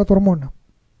PTH, la paratormona?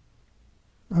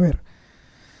 A ver,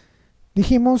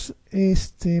 dijimos,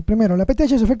 primero, la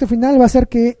PTH, su efecto final va a ser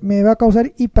que me va a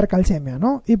causar hipercalcemia,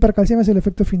 ¿no? Hipercalcemia es el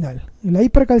efecto final. Y la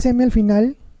hipercalcemia al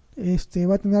final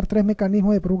va a tener tres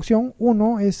mecanismos de producción.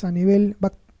 Uno es a nivel,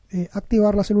 va a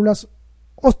activar las células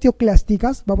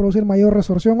osteoclásticas, va a producir mayor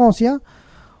resorción ósea.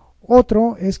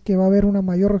 Otro es que va a haber una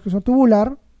mayor resorción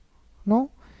tubular,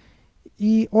 ¿no?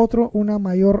 Y otro, una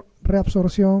mayor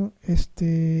reabsorción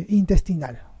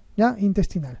intestinal, ¿ya?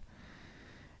 Intestinal.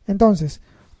 Entonces,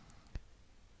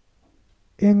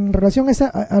 en relación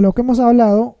a lo que hemos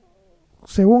hablado,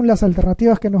 según las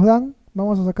alternativas que nos dan,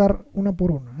 vamos a sacar una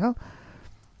por una, ¿no?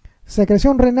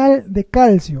 Secreción renal de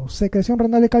calcio. Secreción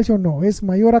renal de calcio no, es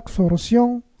mayor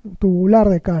absorción tubular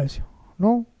de calcio,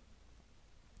 ¿no?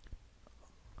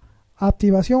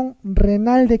 Activación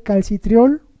renal de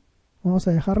calcitriol, vamos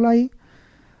a dejarla ahí.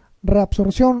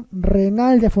 Reabsorción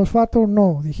renal de fosfato,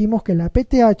 no. Dijimos que la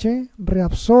PTH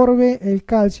reabsorbe el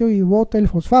calcio y bota el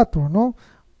fosfato, ¿no?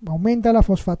 Aumenta la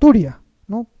fosfaturia,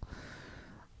 ¿no?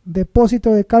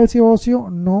 Depósito de calcio óseo,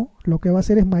 no. Lo que va a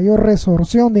hacer es mayor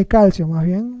resorción de calcio, más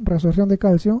bien, resorción de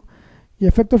calcio. Y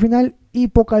efecto final,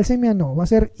 hipocalcemia, no. Va a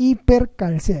ser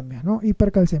hipercalcemia, ¿no?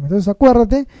 Hipercalcemia. Entonces,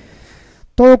 acuérdate,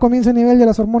 todo comienza a nivel de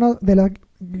las hormonas, de las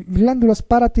glándulas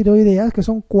paratiroideas, que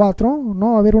son 4,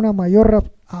 ¿no? Va a haber una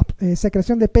mayor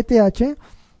secreción de PTH.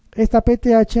 Esta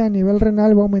PTH a nivel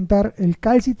renal va a aumentar el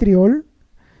calcitriol,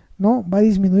 ¿no? Va a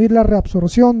disminuir la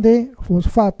reabsorción de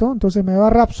fosfato, entonces me va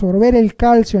a reabsorber el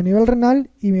calcio a nivel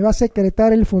renal y me va a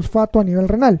secretar el fosfato a nivel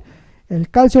renal. El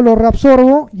calcio lo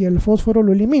reabsorbo y el fósforo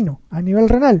lo elimino a nivel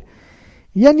renal.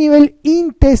 Y a nivel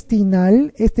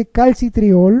intestinal, este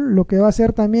calcitriol lo que va a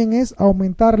hacer también es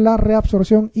aumentar la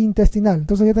reabsorción intestinal.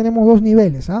 Entonces ya tenemos dos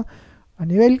niveles, ¿ah? A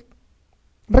nivel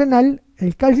renal,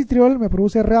 el calcitriol me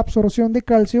produce reabsorción de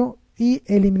calcio y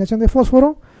eliminación de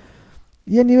fósforo.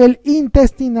 Y a nivel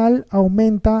intestinal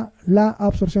aumenta la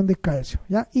absorción de calcio,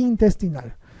 ¿ya?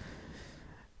 Intestinal.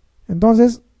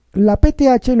 Entonces, la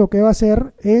PTH lo que va a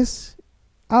hacer es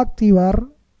activar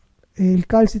el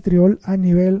calcitriol a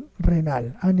nivel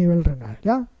renal,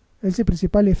 ¿ya? Es el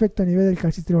principal efecto a nivel del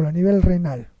calcitriol, a nivel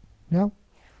renal, ¿ya?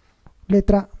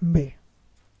 Letra B.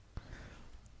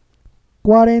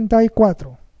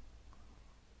 44.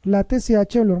 La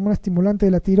TSH, o la hormona estimulante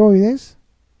de la tiroides,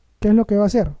 ¿qué es lo que va a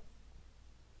hacer?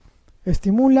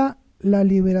 ¿Estimula la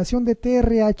liberación de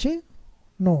TRH?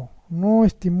 No, no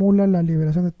estimula la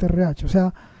liberación de TRH. O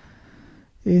sea,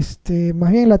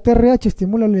 más bien la TRH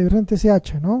estimula la liberación de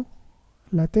TSH, ¿no?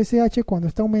 La TSH, cuando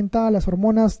está aumentada, las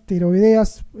hormonas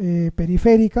tiroideas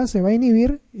periféricas se va a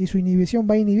inhibir y su inhibición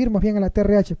va a inhibir más bien a la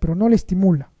TRH, pero no la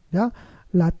estimula, ¿ya?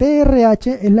 La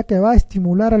TRH es la que va a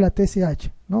estimular a la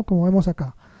TSH, ¿no? Como vemos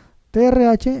acá.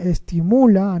 TRH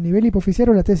estimula a nivel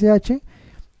hipofisiario la TSH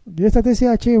y esta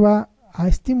TSH va a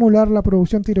estimular la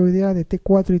producción tiroidea de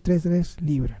T4 y T3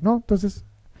 libre, ¿no? Entonces,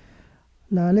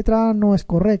 la letra A no es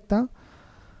correcta.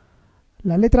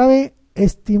 La letra B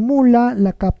estimula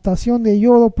la captación de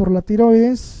yodo por la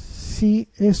tiroides. Sí,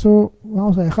 eso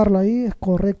vamos a dejarlo ahí, es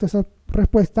correcta esa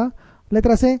respuesta.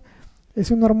 Letra C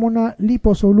es una hormona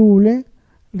liposoluble.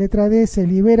 Letra D se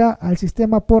libera al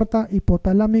sistema porta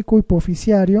hipotalámico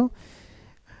hipofisiario.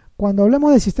 Cuando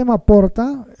hablamos del sistema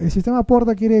porta, el sistema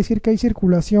porta quiere decir que hay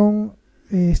circulación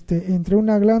entre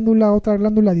una glándula a otra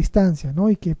glándula a distancia, ¿no?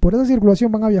 Y que por esa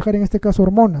circulación van a viajar en este caso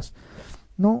hormonas,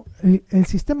 ¿no? El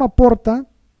sistema porta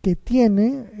que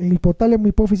tiene el hipotálamo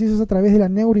hipófisis es a través de la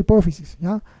neurohipófisis,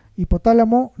 ¿ya?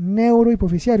 Hipotálamo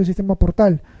neurohipofisiario, sistema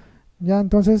portal, ¿ya?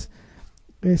 Entonces,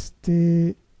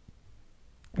 en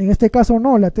este caso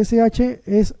no, la TSH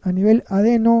es a nivel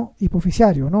adeno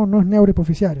hipofisiario, ¿no? No es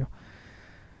neurohipofisiario.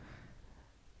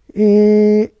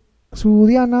 Su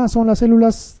diana son las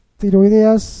células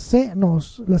tiroideas C, no,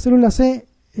 las células C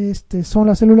son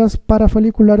las células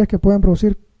parafoliculares que pueden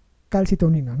producir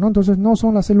calcitonina, ¿no? Entonces no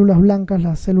son las células blancas,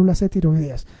 las células C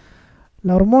tiroideas.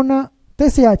 La hormona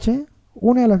TSH,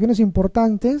 una de las acciones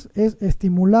importantes es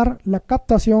estimular la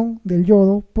captación del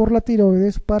yodo por la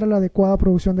tiroides para la adecuada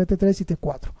producción de T3 y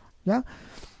T4, ¿ya?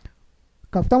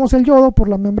 Captamos el yodo por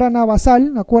la membrana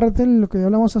basal, acuérdate lo que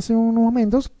hablamos hace unos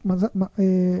momentos,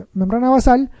 membrana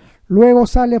basal, luego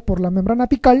sale por la membrana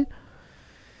apical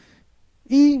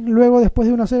y luego después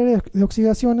de una serie de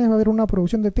oxidaciones va a haber una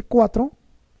producción de T4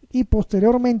 y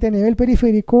posteriormente a nivel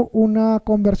periférico una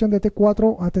conversión de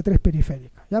T4 a T3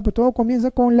 periférica, ¿ya? Pues todo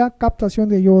comienza con la captación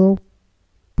de yodo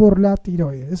por la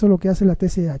tiroides, eso es lo que hace la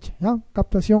TSH, ¿ya?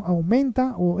 Captación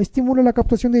aumenta o estimula la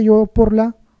captación de yodo por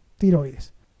la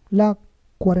tiroides. La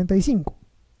 45.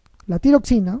 La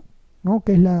tiroxina, ¿no?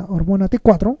 Que es la hormona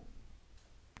T4.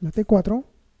 La T4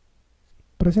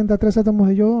 presenta 3 átomos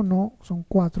de yodo, no, son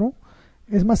 4.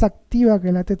 Es más activa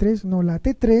que la T3, no, la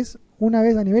T3, una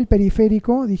vez a nivel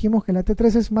periférico, dijimos que la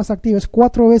T3 es más activa, es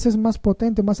 4 veces más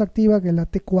potente, más activa que la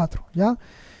T4, ¿ya?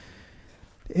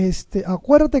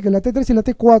 Acuérdate que la T3 y la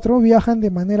T4 viajan de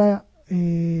manera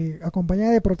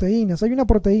acompañada de proteínas. Hay una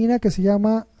proteína que se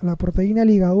llama la proteína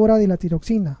ligadora de la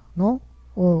tiroxina, ¿no?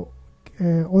 O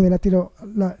de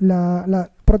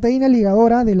la proteína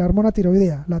ligadora de la hormona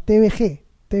tiroidea, la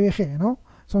TBG, ¿no?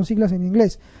 Son siglas en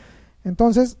inglés.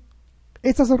 Entonces,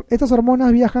 estas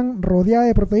hormonas viajan rodeadas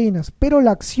de proteínas, pero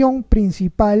la acción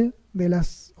principal de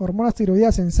las hormonas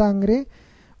tiroideas en sangre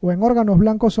o en órganos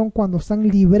blancos son cuando están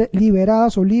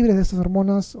liberadas o libres de estas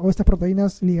hormonas o estas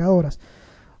proteínas ligadoras.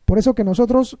 Por eso que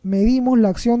nosotros medimos la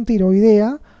acción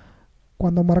tiroidea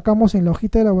cuando marcamos en la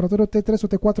hojita de laboratorio T3 o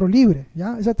T4 libre,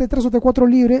 ¿ya? Esa T3 o T4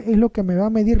 libre es lo que me va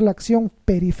a medir la acción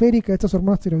periférica de estas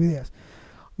hormonas tiroideas.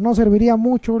 No serviría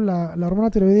mucho la hormona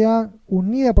tiroidea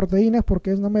unida a proteínas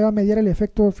porque no me va a mediar el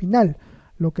efecto final.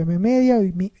 Lo que me media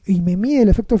y me mide el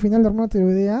efecto final de la hormona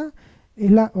tiroidea es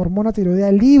la hormona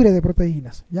tiroidea libre de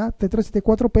proteínas, ¿ya? T3 y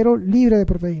T4, pero libre de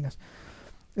proteínas.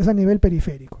 Es a nivel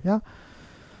periférico, ¿ya?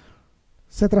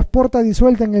 Se transporta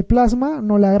disuelta en el plasma,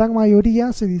 no, la gran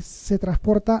mayoría se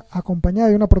transporta acompañada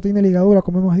de una proteína ligadura,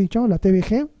 como hemos dicho, la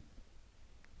TBG.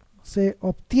 Se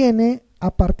obtiene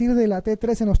a partir de la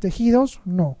T3 en los tejidos,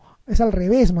 no, es al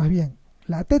revés más bien.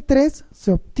 La T3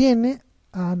 se obtiene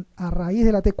a raíz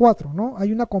de la T4, ¿no?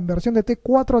 Hay una conversión de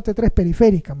T4 a T3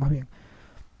 periférica más bien,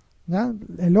 ¿ya?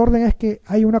 El orden es que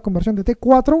hay una conversión de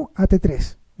T4 a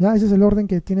T3, ¿ya? Ese es el orden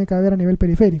que tiene que haber a nivel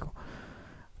periférico.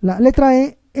 La letra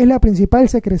E es la principal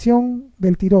secreción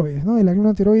del tiroides, ¿no? De la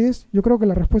glándula tiroides. Yo creo que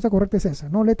la respuesta correcta es esa,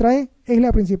 ¿no? Letra E es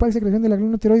la principal secreción de la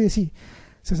glándula tiroides, sí.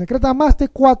 Se secreta más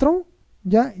T4,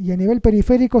 ¿ya? Y a nivel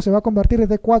periférico se va a convertir de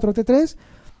T4 a T3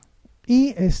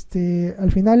 y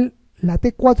al final la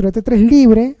T4 y la T3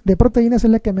 libre de proteínas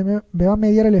es la que me va a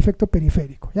mediar el efecto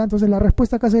periférico, ¿ya? Entonces la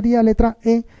respuesta acá sería letra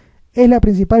E, es la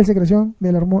principal secreción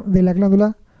de la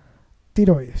glándula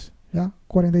tiroides, ¿ya?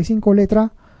 45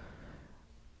 letra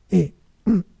E.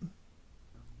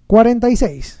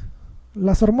 46.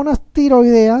 Las hormonas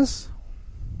tiroideas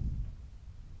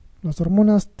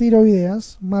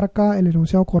marca el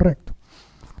enunciado correcto.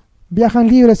 ¿Viajan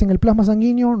libres en el plasma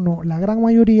sanguíneo? No, la gran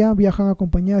mayoría viajan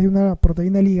acompañadas de una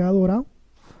proteína ligadora.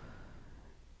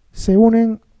 Se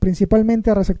unen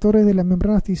principalmente a receptores de las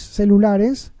membranas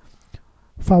celulares.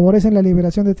 Favorecen la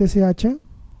liberación de TSH.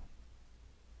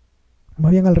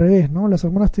 Más bien al revés, ¿no? Las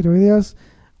hormonas tiroideas,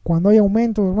 cuando hay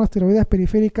aumento de hormonas tiroideas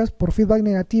periféricas por feedback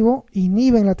negativo,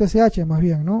 inhiben la TSH más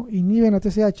bien, ¿no? Inhiben la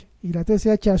TSH. Y la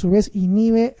TSH a su vez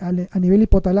inhibe a nivel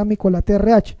hipotalámico la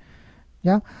TRH,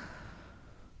 ¿ya?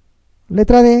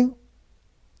 Letra D,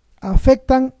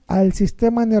 afectan al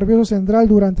sistema nervioso central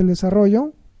durante el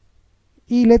desarrollo.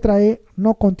 Y letra E,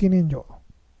 no contienen yodo.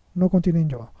 No contienen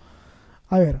yodo.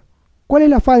 A ver, ¿cuál es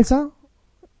la falsa?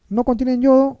 No contienen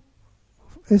yodo,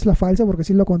 es la falsa porque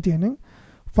sí lo contienen.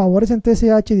 Favorecen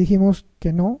TSH, dijimos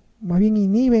que no. Más bien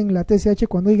inhiben la TSH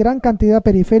cuando hay gran cantidad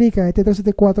periférica de T3 y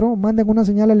T4. Mandan una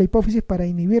señal a la hipófisis para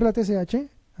inhibir la TSH.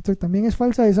 Entonces también es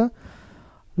falsa esa.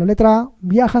 La letra A,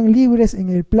 viajan libres en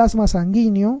el plasma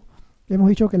sanguíneo. Hemos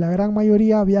dicho que la gran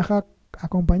mayoría viaja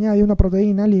acompañada de una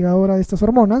proteína ligadora de estas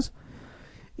hormonas.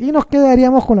 Y nos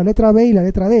quedaríamos con la letra B y la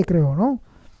letra D, creo, ¿no?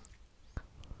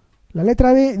 La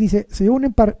letra B dice, se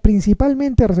unen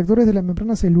principalmente a receptores de las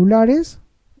membranas celulares.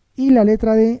 Y la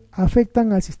letra D,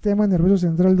 afectan al sistema nervioso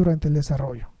central durante el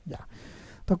desarrollo. Ya.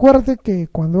 Te acuerdas que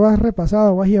cuando has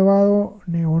repasado o has llevado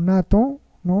neonato,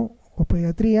 ¿no? O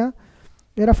pediatría,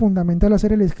 era fundamental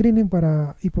hacer el screening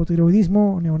para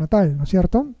hipotiroidismo neonatal, ¿no es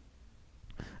cierto?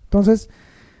 Entonces,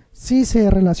 sí se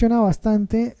relaciona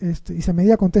bastante y se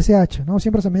medía con TSH, ¿no?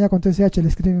 Siempre se medía con TSH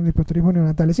el screening de hipotiroidismo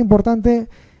neonatal. Es importante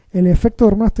el efecto de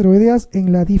hormonas tiroideas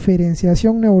en la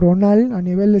diferenciación neuronal a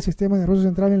nivel del sistema nervioso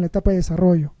central en la etapa de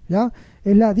desarrollo, ¿ya?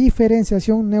 Es la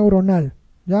diferenciación neuronal,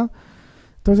 ¿ya?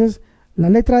 Entonces, la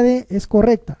letra D es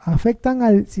correcta. Afectan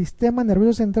al sistema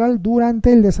nervioso central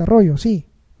durante el desarrollo, sí,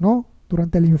 ¿no?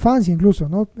 Durante la infancia incluso,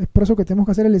 ¿no? Es por eso que tenemos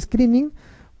que hacer el screening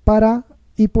para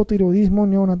hipotiroidismo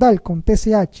neonatal con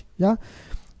TSH, ¿ya?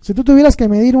 Si tú tuvieras que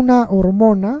medir una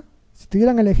hormona, si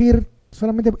tuvieran que elegir,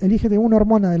 solamente elígete una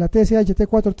hormona de la TSH,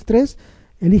 T4, T3,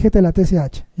 elígete la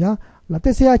TSH, ¿ya? La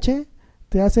TSH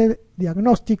te hace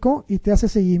diagnóstico y te hace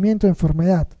seguimiento de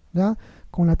enfermedad, ¿ya?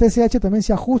 Con la TSH también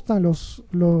se ajustan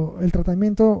el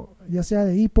tratamiento, ya sea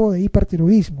de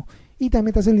hipotiroidismo, y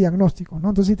también te hace el diagnóstico, ¿no?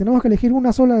 Entonces, si tenemos que elegir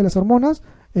una sola de las hormonas,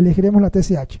 elegiremos la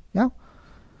TSH, ¿ya?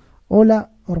 O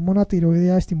la hormona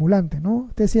tiroidea estimulante, ¿no?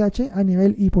 TSH a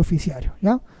nivel hipoficiario,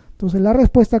 ¿ya? Entonces, la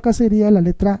respuesta acá sería la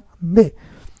letra D.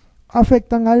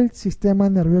 Afectan al sistema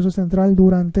nervioso central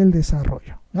durante el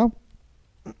desarrollo, ¿ya?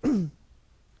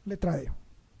 Letra D.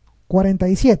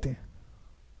 47.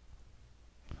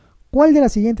 ¿Cuál de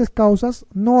las siguientes causas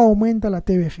no aumenta la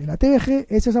TBG? La TBG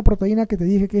es esa proteína que te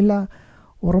dije que es la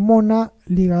hormona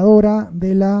ligadora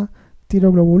de la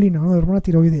tiroglobulina, ¿no? De la hormona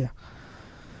tiroidea.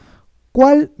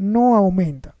 ¿Cuál no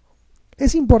aumenta?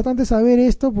 Es importante saber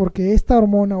esto porque esta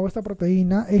hormona o esta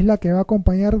proteína es la que va a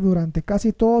acompañar durante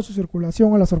casi toda su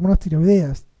circulación a las hormonas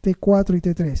tiroideas, T4 y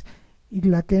T3. Y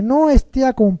la que no esté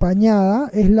acompañada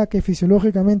es la que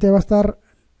fisiológicamente va a estar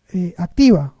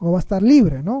activa o va a estar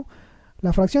libre, ¿no?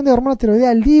 La fracción de hormona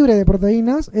tiroidea libre de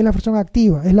proteínas es la fracción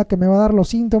activa, es la que me va a dar los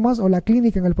síntomas o la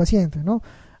clínica en el paciente, ¿no?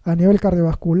 A nivel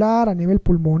cardiovascular, a nivel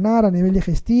pulmonar, a nivel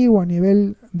digestivo, a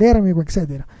nivel dérmico,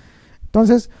 etc.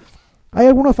 Entonces, hay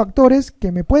algunos factores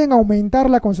que me pueden aumentar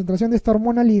la concentración de esta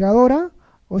hormona ligadora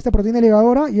o esta proteína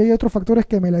ligadora y hay otros factores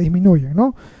que me la disminuyen,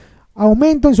 ¿no?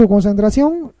 Aumento en su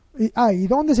concentración. ¿Y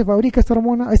dónde se fabrica esta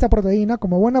hormona, esta proteína?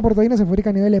 Como buena proteína se fabrica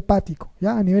a nivel hepático,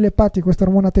 ¿ya? A nivel hepático esta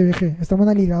hormona TBG, esta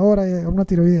hormona ligadora de hormona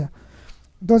tiroidea.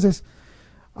 Entonces,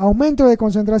 aumento de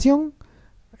concentración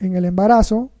en el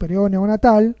embarazo, periodo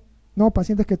neonatal, ¿no?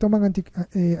 Pacientes que toman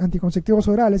anticonceptivos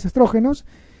orales, estrógenos,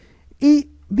 y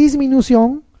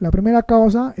disminución, la primera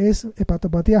causa es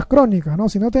hepatopatías crónicas, ¿no?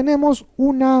 Si no tenemos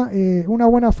una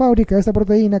buena fábrica de esta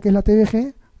proteína, que es la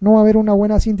TBG, no va a haber una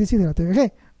buena síntesis de la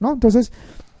TBG, ¿no? Entonces,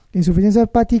 insuficiencia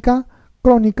hepática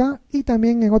crónica y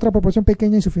también en otra proporción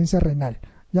pequeña insuficiencia renal,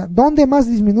 ¿ya? ¿Dónde más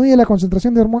disminuye la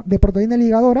concentración de proteína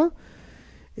ligadora?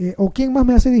 ¿O quién más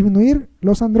me hace disminuir?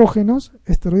 Los andrógenos,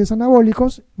 esteroides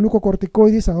anabólicos,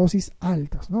 glucocorticoides a dosis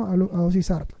altas, ¿no? A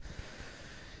dosis altas.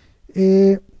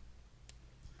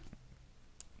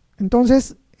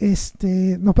 Entonces,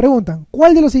 nos preguntan,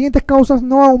 ¿cuál de las siguientes causas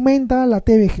no aumenta la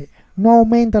TBG? No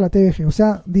aumenta la TBG, o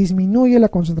sea, disminuye la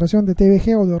concentración de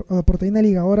TBG o de proteína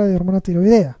ligadora de hormona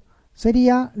tiroidea.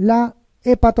 Sería la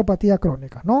hepatopatía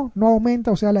crónica, ¿no? No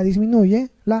aumenta, o sea, la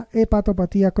disminuye la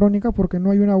hepatopatía crónica porque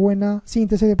no hay una buena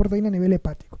síntesis de proteína a nivel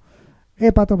hepático.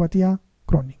 Hepatopatía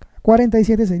crónica.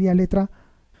 47 sería letra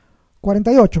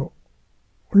 48.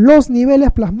 Los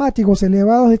niveles plasmáticos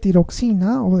elevados de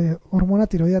tiroxina o de hormona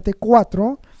tiroidea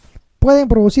T4 pueden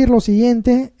producir lo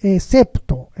siguiente,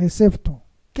 excepto,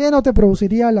 ¿qué no te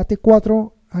produciría la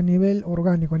T4 a nivel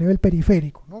orgánico, a nivel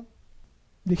periférico, ¿no?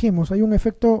 Dijimos, ¿hay un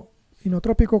efecto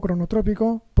inotrópico,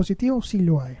 cronotrópico positivo? Sí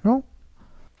lo hay, ¿no?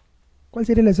 ¿Cuál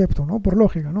sería el excepto, no? Por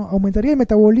lógica, ¿no? ¿Aumentaría el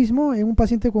metabolismo en un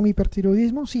paciente con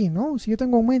hipertiroidismo? Sí, ¿no? Si yo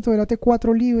tengo aumento de la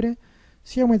T4 libre,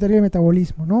 sí aumentaría el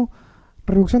metabolismo, ¿no?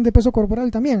 Reducción de peso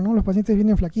corporal también, ¿no? Los pacientes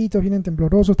vienen flaquitos, vienen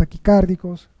temblorosos,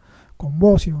 taquicárdicos, con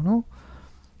bocio, ¿no?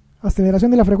 Aceleración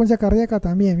de la frecuencia cardíaca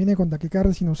también, viene con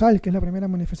taquicardia sinusal, que es la primera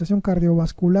manifestación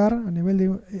cardiovascular a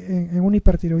nivel en un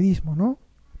hipertiroidismo, ¿no?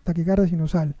 Taquicardia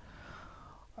sinusal.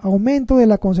 Aumento de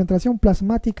la concentración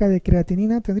plasmática de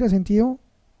creatinina, ¿tendría sentido?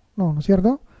 No, ¿no es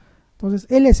cierto? Entonces,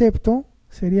 el excepto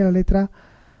sería la letra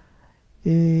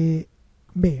B,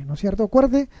 ¿no es cierto?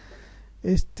 Acuérdate,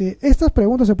 estas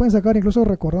preguntas se pueden sacar incluso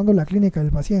recordando la clínica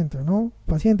del paciente, ¿no?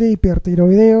 Paciente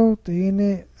hipertiroideo, te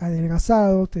viene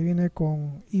adelgazado, te viene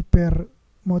con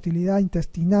hipermotilidad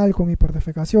intestinal, con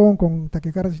hiperdefecación, con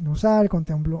taquicardia sinusal, con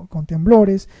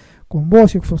temblores, con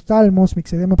bocio, exoftalmos,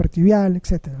 mixedema pretibial,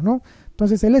 etcétera, ¿no?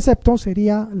 Entonces el excepto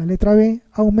sería la letra B,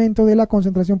 aumento de la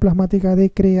concentración plasmática de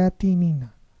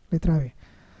creatinina, letra B.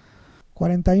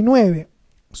 49.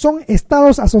 Son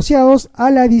estados asociados a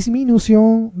la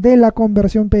disminución de la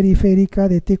conversión periférica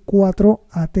de T4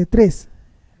 a T3,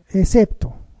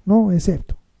 excepto, ¿no?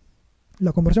 Excepto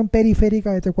la conversión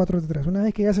periférica de T4 a T3. Una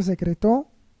vez que ya se secretó,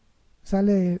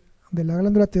 sale de la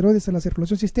glándula tiroides a la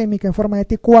circulación sistémica en forma de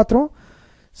T4,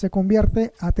 se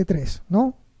convierte a T3,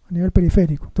 ¿no? A nivel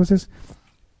periférico. Entonces,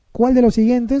 ¿cuál de los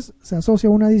siguientes se asocia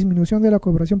a una disminución de la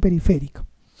conversión periférica?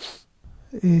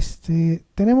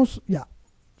 Tenemos ya.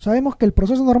 Sabemos que el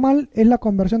proceso normal es la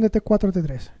conversión de T4 a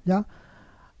T3, ¿ya?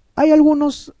 Hay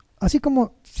algunos, así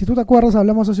como, si tú te acuerdas,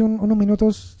 hablamos hace unos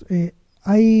minutos,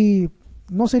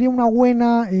 no sería una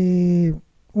buena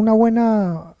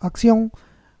acción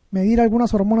medir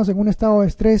algunas hormonas en un estado de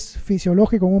estrés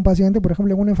fisiológico en un paciente, por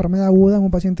ejemplo, en una enfermedad aguda, en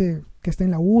un paciente que esté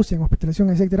en la UCI, en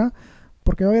hospitalización, etcétera,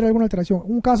 porque va a haber alguna alteración.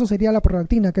 Un caso sería la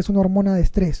prolactina, que es una hormona de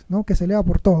estrés, ¿no? Que se eleva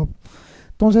por todo.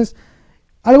 Entonces,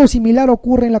 algo similar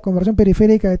ocurre en la conversión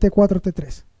periférica de T4 a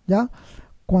T3, ¿ya?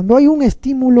 Cuando hay un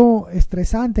estímulo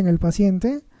estresante en el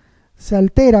paciente, se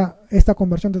altera esta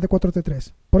conversión de T4 a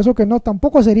T3. Por eso que no,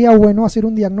 tampoco sería bueno hacer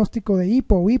un diagnóstico de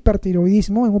hipo o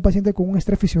hipertiroidismo en un paciente con un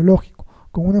estrés fisiológico,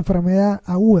 con una enfermedad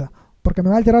aguda, porque me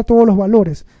va a alterar todos los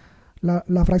valores.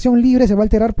 La fracción libre se va a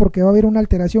alterar porque va a haber una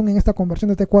alteración en esta conversión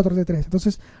de T4 a T3.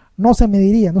 Entonces no se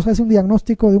mediría, no se hace un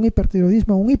diagnóstico de un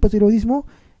hipertiroidismo o un hipotiroidismo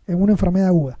en una enfermedad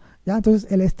aguda, ¿ya?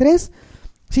 Entonces el estrés,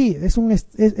 sí,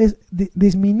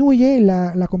 disminuye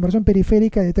la conversión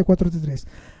periférica de T4 a T3.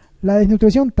 La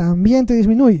desnutrición también te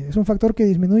disminuye, es un factor que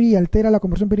disminuye y altera la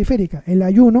conversión periférica. El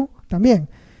ayuno también.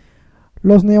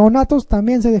 Los neonatos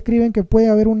también se describen que puede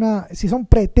haber si son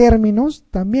pretérminos,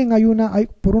 también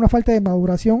por una falta de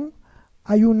maduración,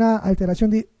 hay una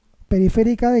alteración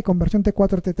periférica de conversión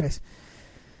T4 a T3.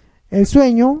 El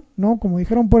sueño, ¿no? Como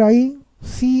dijeron por ahí,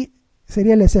 sí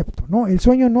sería el excepto, ¿no? El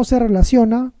sueño no se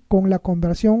relaciona con la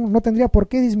conversión, no tendría por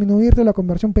qué disminuirte la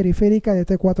conversión periférica de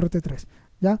T4 a T3,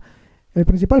 ¿ya? El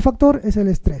principal factor es el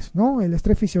estrés, ¿no? El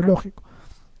estrés fisiológico.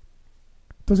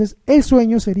 Entonces, el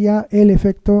sueño sería el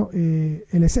efecto,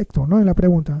 el excepto, ¿no? En la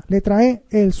pregunta. Letra E,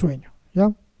 el sueño,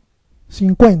 ¿ya?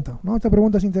 50, ¿no? Esta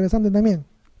pregunta es interesante también.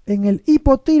 En el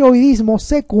hipotiroidismo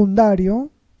secundario,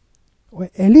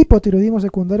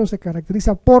 se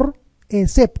caracteriza por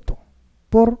excepto.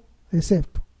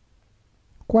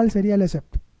 ¿Cuál sería el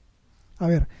excepto? A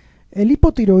ver, el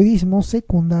hipotiroidismo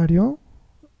secundario,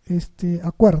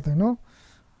 acuérdate, ¿no?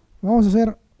 Vamos a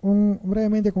hacer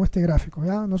brevemente con este gráfico,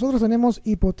 ¿ya? Nosotros tenemos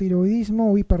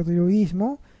hipotiroidismo o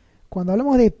hipertiroidismo. Cuando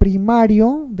hablamos de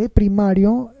primario,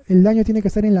 el daño tiene que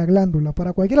estar en la glándula.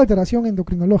 Para cualquier alteración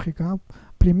endocrinológica,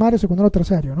 primario, secundario o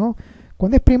terciario, ¿no?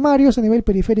 Cuando es primario es a nivel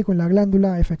periférico en la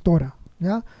glándula efectora,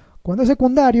 ¿ya? Cuando es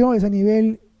secundario es a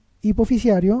nivel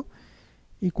hipofisiario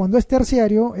y cuando es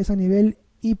terciario es a nivel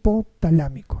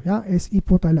hipotalámico, ¿ya? Es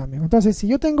hipotalámico. Entonces, si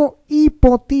yo tengo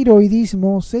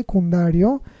hipotiroidismo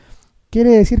secundario,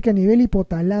 quiere decir que a nivel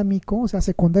hipotalámico, o sea,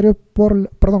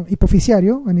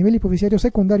 hipofisiario, a nivel hipofisiario,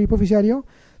 secundario hipofisiario,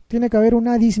 tiene que haber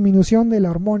una disminución de la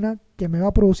hormona que me va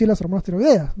a producir las hormonas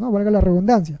tiroideas, ¿no? Valga la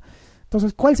redundancia.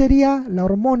 Entonces, ¿cuál sería la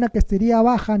hormona que estaría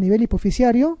baja a nivel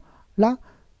hipofisiario? La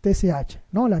TSH,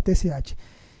 ¿no? La TSH.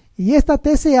 Y esta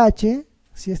TSH,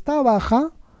 si está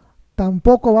baja,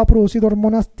 tampoco va a producir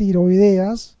hormonas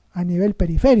tiroideas a nivel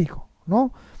periférico,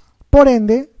 ¿no? Por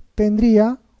ende,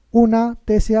 tendría una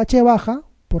TSH baja,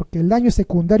 porque el daño es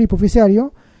secundario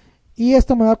hipofisiario, y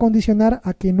esto me va a condicionar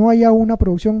a que no haya una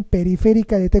producción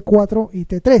periférica de T4 y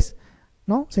T3,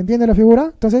 ¿no? ¿Se entiende la figura?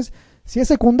 Entonces, si es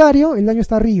secundario, el daño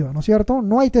está arriba, ¿no es cierto?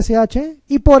 No hay TSH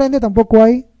y por ende tampoco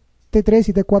hay T3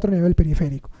 y T4 a nivel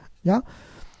periférico, ¿ya?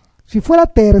 Si fuera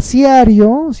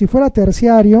terciario,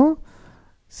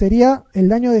 sería el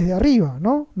daño desde arriba,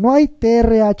 ¿no? No hay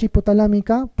TRH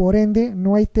hipotalámica, por ende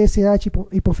no hay TSH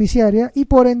hipofisiaria y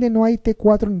por ende no hay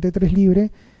T4 ni T3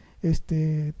 libre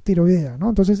tiroidea, ¿no?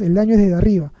 Entonces el daño es desde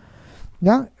arriba,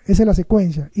 ¿ya? Esa es la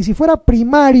secuencia. Y si fuera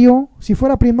primario,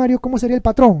 ¿cómo sería el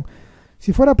patrón?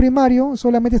 Si fuera primario,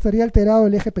 solamente estaría alterado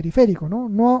el eje periférico, ¿no?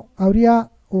 No habría,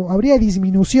 o habría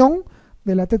disminución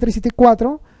de la T3 y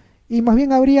T4 y más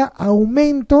bien habría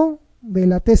aumento de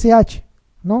la TSH,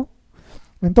 ¿no?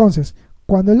 Entonces,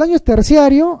 cuando el daño es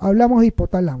terciario, hablamos de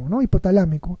hipotálamo, ¿no?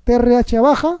 Hipotalámico. TRH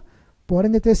baja, por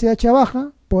ende TSH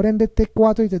baja, por ende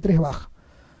T4 y T3 baja.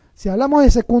 Si hablamos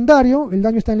de secundario, el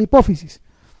daño está en la hipófisis.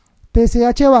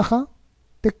 TSH baja,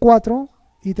 T4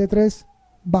 y T3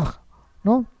 baja,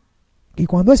 ¿no? Y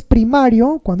cuando es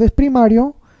primario,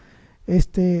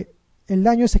 el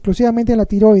daño es exclusivamente en la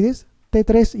tiroides,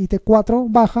 T3 y T4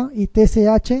 baja y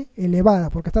TSH elevada,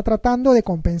 porque está tratando de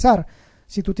compensar.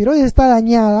 Si tu tiroides está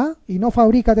dañada y no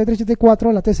fabrica T3 y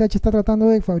T4, la TSH está tratando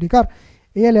de fabricar.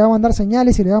 Ella le va a mandar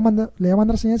señales y le va a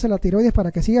mandar señales a la tiroides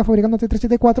para que siga fabricando T3 y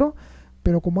T4,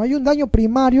 pero como hay un daño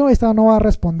primario, esta no va a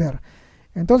responder.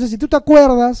 Entonces, si tú te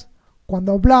acuerdas,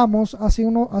 cuando hablamos hace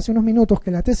unos minutos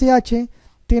que la TSH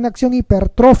tiene acción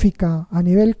hipertrófica a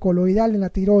nivel coloidal en la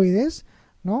tiroides,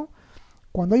 ¿no?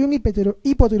 Cuando hay un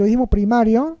hipotiroidismo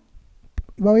primario,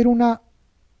 va a haber una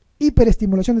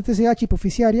hiperestimulación de TSH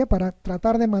hipofisiaria para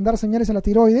tratar de mandar señales a la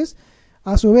tiroides.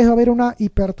 A su vez va a haber una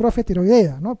hipertrofia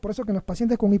tiroidea, ¿no? Por eso que en los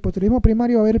pacientes con hipotiroidismo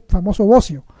primario va a haber el famoso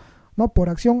bocio, ¿no? Por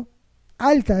acción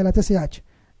alta de la TSH,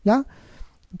 ¿ya?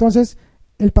 Entonces,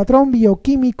 el patrón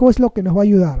bioquímico es lo que nos va a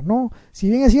ayudar, ¿no? Si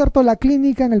bien es cierto, la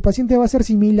clínica en el paciente va a ser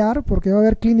similar, porque va a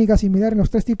haber clínica similar en los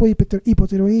tres tipos de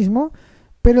hipotiroidismo,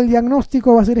 pero el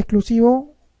diagnóstico va a ser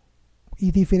exclusivo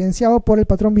y diferenciado por el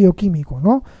patrón bioquímico,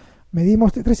 ¿no?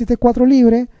 Medimos T3 y T4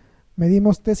 libre,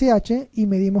 medimos TSH y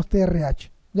medimos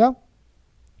TRH, ¿ya?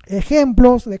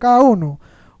 Ejemplos de cada uno.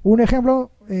 Un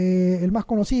ejemplo, el más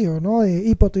conocido, ¿no? De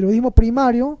hipotiroidismo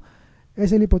primario,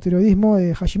 es el hipotiroidismo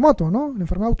de Hashimoto, ¿no? La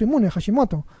enfermedad autoinmune de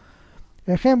Hashimoto.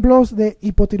 Ejemplos de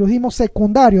hipotiroidismo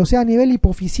secundario, o sea, a nivel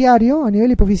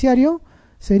hipofisiario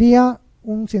sería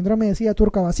un síndrome de silla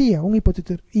turca vacía, un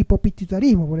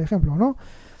hipopituitarismo, por ejemplo, ¿no?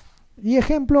 Y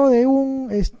ejemplo de un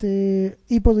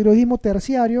hipotiroidismo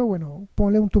terciario, bueno,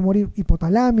 ponle un tumor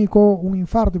hipotalámico, un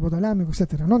infarto hipotalámico,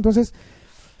 etcétera, ¿no? Entonces,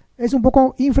 es un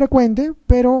poco infrecuente,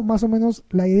 pero más o menos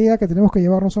la idea que tenemos que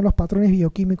llevarnos son los patrones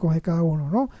bioquímicos de cada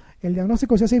uno, ¿no? El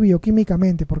diagnóstico se hace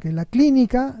bioquímicamente, porque la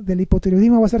clínica del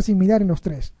hipotiroidismo va a ser similar en los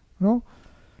tres, ¿no?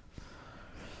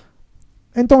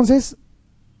 Entonces,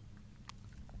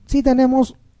 si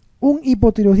tenemos un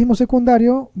hipotiroidismo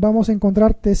secundario, vamos a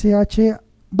encontrar TSH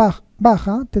baja,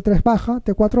 T3 baja,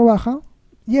 T4 baja,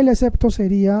 y el excepto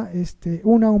sería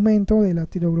un aumento de la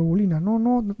tiroglobulina.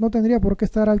 No tendría por qué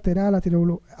estar alterada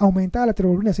aumentada la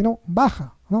tiroglobulina, sino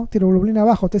baja, ¿no? Tiroglobulina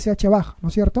baja o TSH baja, ¿no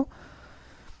es cierto?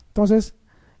 Entonces,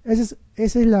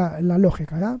 esa es la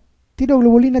lógica, ¿ya?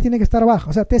 Tiroglobulina tiene que estar baja,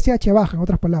 o sea, TSH baja, en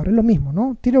otras palabras, es lo mismo,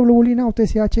 ¿no? Tiroglobulina o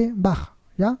TSH baja,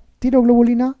 ¿ya?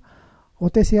 Tiroglobulina o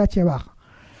TSH baja.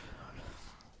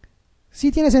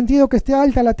 ¿Sí tiene sentido que esté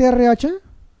alta la TRH?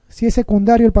 Si es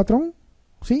secundario el patrón,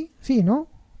 ¿sí? Sí, ¿no?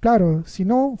 Claro, si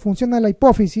no funciona la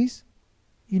hipófisis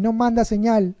y no manda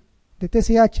señal de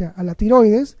TSH a la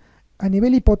tiroides, a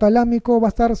nivel hipotalámico va a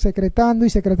estar secretando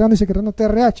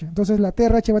TRH. Entonces la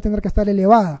TRH va a tener que estar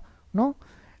elevada, ¿no?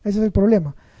 Ese es el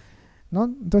problema, ¿no?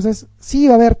 Entonces sí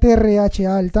va a haber TRH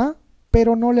alta,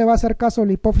 pero no le va a hacer caso a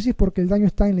la hipófisis porque el daño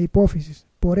está en la hipófisis.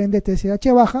 Por ende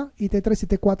TSH baja y T3 y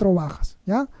T4 bajas,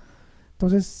 ¿ya?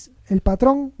 Entonces el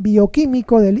patrón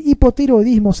bioquímico del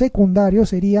hipotiroidismo secundario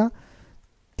sería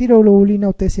tiroglobulina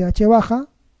o TSH baja,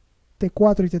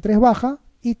 T4 y T3 baja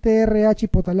y TRH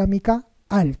hipotalámica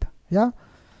alta, ¿ya?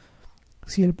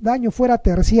 Si el daño fuera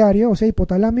terciario, o sea,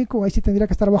 hipotalámico, ahí sí tendría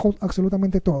que estar bajo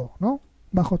absolutamente todo, ¿no?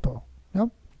 Bajo todo, ¿ya?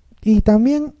 Y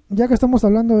también, ya que estamos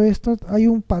hablando de esto, hay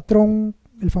un patrón,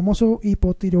 el famoso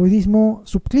hipotiroidismo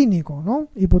subclínico, ¿no?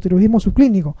 Hipotiroidismo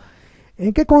subclínico.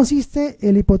 ¿En qué consiste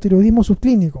el hipotiroidismo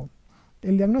subclínico?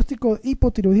 El diagnóstico de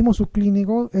hipotiroidismo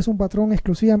subclínico es un patrón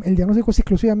exclusivo, el diagnóstico es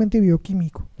exclusivamente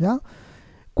bioquímico, ¿ya?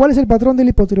 ¿Cuál es el patrón del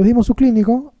hipotiroidismo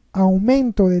subclínico?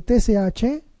 Aumento de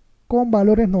TSH con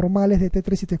valores normales de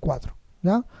T3 y T4,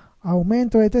 ¿ya?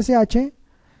 Aumento de TSH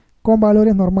con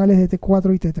valores normales de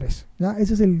T4 y T3, ¿ya?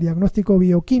 Ese es el diagnóstico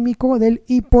bioquímico del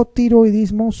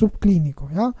hipotiroidismo subclínico,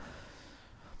 ¿ya?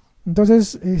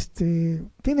 Entonces,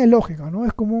 tiene lógica, ¿no?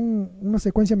 Es como una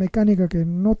secuencia mecánica que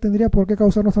no tendría por qué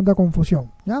causarnos tanta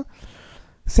confusión, ¿ya?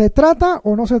 ¿Se trata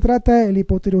o no se trata el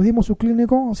hipotiroidismo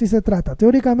subclínico? Sí se trata.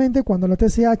 Teóricamente, cuando la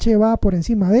TSH va por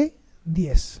encima de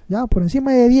 10, ¿ya? Por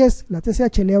encima de 10, la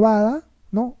TSH elevada,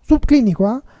 ¿no? Subclínico,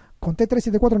 ¿ah? Con T3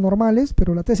 y T4 normales,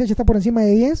 pero la TSH está por encima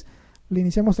de 10, le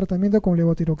iniciamos tratamiento con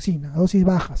levotiroxina, a dosis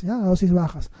bajas, ¿ya? A dosis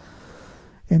bajas.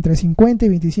 Entre 50 y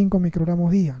 25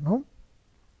 microgramos día, ¿no?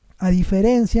 A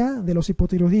diferencia de los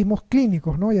hipotiroidismos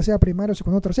clínicos, ¿no? Ya sea primario,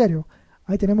 secundario, terciario.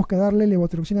 Ahí tenemos que darle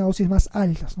levotiroxina a dosis más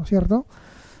altas, ¿no es cierto?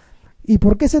 ¿Y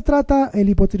por qué se trata el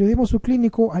hipotiroidismo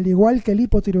subclínico al igual que el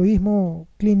hipotiroidismo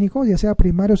clínico, ya sea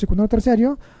primario, secundario,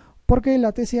 terciario? Porque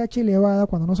la TSH elevada,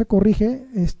 cuando no se corrige,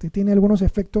 tiene algunos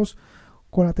efectos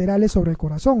colaterales sobre el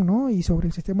corazón, ¿no? Y sobre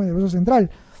el sistema nervioso central.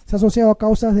 Se ha asociado a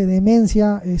causas de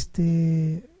demencia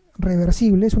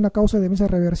reversible, es una causa de demencia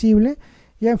reversible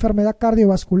y a enfermedad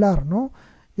cardiovascular, ¿no?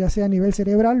 Ya sea a nivel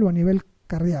cerebral o a nivel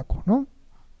cardíaco, ¿no?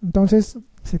 Entonces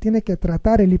se tiene que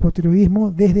tratar el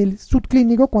hipotiroidismo desde el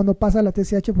subclínico cuando pasa la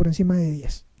TSH por encima de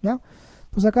 10, ¿ya?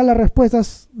 Entonces acá las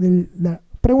respuestas de la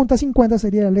pregunta 50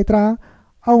 sería la letra A,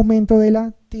 aumento de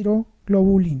la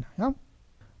tiroglobulina, ¿ya?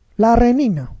 La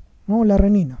renina, ¿no? La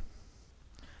renina,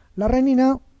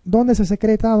 ¿dónde se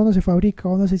secreta, dónde se fabrica,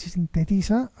 dónde se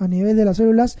sintetiza? A nivel de las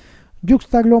células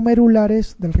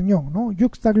yuxtaglomerulares del riñón, ¿no?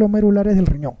 Yuxtaglomerulares del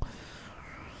riñón.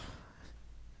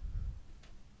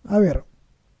 A ver,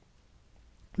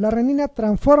 ¿la renina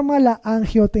transforma la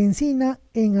angiotensina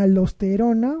en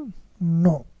aldosterona?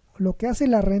 No. Lo que hace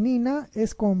la renina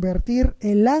es convertir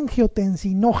el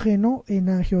angiotensinógeno en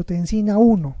angiotensina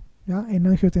 1, ¿ya? En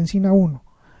angiotensina 1.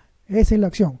 Esa es la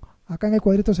acción. Acá en el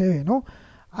cuadrito se ve, ¿no?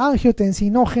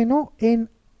 Angiotensinógeno en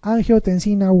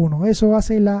angiotensina 1. Eso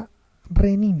hace la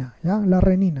renina, ¿ya? La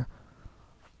renina.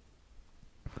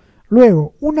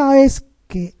 Luego, una vez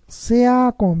que se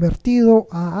ha convertido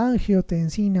a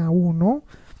angiotensina 1,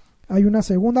 hay una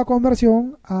segunda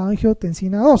conversión a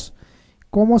angiotensina 2.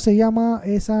 ¿Cómo se llama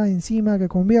esa enzima que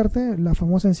convierte? La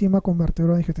famosa enzima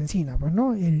convertidora de angiotensina, pues,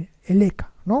 ¿no? El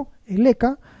ECA, ¿no? El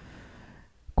ECA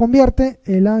convierte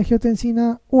el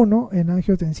angiotensina 1 en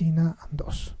angiotensina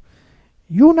 2.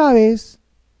 Y una vez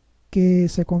que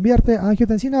se convierte a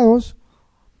angiotensina 2,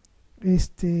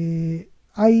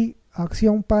 hay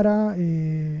acción para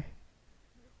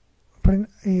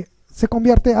se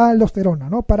convierte a aldosterona,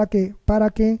 ¿no? Para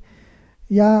que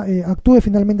ya actúe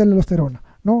finalmente la aldosterona,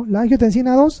 ¿no? La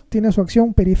angiotensina 2 tiene su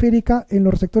acción periférica en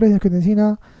los receptores de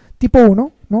angiotensina tipo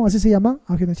 1, ¿no? Así se llama,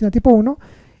 angiotensina tipo 1,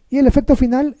 y el efecto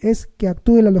final es que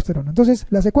actúe la aldosterona. Entonces,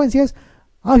 la secuencia es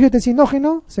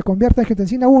angiotensinógeno se convierte a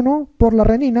angiotensina 1 por la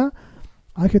renina,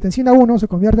 angiotensina 1 se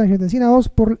convierte a angiotensina 2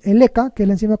 por el ECA, que es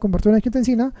la enzima convertidora de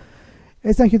angiotensina.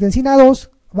 Esta angiotensina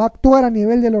 2 va a actuar a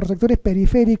nivel de los receptores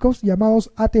periféricos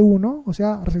llamados AT1, o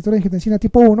sea, receptores de angiotensina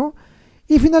tipo 1,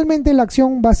 y finalmente la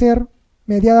acción va a ser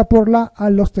mediada por la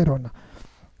aldosterona.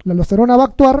 La aldosterona va a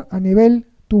actuar a nivel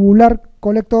tubular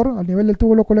colector, a nivel del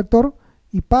túbulo colector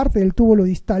y parte del túbulo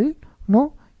distal,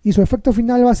 ¿no? Y su efecto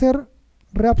final va a ser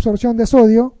reabsorción de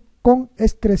sodio con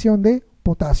excreción de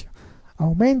potasio.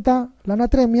 Aumenta la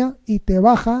natremia y te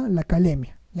baja la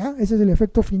calemia, ¿ya? Ese es el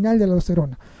efecto final de la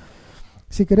aldosterona.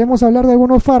 Si queremos hablar de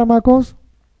algunos fármacos,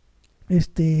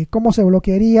 cómo se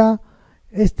bloquearía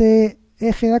este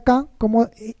eje de acá, cómo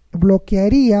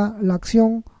bloquearía la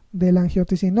acción del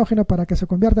angiotensinógeno para que se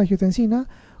convierta en angiotensina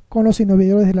con los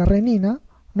inhibidores de la renina,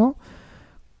 ¿no?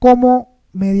 Cómo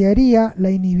mediaría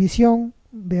la inhibición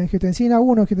de angiotensina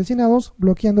 1, angiotensina 2,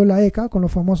 bloqueando la ECA con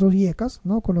los famosos IECAs,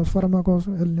 ¿no? Con los fármacos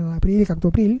enalapril y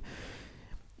captopril.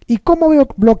 ¿Y cómo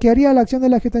bloquearía la acción de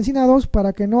la angiotensina 2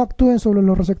 para que no actúen sobre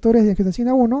los receptores de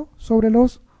angiotensina 1, sobre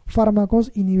los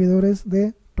fármacos inhibidores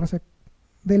de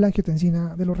la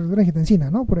angiotensina, de los receptores de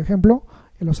angiotensina, ¿no? Por ejemplo,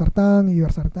 el losartán,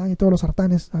 iversartán y todos los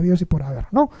sartanes habidos y por haber,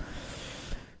 ¿no?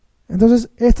 Entonces,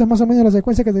 esta es más o menos la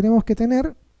secuencia que tenemos que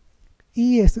tener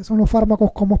y estos son los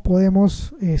fármacos, cómo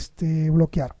podemos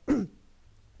bloquear.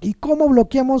 ¿Y cómo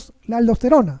bloqueamos la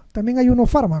aldosterona? También hay unos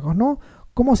fármacos, ¿no?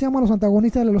 ¿Cómo se llaman los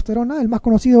antagonistas de la aldosterona? El más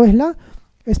conocido es la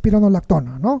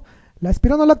espironolactona, ¿no? La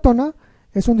espironolactona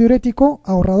es un diurético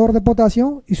ahorrador de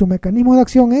potasio y su mecanismo de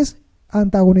acción es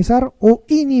antagonizar o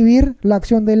inhibir la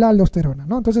acción de la aldosterona,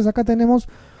 ¿no? Entonces acá tenemos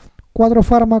 4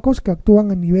 fármacos que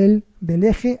actúan a nivel del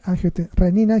eje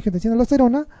renina, angiotensina,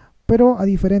 aldosterona, pero a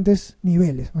diferentes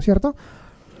niveles, ¿no es cierto?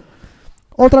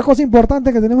 Otra cosa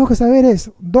importante que tenemos que saber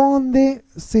es dónde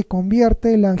se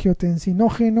convierte el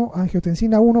angiotensinógeno,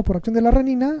 angiotensina 1 por acción de la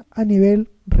renina a nivel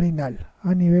renal,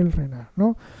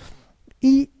 ¿no?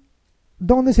 Y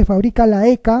dónde se fabrica la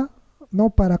ECA, ¿no?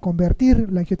 Para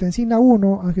convertir la angiotensina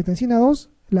 1 a angiotensina 2,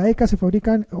 la ECA se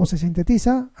fabrica o se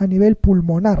sintetiza a nivel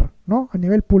pulmonar, ¿no? A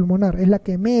nivel pulmonar, es la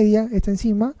que media esta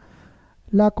enzima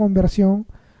la conversión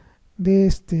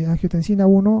de angiotensina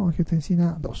 1 a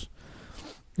angiotensina 2.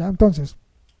 ¿Ya? Entonces,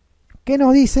 ¿qué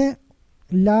nos dice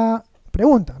la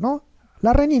pregunta, ¿no?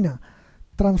 La renina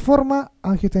transforma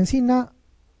angiotensina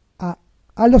a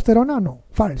aldosterona, no,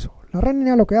 falso. La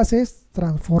renina lo que hace es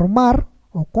transformar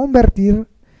o convertir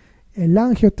el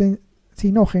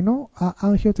angiotensinógeno a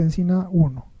angiotensina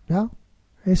 1, ¿ya?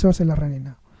 Eso hace la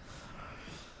renina.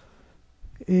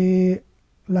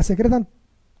 ¿La secretan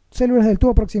células del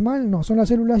tubo proximal? No, son las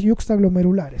células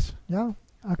yuxtaglomerulares, ¿ya?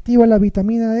 Activa la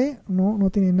vitamina D, no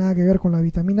tiene nada que ver con la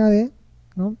vitamina D,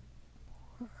 ¿no?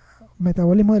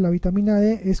 Metabolismo de la vitamina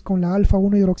D es con la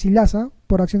alfa-1 hidroxilasa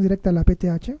por acción directa de la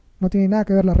PTH, no tiene nada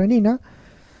que ver la renina.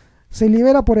 Se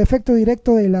libera por efecto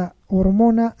directo de la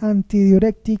hormona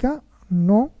antidiurética,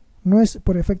 no es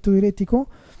por efecto diurético.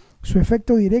 Su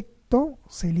efecto directo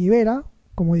se libera,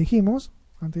 como dijimos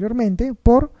anteriormente,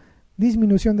 por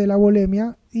disminución de la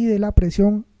volemia y de la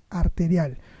presión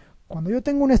arterial. Cuando yo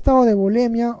tengo un estado de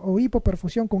volemia o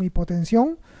hipoperfusión con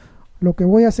hipotensión, lo que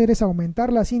voy a hacer es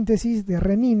aumentar la síntesis de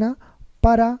renina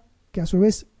para que a su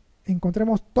vez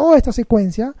encontremos toda esta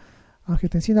secuencia,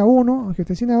 angiotensina 1,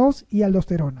 angiotensina 2 y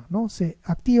aldosterona, ¿no? Se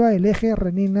activa el eje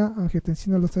renina,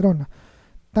 angiotensina, aldosterona.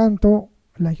 Tanto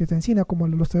la angiotensina como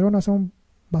la aldosterona son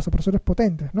vasopresores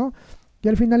potentes, ¿no? Y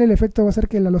al final el efecto va a ser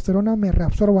que la aldosterona me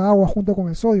reabsorba agua junto con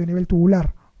el sodio a nivel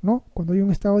tubular, ¿no? Cuando hay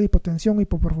un estado de hipotensión e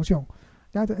hipoperfusión.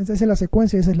 ¿Ya? Esa es la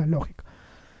secuencia y esa es la lógica.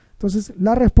 Entonces,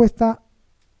 la respuesta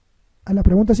a la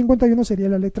pregunta 51 sería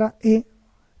la letra E.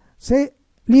 Se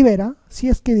libera si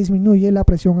es que disminuye la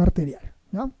presión arterial,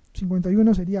 ¿ya?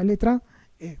 51 sería letra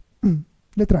E.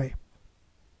 Letra E.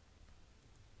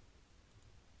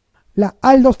 La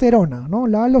aldosterona, ¿no?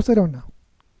 La aldosterona.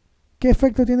 ¿Qué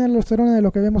efecto tiene la aldosterona de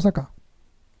lo que vemos acá?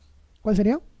 ¿Cuál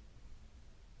sería?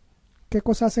 ¿Qué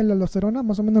cosa hace la aldosterona?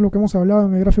 Más o menos lo que hemos hablado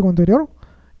en el gráfico anterior,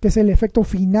 que es el efecto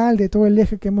final de todo el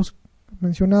eje que hemos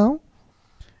mencionado.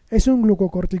 ¿Es un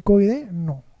glucocorticoide?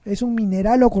 No. Es un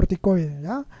mineralocorticoide,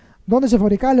 ¿ya? ¿Dónde se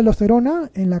fabrica la aldosterona?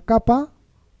 En la capa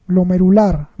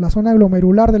glomerular, la zona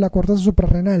glomerular de la corteza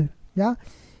suprarrenal, ¿ya?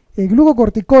 El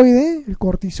glucocorticoide, el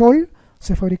cortisol,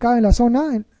 se fabricaba en la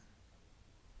zona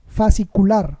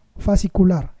fascicular,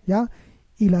 ¿ya?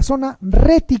 Y la zona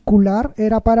reticular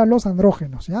era para los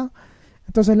andrógenos, ¿ya?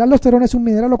 Entonces la aldosterona es un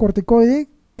mineralocorticoide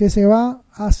que se va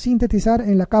a sintetizar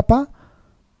en la capa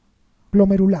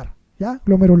glomerular, ¿ya?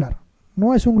 Glomerular,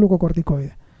 no es un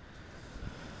glucocorticoide.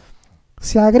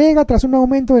 ¿Se agrega tras un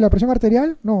aumento de la presión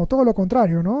arterial? No, todo lo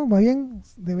contrario, ¿no? Más bien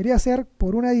debería ser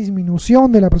por una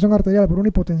disminución de la presión arterial, por una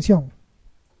hipotensión.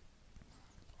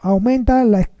 ¿Aumenta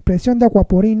la expresión de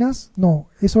acuaporinas? No,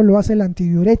 eso lo hace la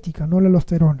antidiurética, no la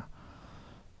aldosterona.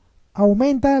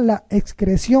 ¿Aumenta la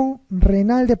excreción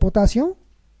renal de potasio?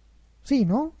 Sí,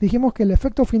 ¿no? Dijimos que el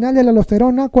efecto final de la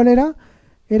aldosterona, ¿cuál era?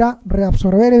 Era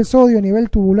reabsorber el sodio a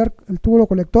nivel tubular, el túbulo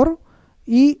colector,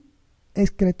 y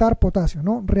excretar potasio,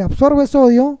 ¿no? Reabsorbe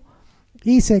sodio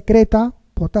y secreta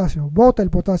potasio, bota el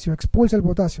potasio, expulsa el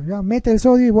potasio, ¿ya? Mete el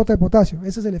sodio y bota el potasio.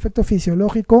 Ese es el efecto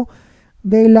fisiológico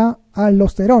de la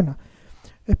aldosterona.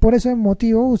 Es por ese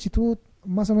motivo, si tú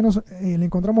más o menos le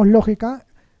encontramos lógica,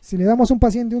 si le damos a un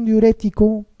paciente un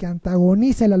diurético que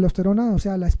antagoniza la aldosterona, o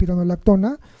sea, la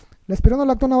espironolactona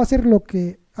va a ser lo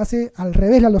que hace al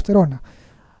revés la aldosterona.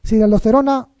 Si la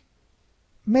aldosterona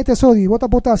mete sodio y bota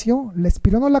potasio, la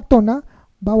espironolactona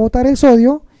va a botar el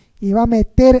sodio y va a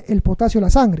meter el potasio a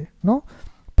la sangre, ¿no?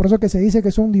 Por eso que se dice que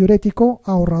es un diurético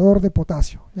ahorrador de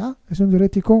potasio, ¿ya? Es un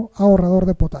diurético ahorrador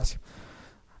de potasio.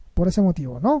 Por ese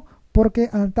motivo, ¿no? Porque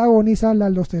antagoniza la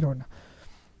aldosterona.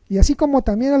 Y así como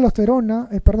también la aldosterona,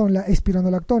 la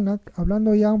espironolactona,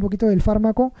 hablando ya un poquito del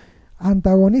fármaco,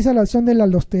 antagoniza la acción de la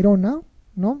aldosterona,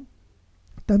 ¿no?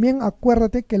 También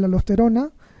acuérdate que la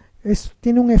aldosterona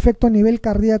tiene un efecto a nivel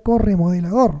cardíaco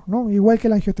remodelador, ¿no? Igual que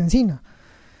la angiotensina.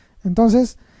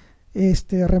 Entonces,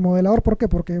 remodelador, ¿por qué?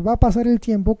 Porque va a pasar el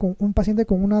tiempo con un paciente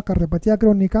con una cardiopatía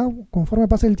crónica, conforme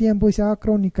pase el tiempo y se haga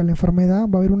crónica la enfermedad,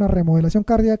 va a haber una remodelación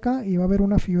cardíaca y va a haber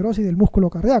una fibrosis del músculo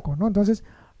cardíaco, ¿no? Entonces,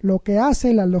 lo que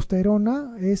hace la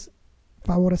aldosterona es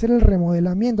favorecer el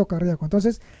remodelamiento cardíaco.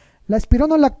 Entonces, la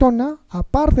espironolactona,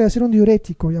 aparte de ser un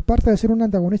diurético y aparte de ser un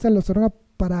antagonista de la aldosterona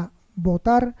para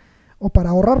botar o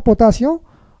para ahorrar potasio,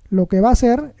 lo que va a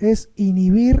hacer es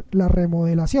inhibir la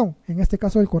remodelación, en este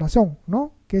caso del corazón,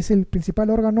 ¿no? Que es el principal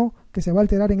órgano que se va a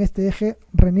alterar en este eje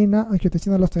renina,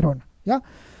 angiotensina, aldosterona, ¿ya?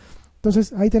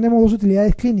 Entonces ahí tenemos dos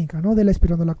utilidades clínicas, ¿no? De la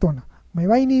espironolactona. Me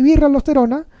va a inhibir la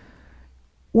aldosterona,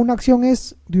 una acción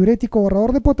es diurético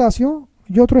ahorrador de potasio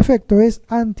y otro efecto es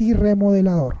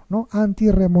antirremodelador, ¿no?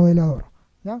 Antirremodelador,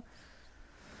 ¿ya?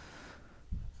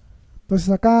 Entonces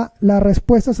acá la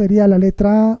respuesta sería la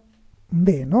letra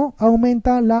D, ¿no?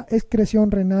 Aumenta la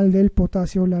excreción renal del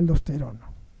potasio, la aldosterona.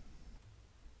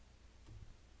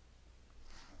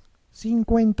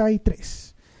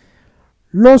 53.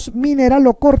 Los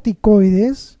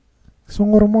mineralocorticoides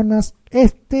son hormonas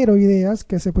esteroideas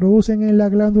que se producen en la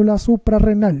glándula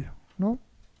suprarrenal, ¿no?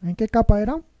 ¿En qué capa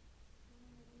era?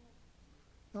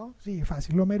 ¿No? Sí,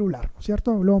 fácil, glomerular, ¿no es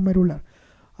cierto? Glomerular.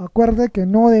 Acuerde que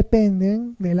no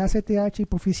dependen de la ACTH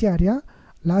hipoficiaria.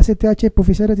 La ACTH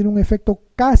hipoficiaria tiene un efecto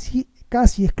casi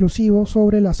exclusivo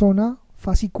sobre la zona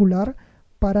fascicular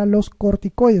para los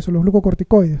corticoides o los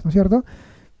glucocorticoides, ¿no es cierto?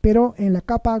 Pero en la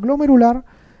capa glomerular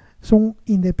son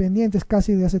independientes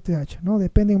casi de ACTH, ¿no?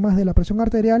 Dependen más de la presión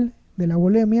arterial, de la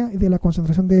volemia y de la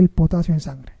concentración del potasio en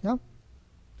sangre, ¿ya?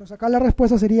 Entonces acá la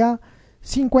respuesta sería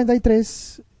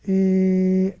 53,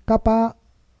 capa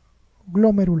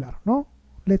glomerular, ¿no?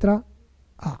 Letra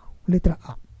A.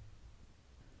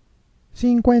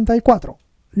 54.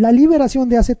 La liberación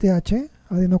de ACTH,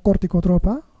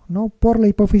 adenocórticotropa, ¿no? Por la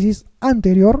hipófisis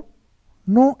anterior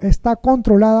no está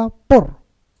controlada por.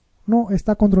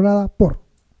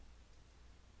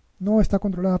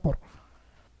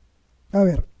 A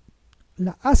ver,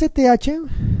 la ACTH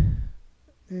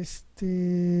es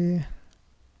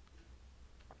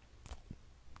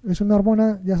una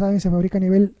hormona, ya saben, se fabrica a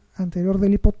nivel anterior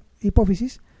del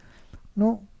hipófisis,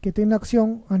 ¿no? Que tiene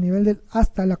acción a nivel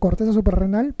hasta la corteza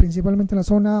suprarrenal, principalmente en la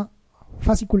zona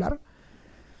fascicular,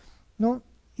 ¿no?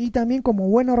 Y también como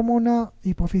buena hormona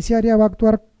hipoficiaria va a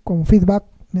actuar con feedback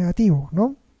negativo,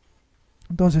 ¿no?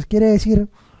 Entonces quiere decir,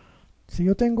 si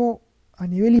yo tengo a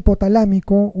nivel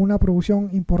hipotalámico una producción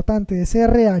importante de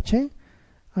CRH,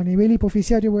 a nivel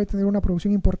hipoficiario voy a tener una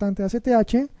producción importante de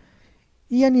ACTH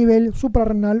y a nivel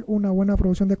suprarrenal una buena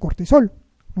producción de cortisol,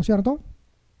 ¿no es cierto?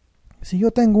 Si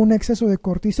yo tengo un exceso de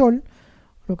cortisol,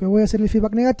 lo que voy a hacer es el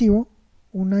feedback negativo,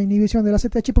 una inhibición de la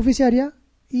ACTH hipoficiaria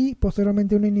y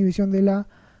posteriormente una inhibición de la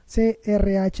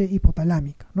CRH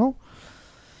hipotalámica, ¿no?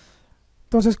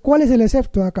 Entonces, ¿cuál es el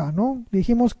excepto de acá, no?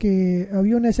 Dijimos que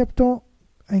había un excepto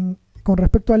con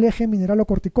respecto al eje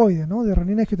mineralocorticoide, ¿no? De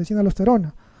renina, angiotensina,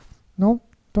 aldosterona. ¿no?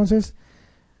 Entonces,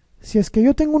 si es que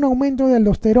yo tengo un aumento de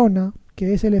aldosterona,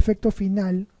 que es el efecto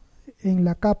final en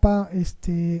la capa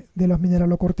de los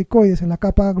mineralocorticoides, en la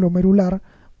capa glomerular,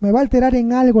 ¿me va a alterar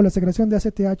en algo la secreción de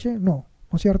ACTH? No,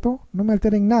 ¿no es cierto? No me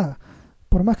altera en nada.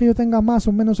 Por más que yo tenga más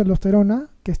o menos aldosterona,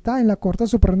 que está en la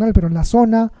corteza suprarrenal, pero en la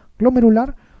zona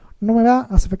glomerular, no me va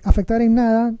a afectar en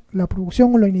nada la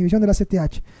producción o la inhibición del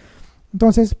ACTH.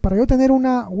 Entonces, para yo tener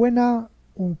una buena,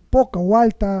 o poca o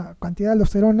alta cantidad de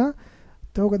aldosterona,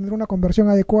 tengo que tener una conversión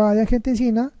adecuada de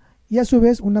angiotensina y a su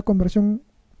vez una conversión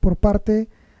por parte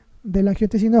del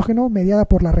angiotensinógeno mediada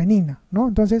por la renina, ¿no?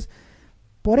 Entonces,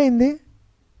 por ende,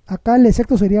 acá el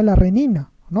efecto sería la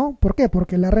renina, ¿no? ¿Por qué?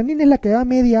 Porque la renina es la que va a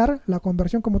mediar la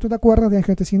conversión, como tú te acuerdas, de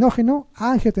angiotensinógeno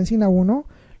a angiotensina 1,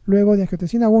 luego de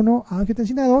angiotensina 1 a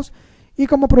angiotensina 2 y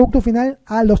como producto final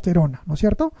a aldosterona, ¿no es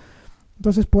cierto?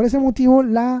 Entonces, por ese motivo,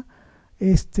 la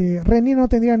renina no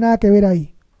tendría nada que ver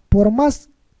ahí. Por más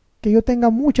que yo tenga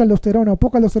mucha aldosterona o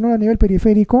poca aldosterona a nivel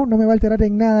periférico, no me va a alterar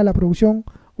en nada la producción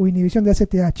o inhibición de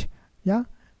ACTH, ¿ya?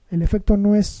 El efecto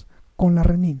no es con la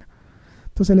renina.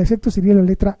 Entonces el efecto sería la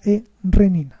letra E,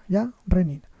 renina, ¿ya?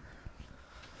 Renina.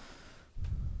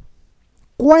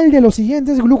 ¿Cuál de los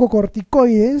siguientes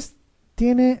glucocorticoides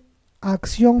tiene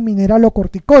acción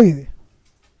mineralocorticoide?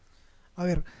 A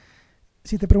ver,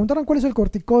 si te preguntaran cuál es el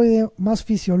corticoide más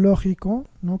fisiológico,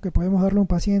 ¿no?, que podemos darle a un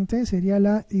paciente, sería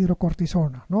la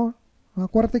hidrocortisona, ¿no?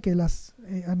 Acuérdate que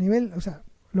a nivel, o sea,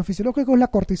 lo fisiológico es la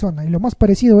cortisona y lo más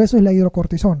parecido a eso es la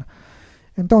hidrocortisona.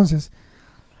 Entonces,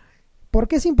 ¿por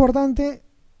qué es importante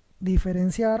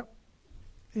diferenciar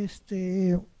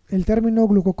el término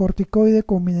glucocorticoide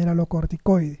con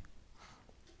mineralocorticoide?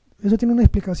 Eso tiene una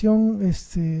explicación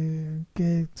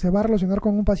que se va a relacionar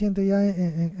con un paciente ya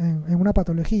en una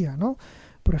patología, ¿no?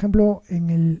 Por ejemplo,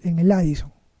 en el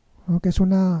Addison, ¿no?, que es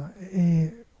una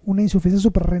insuficiencia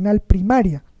suprarrenal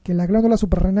primaria, que la glándula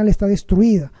suprarrenal está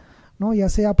destruida, ¿no?, ya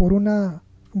sea por un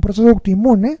proceso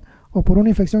autoinmune o por una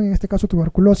infección, en este caso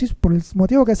tuberculosis, por el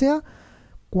motivo que sea.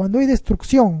 Cuando hay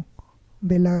destrucción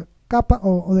de la capa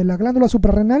o de la glándula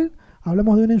suprarrenal,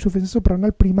 hablamos de una insuficiencia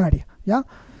suprarrenal primaria, ¿ya?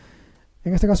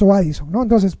 En este caso Addison, ¿no?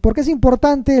 Entonces, ¿por qué es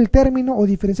importante el término o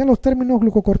diferenciar los términos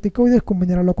glucocorticoides con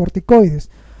mineralocorticoides?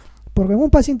 Porque en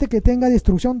un paciente que tenga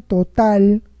destrucción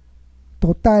total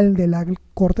de la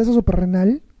corteza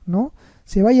suprarrenal, ¿no?,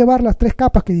 se va a llevar las tres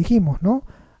capas que dijimos, ¿no?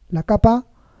 La capa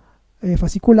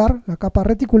fascicular, la capa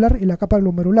reticular y la capa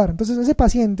glomerular. Entonces, a ese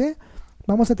paciente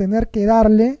vamos a tener que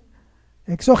darle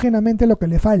exógenamente lo que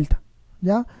le falta,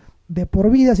 ¿ya? De por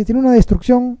vida, si tiene una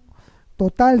destrucción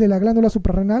total de la glándula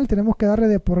suprarrenal, tenemos que darle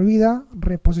de por vida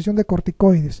reposición de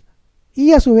corticoides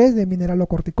y a su vez de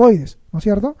mineralocorticoides, ¿no es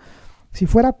cierto? Si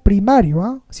fuera primario,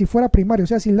 o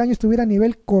sea, si el daño estuviera a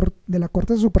nivel de la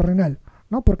corteza suprarrenal,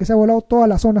 ¿no?, porque se ha volado todas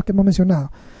las zonas que hemos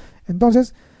mencionado.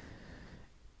 Entonces,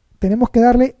 tenemos que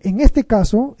darle, en este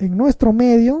caso, en nuestro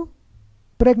medio,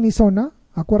 prednisona.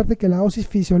 Acuérdate que la dosis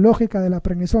fisiológica de la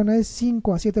prednisona es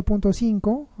 5 a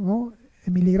 7.5, ¿no?,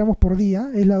 miligramos por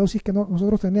día. Es la dosis que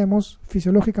nosotros tenemos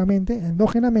fisiológicamente,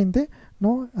 endógenamente,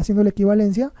 ¿no?, haciendo la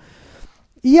equivalencia.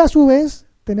 Y a su vez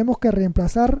tenemos que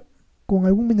reemplazar con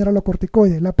algún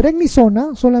mineralocorticoide. La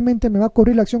prednisona solamente me va a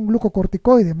cubrir la acción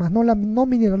glucocorticoide, más no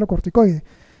mineralocorticoide.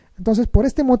 Entonces, por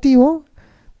este motivo,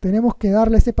 tenemos que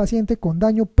darle a este paciente con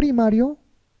daño primario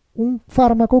un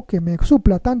fármaco que me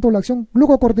supla tanto la acción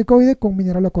glucocorticoide como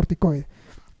mineralocorticoide.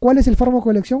 ¿Cuál es el fármaco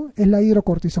de elección? Es la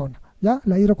hidrocortisona, ¿ya?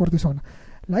 La hidrocortisona.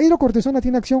 La hidrocortisona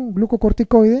tiene acción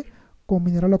glucocorticoide con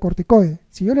mineralocorticoide.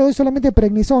 Si yo le doy solamente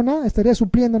prednisona, estaría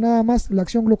supliendo nada más la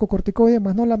acción glucocorticoide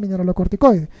más no la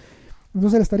mineralocorticoide.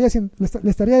 Entonces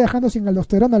le estaría dejando sin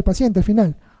aldosterona al paciente al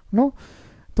final, ¿no?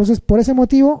 Entonces, por ese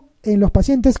motivo, en los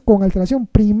pacientes con alteración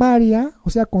primaria, o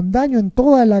sea, con daño en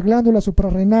toda la glándula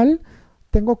suprarrenal,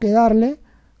 tengo que darle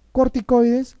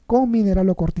corticoides con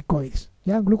mineralocorticoides,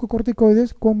 ¿ya?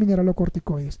 Glucocorticoides con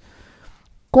mineralocorticoides.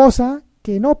 Cosa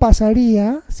que no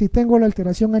pasaría si tengo la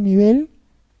alteración a nivel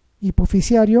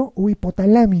hipofisiario o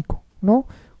hipotalámico, ¿no?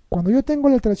 Cuando yo tengo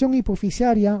la alteración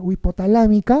hipofisiaria o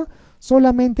hipotalámica,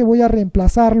 solamente voy a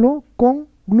reemplazarlo con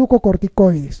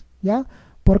glucocorticoides, ¿ya?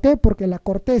 ¿Por qué? Porque la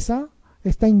corteza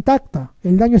está intacta,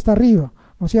 el daño está arriba,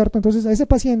 ¿no es cierto? Entonces a ese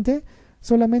paciente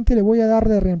solamente le voy a dar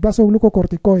de reemplazo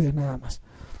glucocorticoides nada más,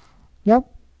 ¿ya?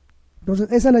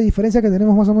 Entonces esa es la diferencia que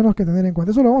tenemos más o menos que tener en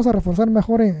cuenta. Eso lo vamos a reforzar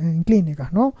mejor en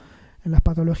clínicas, ¿no?, en las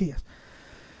patologías.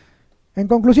 En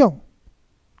conclusión,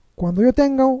 cuando yo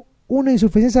tengo una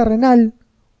insuficiencia renal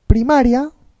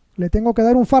primaria, le tengo que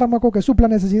dar un fármaco que supla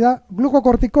necesidad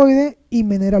glucocorticoide y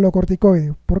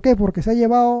mineralocorticoide. ¿Por qué? Porque se ha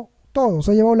llevado todo,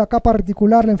 se ha llevado la capa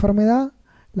reticular, la enfermedad,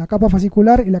 la capa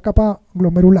fascicular y la capa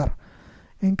glomerular.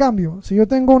 En cambio, si yo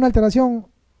tengo una alteración,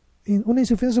 una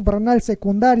insuficiencia suprarrenal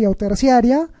secundaria o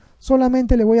terciaria,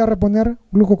 solamente le voy a reponer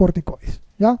glucocorticoides,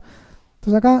 ¿ya?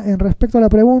 Entonces acá, en respecto a la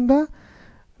pregunta,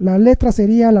 la letra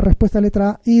sería, la respuesta letra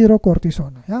A,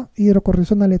 hidrocortisona, ¿ya?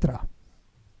 Hidrocortisona letra A.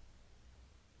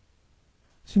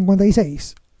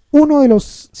 56. Uno de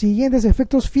los siguientes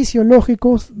efectos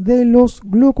fisiológicos de los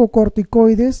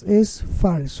glucocorticoides es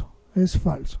falso. Es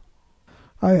falso.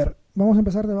 A ver, vamos a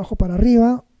empezar de abajo para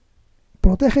arriba.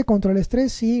 Protege contra el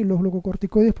estrés, sí, los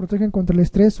glucocorticoides protegen contra el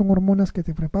estrés, son hormonas que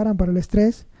te preparan para el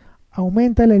estrés.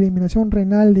 Aumenta la eliminación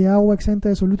renal de agua exenta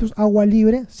de solutos, agua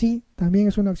libre, sí, también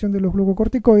es una acción de los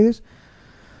glucocorticoides.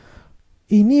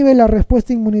 ¿Inhibe la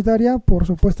respuesta inmunitaria? Por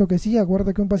supuesto que sí.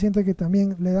 Acuérdate que un paciente que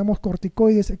también le damos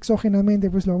corticoides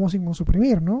exógenamente, pues lo vamos a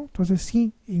inmunosuprimir, ¿no? Entonces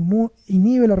sí,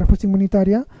 inhibe la respuesta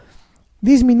inmunitaria.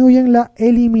 Disminuyen la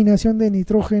eliminación de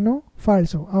nitrógeno,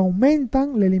 falso.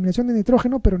 Aumentan la eliminación de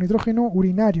nitrógeno, pero nitrógeno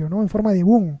urinario, ¿no? En forma de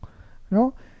boom,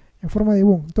 ¿no? En forma de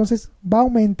boom. Entonces va a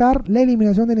aumentar la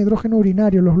eliminación de nitrógeno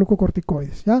urinario, los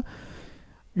glucocorticoides, ¿ya?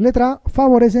 Letra A,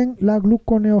 favorecen la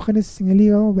gluconeogénesis en el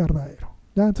hígado, verdadero.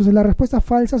 ¿Ya? Entonces la respuesta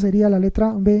falsa sería la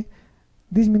letra B,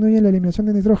 disminuyen la eliminación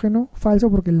de nitrógeno, falso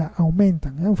porque la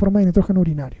aumentan, ¿ya? En forma de nitrógeno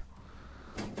urinario.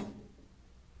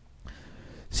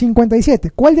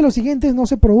 57. ¿Cuál de los siguientes no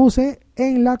se produce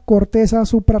en la corteza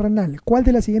suprarrenal? ¿Cuál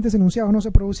de los siguientes enunciados no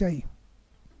se produce ahí?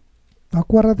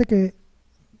 Acuérdate que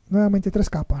nuevamente 3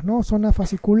 capas, ¿no? Zona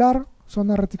fascicular,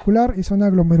 zona reticular y zona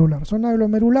glomerular. Zona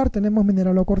glomerular tenemos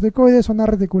mineralocorticoides, zona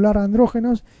reticular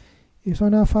andrógenos y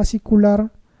zona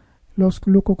fascicular los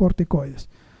glucocorticoides.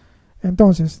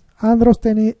 Entonces,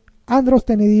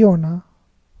 androstenediona,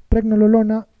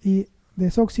 pregnenolona y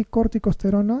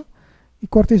desoxicorticosterona y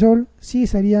cortisol sí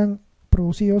serían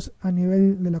producidos a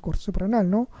nivel de la corteza suprarrenal,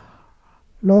 ¿no?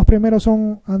 Los dos primeros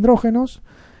son andrógenos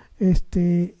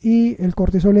y el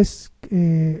cortisol es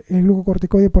el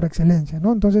glucocorticoide por excelencia,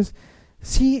 ¿no? Entonces,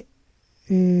 sí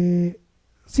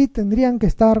tendrían que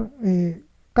estar,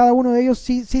 cada uno de ellos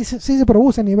sí se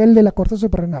produce a nivel de la corteza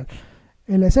suprarrenal.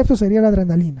 El excepto sería la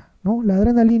adrenalina, ¿no? La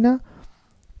adrenalina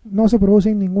no se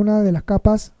produce en ninguna de las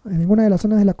capas, en ninguna de las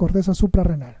zonas de la corteza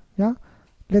suprarrenal, ¿ya?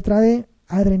 Letra D,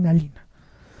 adrenalina.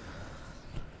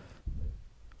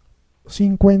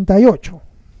 58.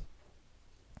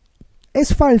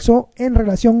 Es falso en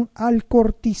relación al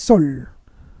cortisol.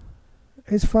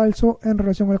 Es falso en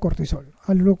relación al cortisol,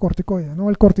 al glucocorticoide, no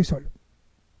al cortisol.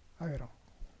 A ver.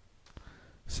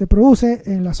 Se produce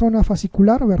en la zona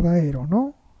fascicular, verdadero,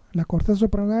 ¿no? La corteza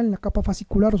suprarrenal, en la capa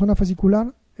fascicular o zona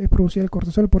fascicular, es producida el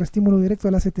cortisol por estímulo directo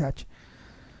del ACTH.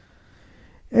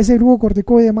 Es el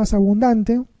glucocorticoide más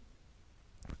abundante,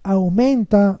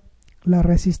 aumenta la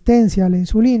resistencia a la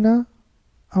insulina,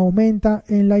 aumenta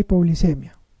en la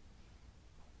hipoglicemia.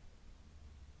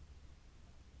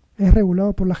 Es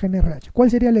regulado por la GnRH.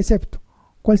 ¿Cuál sería el excepto?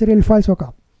 ¿Cuál sería el falso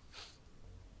acá?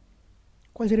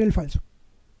 ¿Cuál sería el falso?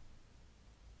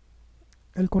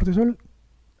 ¿El cortisol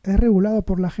es regulado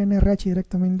por la GnRH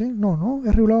directamente? No,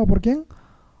 ¿es regulado por quién?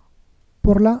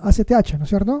 Por la ACTH, ¿no es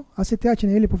cierto? ACTH a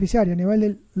nivel hipoficiario, a nivel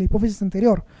de la hipófisis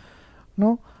anterior,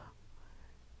 ¿no?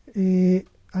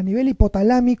 A nivel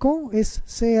hipotalámico es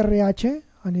CRH,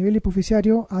 a nivel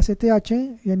hipoficiario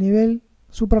ACTH y a nivel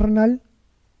suprarrenal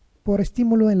por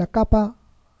estímulo en la capa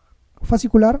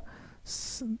fascicular,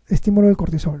 estímulo del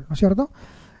cortisol, ¿no es cierto?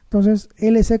 Entonces,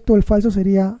 el excepto, el falso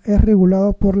sería, es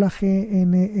regulado por la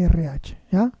GnRH,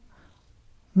 ¿ya?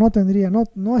 No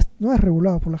es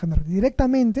regulado por la GnRH.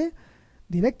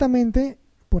 Directamente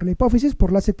por la hipófisis,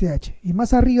 por la ACTH. Y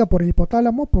más arriba, por el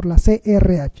hipotálamo, por la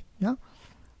CRH, ¿ya?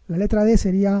 La letra D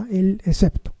sería el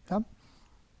excepto, ¿ya?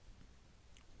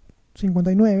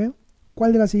 59.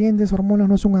 ¿Cuál de las siguientes hormonas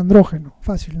no es un andrógeno?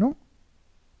 Fácil, ¿no?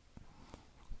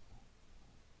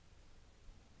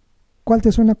 ¿Cuál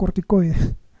te suena corticoide?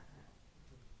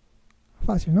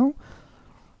 Fácil, ¿no?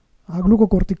 A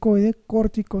glucocorticoide,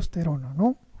 corticosterona,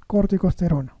 ¿no?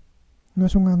 Corticosterona. No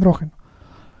es un andrógeno,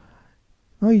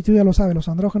 ¿no? Y tú ya lo sabes, los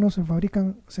andrógenos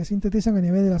se sintetizan a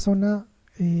nivel de la zona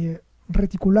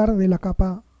reticular de la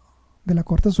capa de la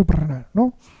corteza suprarrenal,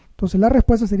 ¿no? Entonces la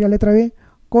respuesta sería letra B,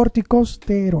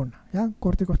 corticosterona, ¿ya?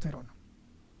 Corticosterona.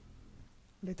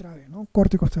 Letra B, ¿no?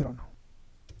 Corticosterona.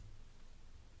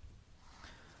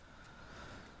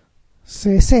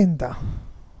 60.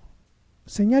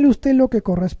 Señale usted lo que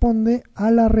corresponde a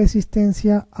la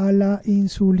resistencia a la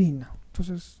insulina.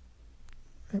 Entonces,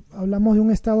 hablamos de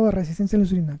un estado de resistencia a la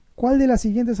insulina. ¿Cuál de las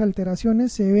siguientes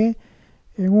alteraciones se ve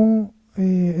en un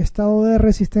estado de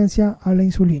resistencia a la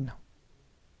insulina?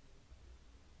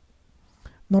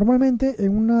 Normalmente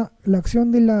la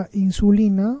acción de la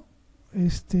insulina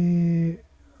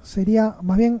sería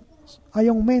más bien hay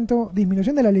aumento,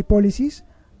 disminución de la lipólisis,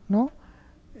 ¿no?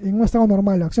 En un estado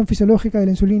normal, la acción fisiológica de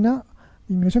la insulina,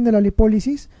 disminución de la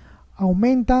lipólisis,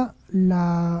 aumenta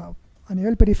a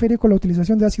nivel periférico la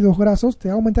utilización de ácidos grasos, te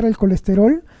va a aumentar el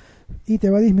colesterol y te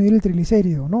va a disminuir el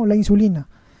triglicérido, ¿no? La insulina.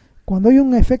 Cuando hay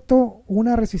un efecto,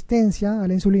 una resistencia a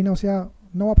la insulina, o sea,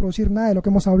 no va a producir nada de lo que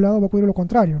hemos hablado, va a ocurrir lo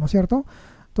contrario, ¿no es cierto?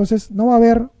 Entonces no va a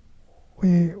haber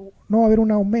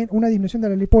una disminución de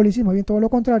la lipólisis, más bien todo lo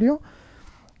contrario,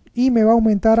 y me va a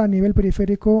aumentar a nivel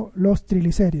periférico los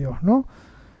triglicéridos, ¿no?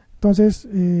 Entonces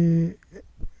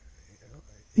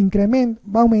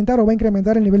va a aumentar o va a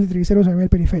incrementar el nivel de triglicéridos a nivel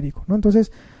periférico, ¿no?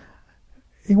 Entonces,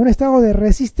 en un estado de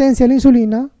resistencia a la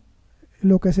insulina,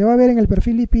 lo que se va a ver en el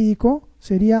perfil lipídico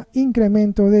sería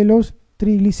incremento de los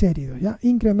triglicéridos, ¿ya?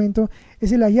 Incremento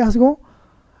es el hallazgo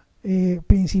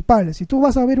principal. Si tú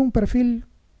vas a ver un perfil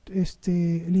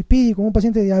lipídico, un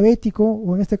paciente diabético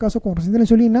o en este caso con resistencia a la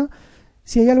insulina,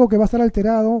 si hay algo que va a estar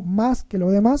alterado más que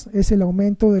lo demás es el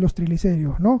aumento de los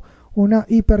triglicéridos, ¿no? Una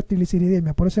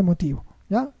hipertrigliceridemia, por ese motivo,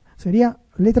 ¿ya? Sería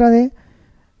letra D,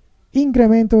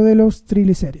 incremento de los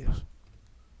triglicéridos.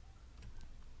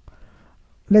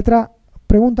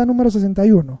 Pregunta número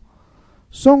 61.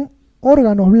 Son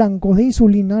órganos blancos de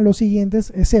insulina los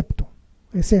siguientes excepto.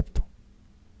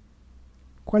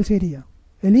 ¿Cuál sería?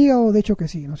 El hígado, de hecho que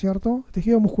sí, ¿no es cierto? El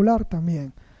tejido muscular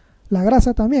también. La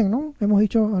grasa también, ¿no? Hemos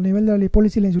dicho a nivel de la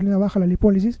lipólisis, la insulina baja la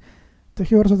lipólisis,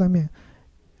 tejido graso también.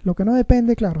 Lo que no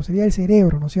depende, claro, sería el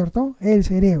cerebro, ¿no es cierto? El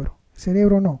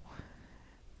cerebro no.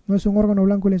 No es un órgano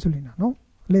blanco la insulina, ¿no?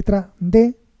 Letra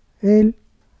D, el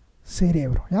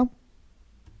cerebro, ¿ya?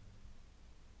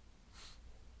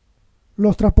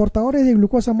 Los transportadores de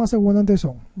glucosa más abundantes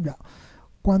son, ya,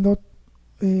 cuando,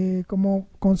 como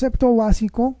concepto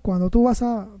básico, cuando tú vas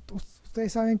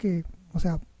ustedes saben que, o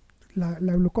sea, la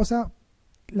glucosa,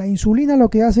 la insulina lo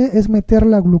que hace es meter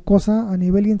la glucosa a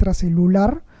nivel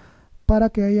intracelular para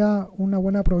que haya una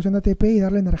buena producción de ATP y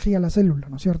darle energía a la célula,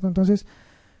 ¿no es cierto? Entonces,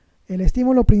 el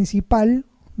estímulo principal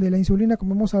de la insulina,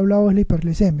 como hemos hablado, es la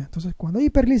hiperglicemia. Entonces, cuando hay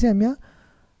hiperglicemia,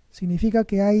 significa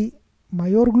que hay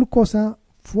mayor glucosa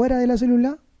fuera de la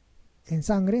célula, en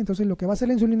sangre. Entonces, lo que va a hacer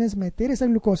la insulina es meter esa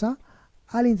glucosa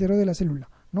al interior de la célula,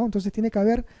 ¿no? Entonces, tiene que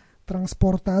haber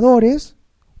transportadores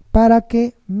para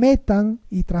que metan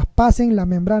y traspasen la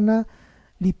membrana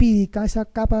lipídica, esa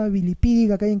capa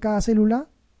bilipídica que hay en cada célula,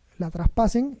 la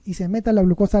traspasen y se meta la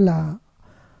glucosa a la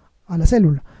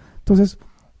célula. Entonces,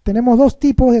 tenemos dos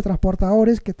tipos de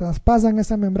transportadores que traspasan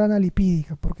esa membrana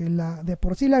lipídica, porque de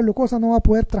por sí la glucosa no va a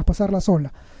poder traspasarla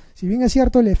sola. Si bien es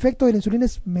cierto, el efecto de la insulina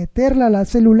es meterla a la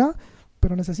célula,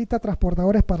 pero necesita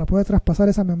transportadores para poder traspasar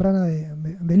esa membrana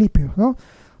de lípidos, ¿no?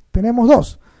 Tenemos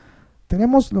dos.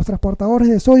 Tenemos los transportadores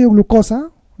de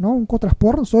sodio-glucosa, ¿no? Un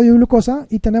cotransport, sodio-glucosa,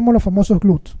 y tenemos los famosos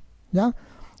GLUT, ¿ya?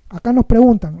 Acá nos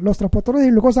preguntan, los transportadores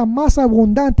de glucosa más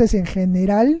abundantes en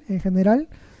general,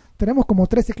 tenemos como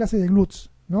 13 clases de GLUTs,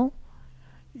 ¿no?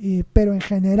 Pero en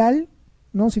general,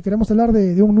 ¿no? Si queremos hablar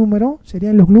de un número,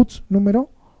 serían los GLUTs número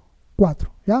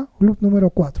 4, ¿ya? GLUT número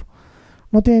 4.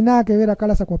 No tiene nada que ver acá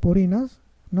las acuaporinas,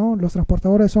 ¿no? Los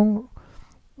transportadores son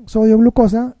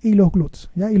sodio-glucosa y los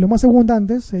GLUTs, ¿ya? Y los más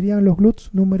abundantes serían los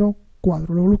GLUTs número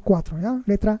 4, los GLUT 4, ¿ya?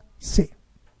 Letra C.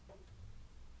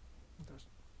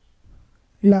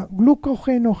 La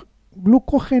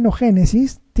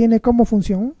glucogenogénesis tiene como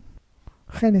función,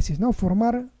 génesis, ¿no?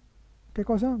 Formar, ¿qué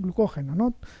cosa? Glucógeno,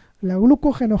 ¿no? La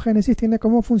glucogenogénesis tiene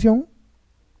como función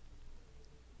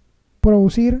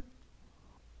producir.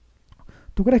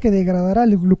 ¿Tú crees que degradará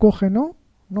el glucógeno?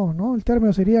 No, ¿no? El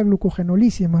término sería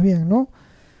glucogenolisis más bien, ¿no?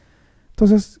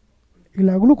 Entonces,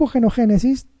 la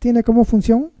glucogenogénesis tiene como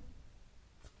función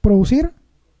producir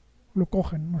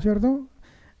glucógeno, ¿no es cierto?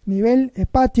 Nivel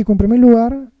hepático en primer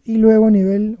lugar y luego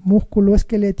nivel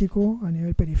músculo-esquelético a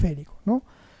nivel periférico, ¿no?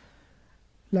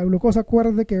 La glucosa,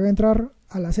 acuérdate que va a entrar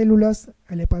a las células,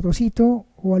 al hepatocito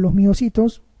o a los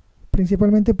miocitos,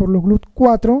 principalmente por los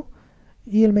GLUT4,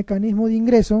 y el mecanismo de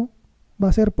ingreso va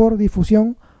a ser por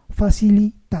difusión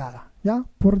facilitada, ¿ya?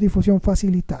 Por difusión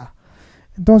facilitada.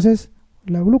 Entonces,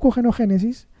 la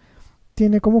glucogenogénesis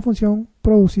tiene como función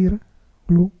producir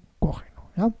glucógeno,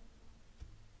 ¿ya?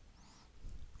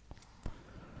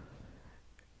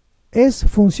 Es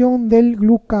función del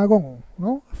glucagón,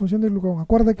 ¿no? Función del glucagón.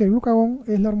 Acuérdate que el glucagón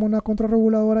es la hormona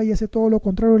contrarreguladora y hace todo lo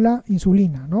contrario a la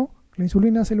insulina, ¿no? La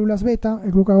insulina células beta,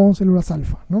 el glucagón células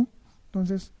alfa, ¿no?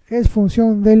 Entonces, es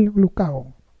función del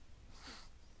glucagón.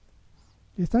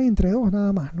 Y está entre dos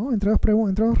nada más, ¿no? Entre dos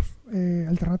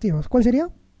alternativas. ¿Cuál sería?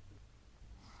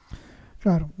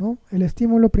 Claro, ¿no? El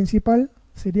estímulo principal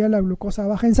sería la glucosa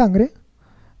baja en sangre,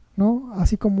 ¿no?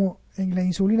 Así como En la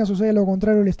insulina sucede lo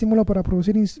contrario, el estímulo para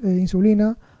producir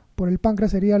insulina por el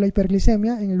páncreas sería la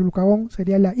hiperglicemia, en el glucagón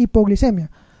sería la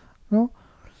hipoglicemia, ¿no?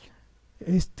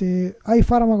 Hay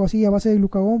fármacos así a base de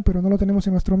glucagón, pero no lo tenemos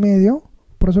en nuestro medio,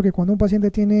 por eso que cuando un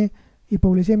paciente tiene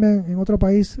hipoglicemia en otro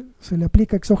país se le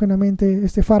aplica exógenamente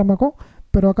este fármaco,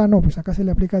 pero acá no, pues acá se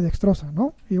le aplica dextrosa,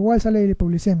 ¿no? Igual sale de la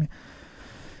hipoglicemia.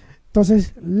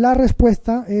 Entonces, la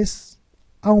respuesta es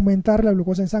aumentar la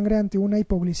glucosa en sangre ante una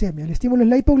hipoglicemia. El estímulo es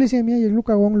la hipoglicemia y el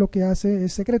glucagón lo que hace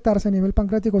es secretarse a nivel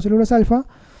pancreático células alfa,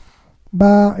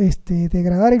 va a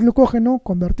degradar el glucógeno,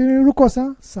 convertirlo en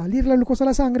glucosa, salir la glucosa a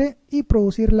la sangre y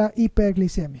producir la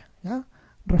hiperglicemia, ¿ya?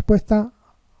 Respuesta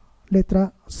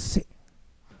letra C.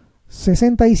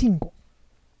 65.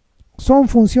 Son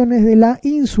funciones de la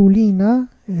insulina,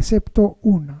 excepto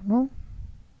una, ¿no?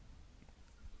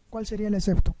 ¿Cuál sería el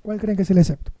excepto? ¿Cuál creen que es el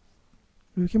excepto?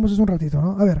 Lo dijimos hace un ratito,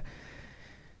 ¿no? A ver.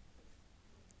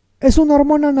 ¿Es una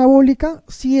hormona anabólica?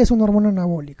 Sí, es una hormona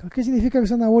anabólica. ¿Qué significa que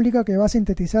es anabólica? Que va a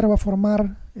sintetizar, va a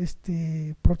formar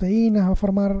proteínas, va a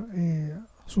formar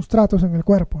sustratos en el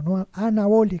cuerpo, ¿no?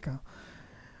 Anabólica.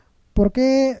 ¿Por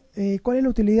qué? ¿Cuál es la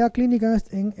utilidad clínica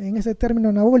en ese término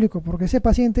anabólico? Porque ese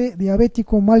paciente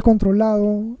diabético mal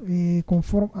controlado,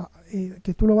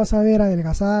 que tú lo vas a ver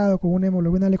adelgazado, con una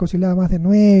hemoglobina glicosilada más de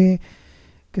 9,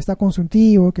 que está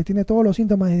consuntivo, que tiene todos los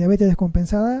síntomas de diabetes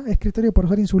descompensada, es criterio para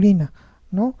usar insulina,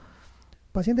 ¿no?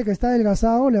 Paciente que está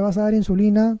adelgazado le vas a dar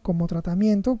insulina como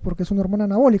tratamiento porque es una hormona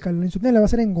anabólica. La insulina le va a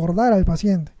hacer engordar al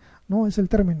paciente, ¿no? Es el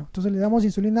término. Entonces le damos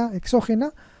insulina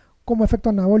exógena como efecto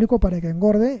anabólico para que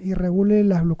engorde y regule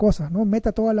las glucosas, ¿no?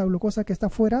 Meta toda la glucosa que está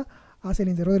afuera hacia el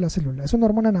interior de la célula. Es una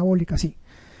hormona anabólica, sí.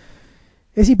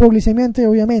 Es hipoglicemiante,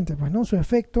 obviamente, pues, ¿no? Su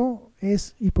efecto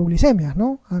es hipoglicemia,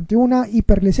 ¿no? Ante una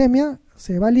hiperglicemia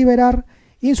se va a liberar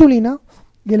insulina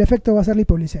y el efecto va a ser la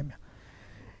hipoglicemia.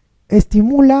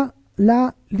 Estimula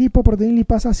la lipoproteína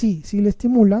lipasa, sí, le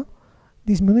estimula,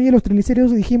 disminuye los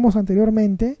triglicéridos. Dijimos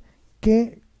anteriormente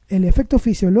que el efecto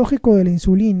fisiológico de la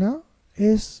insulina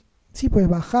es, sí, pues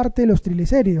bajarte los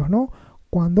triglicéridos, ¿no?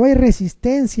 Cuando hay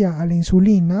resistencia a la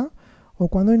insulina o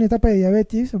cuando hay una etapa de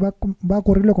diabetes va a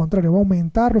ocurrir lo contrario, va a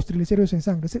aumentar los triglicéridos en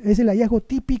sangre. Es el hallazgo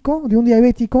típico de un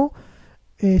diabético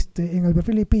en el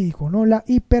perfil lipídico, ¿no? La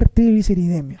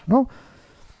hipertrigliceridemia, ¿no?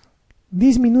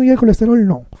 Disminuye el colesterol,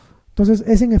 no. Entonces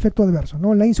es en efecto adverso,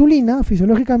 ¿no? La insulina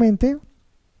fisiológicamente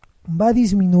va a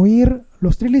disminuir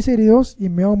los triglicéridos y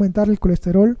me va a aumentar el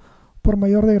colesterol por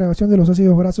mayor degradación de los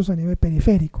ácidos grasos a nivel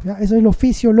periférico, ¿ya? Eso es lo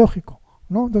fisiológico,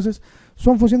 ¿no? Entonces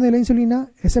son funciones de la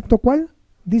insulina, excepto ¿cuál?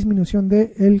 Disminución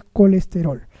del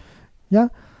colesterol,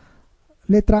 ¿ya?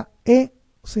 Letra E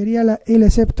sería el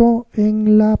excepto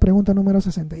en la pregunta número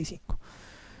 65.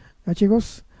 ¿Ya,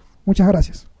 chicos? Muchas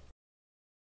gracias.